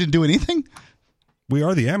guys and you didn't do anything? We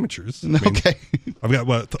are the amateurs. Okay. I've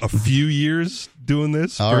got, a few years doing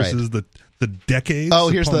this versus the decades. Oh,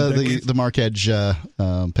 here's the Mark Edge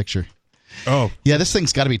picture. Oh, yeah, this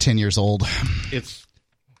thing's got to be 10 years old. It's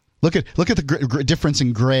look at the difference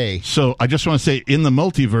in gray. So I just want to say, in the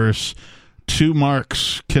multiverse, two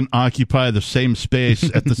Marks can occupy the same space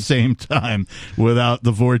at the same time without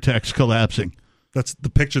the vortex collapsing. That's the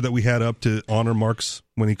picture that we had up to honor Mark's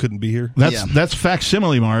when he couldn't be here. That's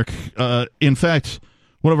facsimile Mark. In fact,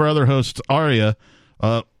 one of our other hosts, Aria,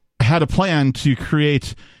 had a plan to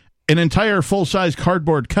create an entire full-size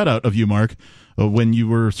cardboard cutout of you, Mark, when you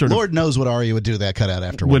were sort of... Lord knows what Aria would do to that cutout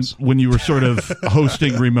afterwards. When you were sort of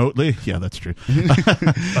hosting remotely. Yeah, that's true.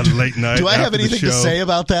 A late night. Do I have anything to say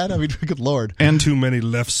about that? I mean, good Lord. And too many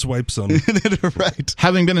left swipes on it. Right.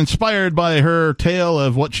 Having been inspired by her tale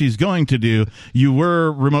of what she's going to do, you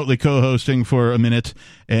were remotely co-hosting for a minute,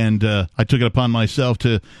 and I took it upon myself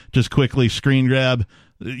to just quickly screen grab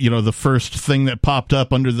the first thing that popped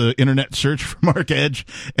up under the internet search for Mark Edge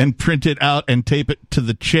and print it out and tape it to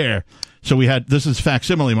the chair. So this is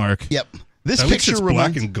facsimile Mark. Yep. This At picture least it's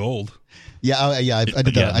black and gold. Yeah, I did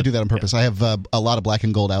that. Yeah, I do that on purpose. I have a lot of black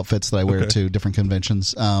and gold outfits that I wear to different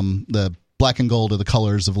conventions. The black and gold are the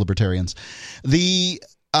colors of libertarians. I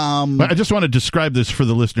just want to describe this for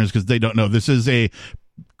the listeners because they don't know. This is a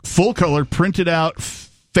full color printed out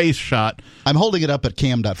face shot. I'm holding it up at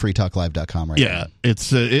cam.freetalklive.com right now. Yeah,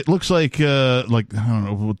 it's it looks like I don't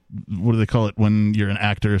know, what do they call it when you're an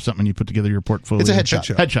actor or something, you put together your portfolio. It's a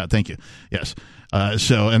headshot. Headshot, thank you. Yes.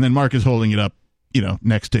 And then Mark is holding it up,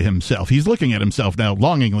 next to himself. He's looking at himself now,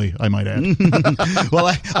 longingly, I might add. Well,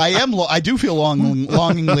 I do feel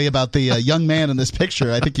longingly about the young man in this picture.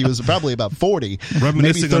 I think he was probably about 40,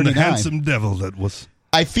 reminiscing maybe 39. on the handsome devil that was.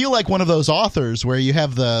 I feel like one of those authors where you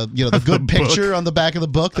have the good picture on the back of the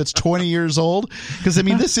book that's 20 years old. Because,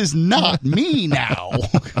 this is not me now.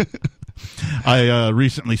 I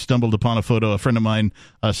recently stumbled upon a photo. A friend of mine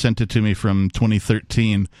sent it to me from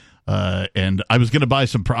 2013. And I was going to buy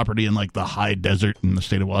some property in the high desert in the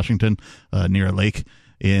state of Washington near a lake.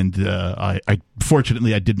 And I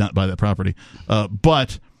fortunately, I did not buy that property.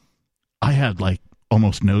 But I had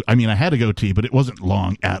almost no, I had a goatee, but it wasn't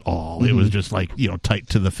long at all. Mm-hmm. It was just tight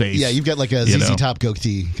to the face. Yeah, you've got a ZZ Top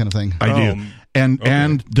goatee kind of thing. I do.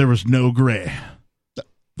 And there was no gray.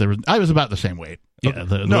 I was about the same weight. Yeah,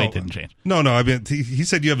 the weight didn't change. No, he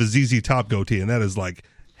said you have a ZZ Top goatee, and that is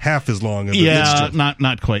half as long as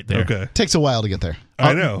not quite there. Okay. Takes a while to get there.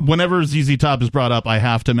 I know. Whenever ZZ Top is brought up, I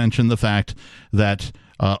have to mention the fact that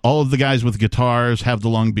all of the guys with guitars have the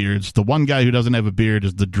long beards. The one guy who doesn't have a beard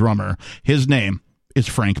is the drummer. His name is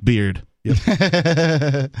Frank Beard. Yep.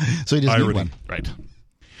 So he doesn't need one. Right.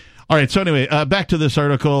 All right, so anyway, back to this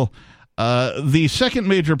article. The second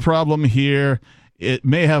major problem here, it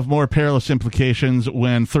may have more perilous implications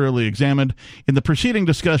when thoroughly examined. In the preceding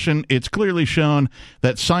discussion, it's clearly shown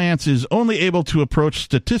that science is only able to approach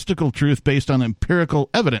statistical truth based on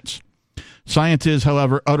empirical evidence. Science is,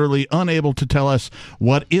 however, utterly unable to tell us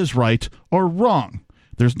what is right or wrong.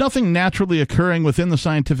 There's nothing naturally occurring within the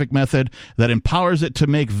scientific method that empowers it to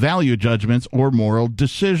make value judgments or moral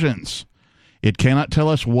decisions. It cannot tell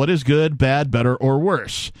us what is good, bad, better, or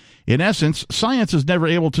worse. In essence, science is never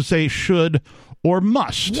able to say should or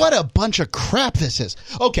must. What a bunch of crap this is.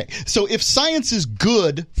 Okay, so if science is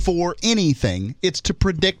good for anything, it's to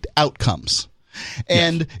predict outcomes.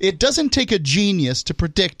 And it doesn't take a genius to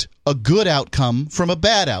predict a good outcome from a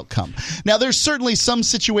bad outcome. Now, there's certainly some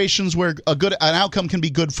situations where an outcome can be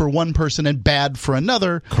good for one person and bad for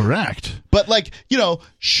another. Correct. But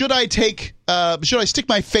should I stick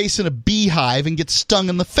my face in a beehive and get stung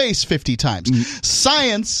in the face 50 times?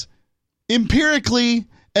 Science empirically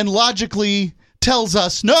and logically tells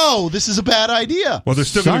us, no, this is a bad idea. Well, there's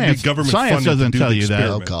still going to be government funding. Science doesn't tell you that.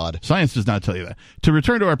 Oh, God. Science does not tell you that. To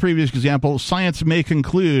return to our previous example, science may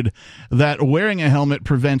conclude that wearing a helmet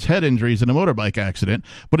prevents head injuries in a motorbike accident,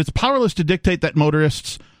 but it's powerless to dictate that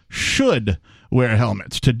motorists should wear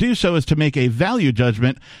helmets. To do so is to make a value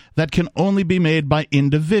judgment that can only be made by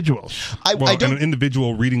individuals. An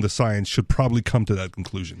individual reading the science should probably come to that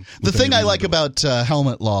conclusion. The thing I like about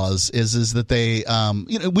helmet laws is that they,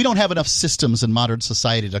 we don't have enough systems in modern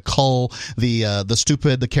society to cull the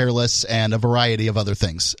stupid, the careless, and a variety of other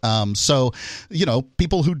things. So,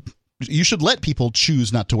 you should let people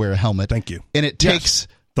choose not to wear a helmet. Thank you. And it takes.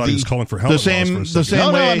 Thought he was calling for helmet laws. The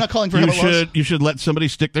same way I'm not calling for helmet laws. You should let somebody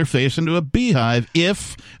stick their face into a beehive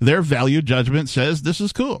if their value judgment says this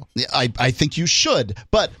is cool. I think you should,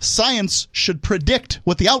 but science should predict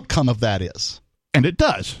what the outcome of that is. And it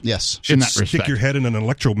does. Yes. In that Stick respect. your head in an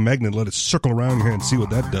electromagnet, let it circle around your head and see what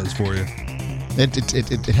that does for you.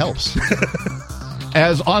 It helps.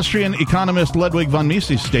 As Austrian economist Ludwig von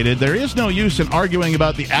Mises stated, there is no use in arguing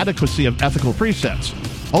about the adequacy of ethical precepts.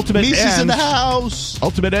 Mises in the house.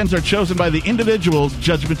 Ultimate ends are chosen by the individual's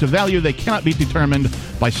judgment of value. They cannot be determined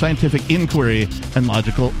by scientific inquiry and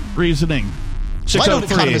logical reasoning. Why don't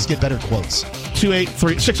economists get better quotes?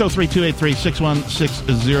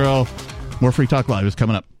 603-283-6160. More Free Talk Live is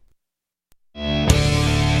coming up.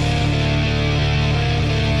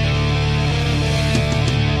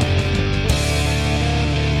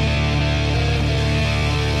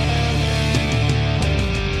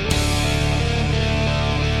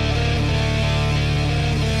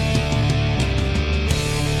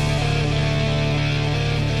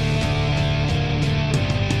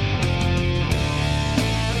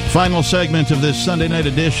 Final segment of this Sunday night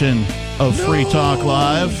edition of Free Talk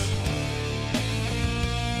Live.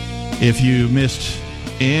 If you missed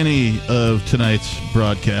any of tonight's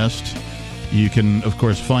broadcast, you can, of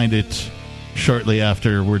course, find it shortly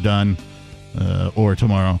after we're done or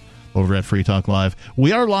tomorrow over at Free Talk Live.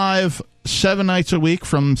 We are live 7 nights a week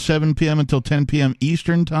from 7 p.m. until 10 p.m.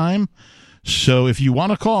 Eastern Time. So if you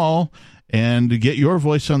want to call and get your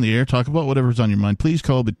voice on the air, talk about whatever's on your mind, please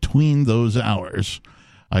call between those hours.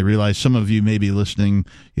 I realize some of you may be listening,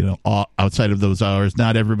 outside of those hours.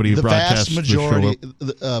 Not everybody who broadcasts. The vast majority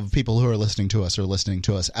of people who are listening to us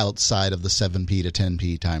outside of the 7p to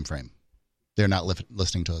 10p time frame. They're not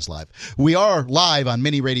listening to us live. We are live on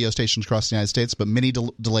many radio stations across the United States, but many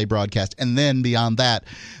delay broadcast. And then beyond that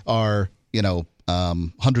are,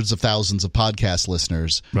 hundreds of thousands of podcast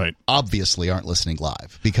listeners obviously aren't listening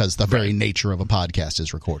live because the very nature of a podcast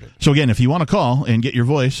is recorded. So again, if you want to call and get your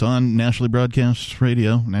voice on nationally broadcast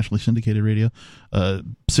radio, nationally syndicated radio,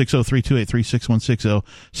 603-283-6160,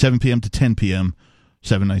 7 p.m. to 10 p.m.,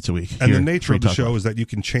 7 nights a week. And the nature of the show is that you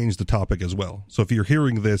can change the topic as well. So if you're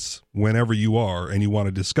hearing this whenever you are and you want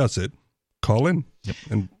to discuss it, call in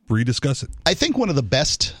and rediscuss it. I think one of the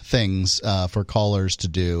best things for callers to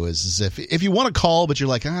do is if you want to call but you're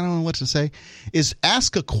like, I don't know what to say, is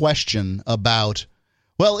ask a question about,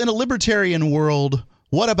 well, in a libertarian world,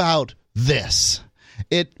 what about this?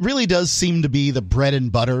 It really does seem to be the bread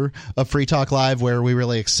and butter of Free Talk Live where we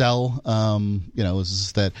really excel.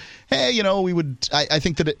 Is that, hey, we would. I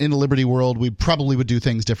think that in a liberty world, we probably would do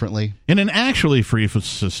things differently. In an actually free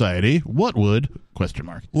society, what would ?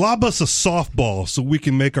 Lob us a softball so we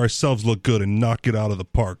can make ourselves look good and knock it out of the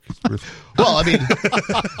park. Well, I mean,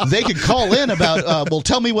 they could call in about,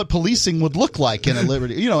 tell me what policing would look like in a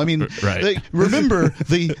liberty. Right. Remember,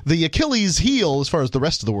 the Achilles heel, as far as the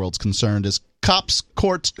rest of the world's concerned, is cops,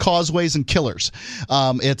 courts, causeways, and killers.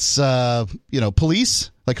 It's,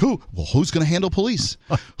 police. Like who? Well, who's going to handle police?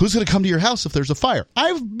 Who's going to come to your house if there's a fire?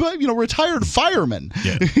 I've, retired fireman.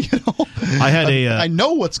 Yeah. I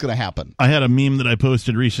know what's going to happen. I had a meme that I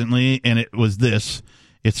posted recently, and it was this.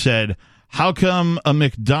 It said, "How come a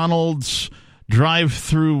McDonald's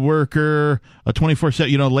drive-through worker, a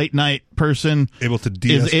 24/7, late night person, is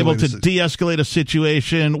able to de-escalate a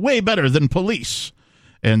situation way better than police?"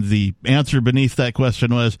 And the answer beneath that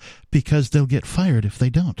question was, because they'll get fired if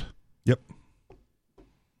they don't. Yep.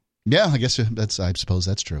 Yeah, I guess I suppose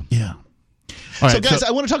that's true. Yeah. All right, guys,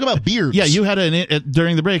 I want to talk about beards. Yeah, you had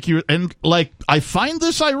during the break, I find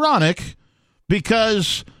this ironic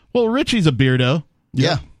because, Richie's a beardo.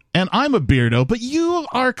 Yeah. And I'm a beardo, but you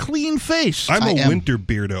are clean-faced. I'm a winter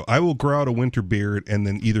beardo. I will grow out a winter beard and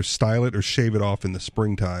then either style it or shave it off in the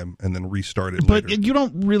springtime and then restart it later. But you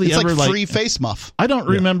don't really it's ever like free face muff. I don't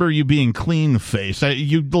remember you being clean-faced.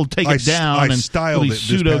 You'll take it down and styled it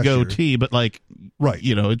pseudo goatee, but right.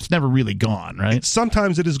 It's never really gone, right?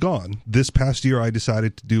 Sometimes it is gone. This past year, I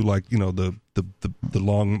decided to do the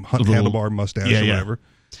long handlebar mustache or whatever.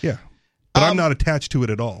 Yeah. But I'm not attached to it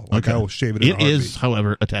at all. I will shave it in a heartbeat. It is,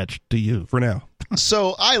 however, attached to you. For now.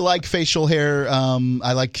 So I like facial hair.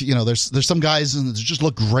 I like, there's some guys that just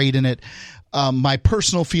look great in it. My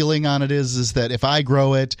personal feeling on it is that if I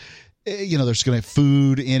grow it, there's going to be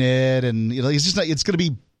food in it, and it's going to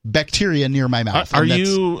be bacteria near my mouth. Are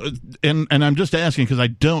you, and I'm just asking because I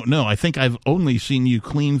don't know. I think I've only seen you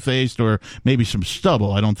clean-faced or maybe some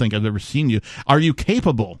stubble. I don't think I've ever seen you. Are you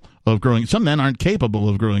capable of growing? Some men aren't capable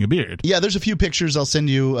of growing a beard. Yeah, there's a few pictures I'll send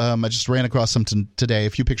you. I just ran across some today, a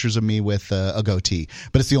few pictures of me with a goatee,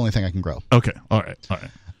 but it's the only thing I can grow. Okay, all right.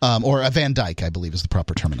 Or a Van Dyke, I believe, is the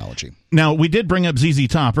proper terminology. Now, we did bring up ZZ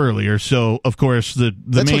Top earlier, so of course the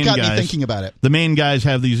That's main what got guys, me thinking about it. The main guys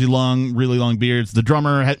have these really long beards. The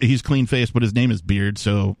drummer, he's clean faced, but his name is Beard,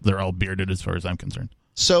 so they're all bearded as far as I'm concerned.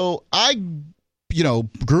 So I,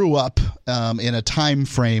 grew up in a time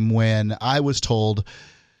frame when I was told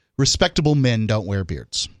respectable men don't wear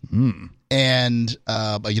beards, and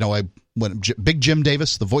Big Jim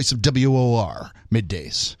Davis, the voice of WOR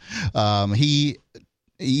middays,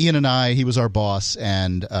 Ian and he was our boss,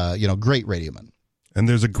 and great radio man. And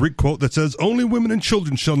there's a Greek quote that says, "Only women and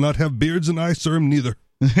children shall not have beards, and I serve neither."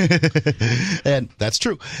 And that's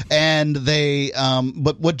true. And they,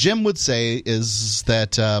 but what Jim would say is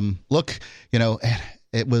that, look,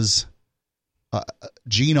 it was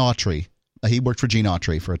Gene Autry. He worked for Gene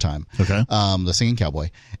Autry for a time, the singing cowboy.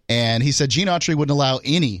 And he said Gene Autry wouldn't allow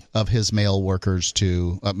any of his male workers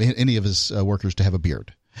to have a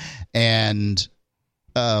beard. And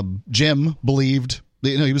Jim believed,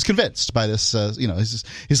 he was convinced by this,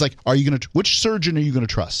 he's like, which surgeon are you going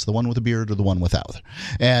to trust? The one with a beard or the one without?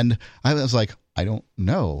 And I was like, I don't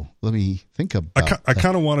know. Let me think about I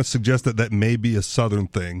kind of want to suggest that may be a Southern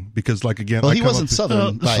thing because, again... Well, he wasn't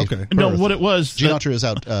Southern by No, what it was... Gene Autry was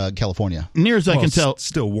out California. Near as I can tell...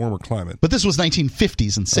 Still warmer climate. But this was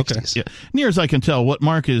 1950s and 60s. Yeah. Near as I can tell, what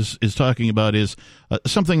Mark is talking about is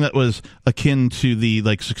something that was akin to the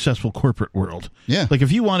successful corporate world. Yeah. Like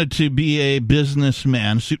if you wanted to be a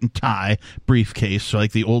businessman, suit and tie, briefcase, so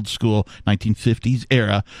like the old school 1950s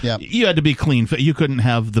era, you had to be clean. You couldn't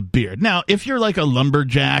have the beard. Now, if you're like a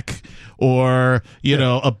lumberjack or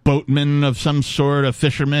a boatman of some sort, a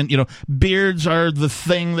fisherman, beards are the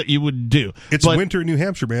thing that you would do. It's winter in New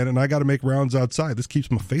Hampshire, man, and I got to make rounds outside. This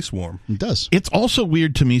keeps my face warm. It does. It's also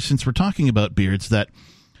weird to me, since we're talking about beards, that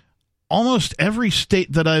almost every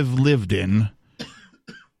state that I've lived in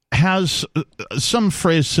has some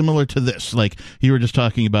phrase similar to this. Like you were just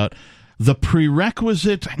talking about the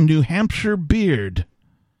prerequisite New Hampshire beard.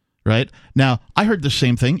 Right? Now, I heard the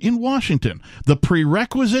same thing in Washington. The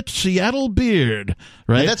prerequisite Seattle beard.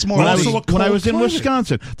 Right? And that's more when I was in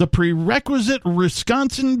Wisconsin. The prerequisite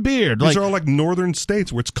Wisconsin beard. These are all like northern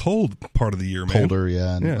states where it's cold part of the year, man. Colder,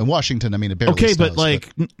 yeah. And Washington, it barely snows. But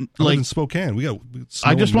like in Spokane, we got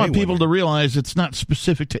snow. I just want people winter to realize it's not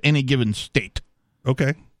specific to any given state.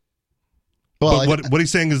 Okay. Well, but what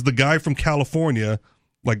he's saying is the guy from California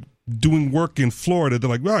doing work in Florida, they're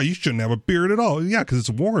like, "Oh, you shouldn't have a beard at all." Yeah, because it's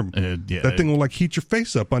warm. That thing will like heat your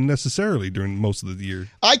face up unnecessarily during most of the year.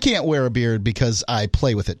 I can't wear a beard because I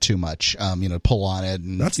play with it too much. Pull on it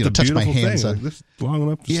and that's touch my hands. Thing. Like, this long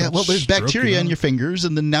enough. There's bacteria in your fingers,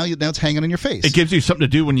 and then now it's hanging on your face. It gives you something to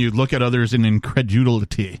do when you look at others in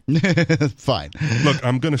incredulity. Fine. Look,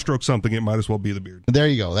 I'm going to stroke something. It might as well be the beard. There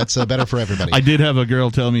you go. That's better for everybody. I did have a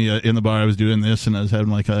girl tell me in the bar I was doing this, and I was having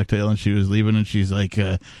my cocktail, and she was leaving, and she's like,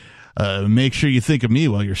 make sure you think of me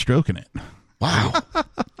while you're stroking it. Wow.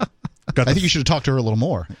 I think you should have talked to her a little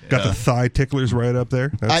more. Got the thigh ticklers right up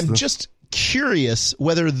there. I'm just curious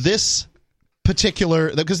whether this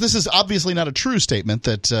particular, because this is obviously not a true statement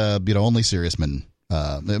that only serious men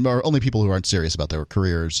or only people who aren't serious about their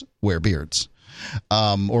careers wear beards,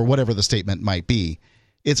 or whatever the statement might be.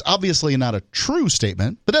 It's obviously not a true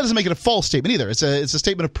statement, but that doesn't make it a false statement either. It's a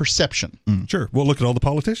statement of perception. Sure. Well, look at all the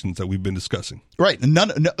politicians that we've been discussing. Right. And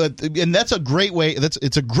that's a great way.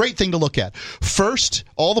 It's a great thing to look at. First,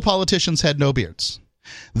 all the politicians had no beards.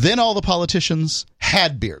 Then all the politicians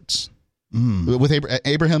had beards. With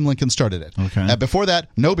Abraham Lincoln started it. Okay. Before that,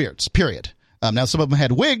 no beards, period. Now, some of them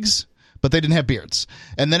had wigs, but they didn't have beards.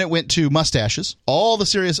 And then it went to mustaches. All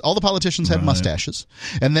the politicians had mustaches.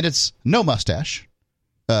 And then it's no mustache.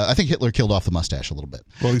 I think Hitler killed off the mustache a little bit.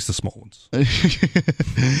 Well, at least the small ones.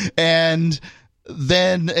 And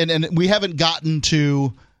then, and we haven't gotten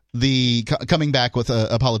to the coming back with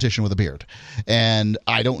a politician with a beard. And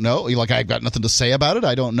I don't know. Like, I've got nothing to say about it.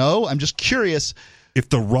 I don't know. I'm just curious. If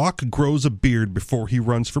The Rock grows a beard before he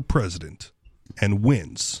runs for president and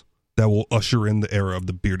wins, that will usher in the era of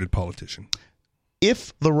the bearded politician.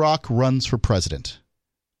 If The Rock runs for president,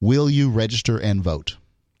 will you register and vote?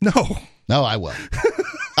 No. No, I will.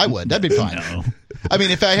 I would. That'd be fine. No. I mean,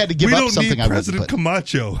 if I had to give up something, I would. President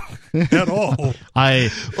Camacho at all.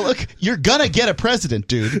 Look, you're gonna get a president,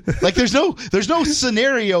 dude. Like, there's no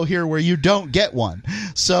scenario here where you don't get one.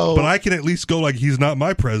 So, but I can at least go like, he's not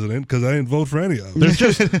my president because I didn't vote for any of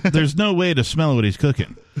them. There's no way to smell what he's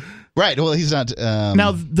cooking. Right. Well, he's not.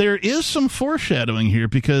 Now, there is some foreshadowing here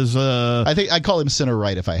because I think I'd call him center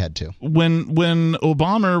right if I had to. When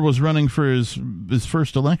Obama was running for his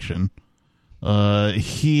first election,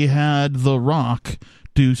 he had The Rock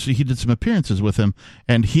he did some appearances with him,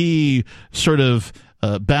 and he sort of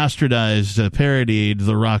bastardized, parodied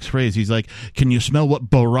The Rock's phrase. He's like, "Can you smell what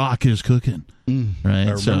Barack is cooking?" Right.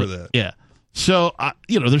 I remember that. Yeah. So,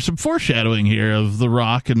 there's some foreshadowing here of The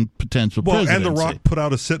Rock and potential presidency. And The Rock put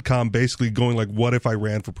out a sitcom basically going like, what if I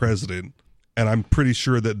ran for president? And I'm pretty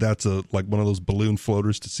sure that's one of those balloon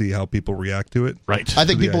floaters to see how people react to it. Right. I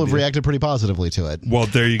think people have reacted pretty positively to it. Well,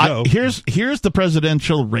 there you go. Here's the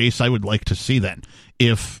presidential race I would like to see then.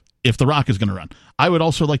 If The Rock is going to run, I would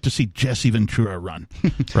also like to see Jesse Ventura run.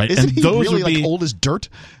 Right. Isn't he really old as dirt?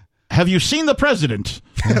 Have you seen the president?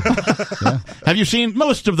 Yeah. Have you seen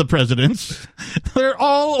most of the presidents? They're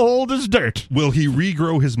all old as dirt. Will he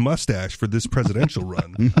regrow his mustache for this presidential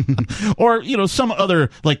run? Or, some other,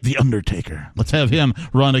 like The Undertaker. Let's have him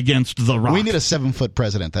run against The Rock. We need a 7-foot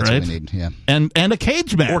president. That's what we need. Yeah. And a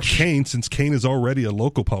cage match. Or Kane, since Kane is already a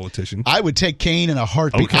local politician. I would take Kane in a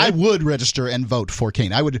heartbeat. Okay. I would register and vote for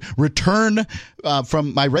Kane. I would return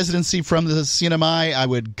from my residency from the CNMI. I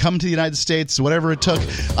would come to the United States, whatever it took.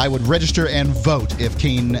 I would register and vote if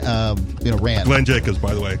Kane, ran. Glenn Jacobs,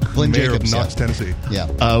 by the way, Mayor of Knox, Tennessee.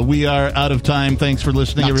 Yeah. We are out of time. Thanks for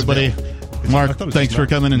listening, everybody. Mark, thanks for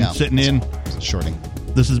coming and sitting in. Shorting.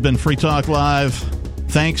 This has been Free Talk Live.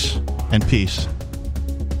 Thanks and peace.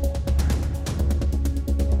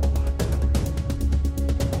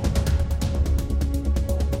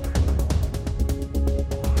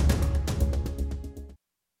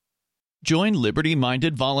 Join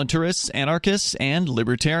liberty-minded voluntarists, anarchists, and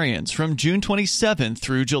libertarians from June 27th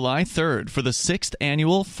through July 3rd for the 6th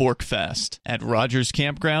annual Fork Fest at Rogers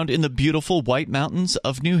Campground in the beautiful White Mountains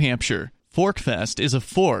of New Hampshire. Fork Fest is a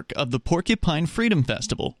fork of the Porcupine Freedom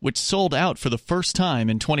Festival, which sold out for the first time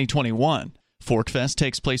in 2021. Fork Fest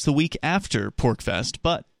takes place the week after Pork Fest,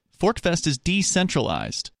 but Fork Fest is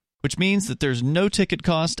decentralized, which means that there's no ticket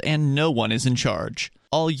cost and no one is in charge.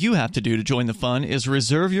 All you have to do to join the fun is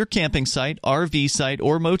reserve your camping site, RV site,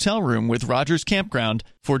 or motel room with Rogers Campground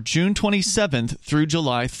for June 27th through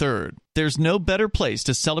July 3rd. There's no better place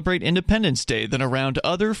to celebrate Independence Day than around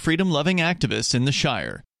other freedom-loving activists in the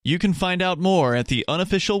Shire. You can find out more at the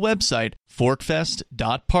unofficial website,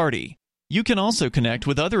 forkfest.party. You can also connect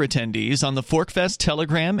with other attendees on the Forkfest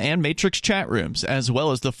Telegram and Matrix chat rooms, as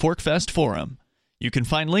well as the Forkfest Forum. You can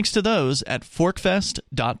find links to those at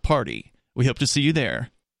forkfest.party. We hope to see you there.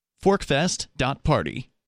 Forkfest.party.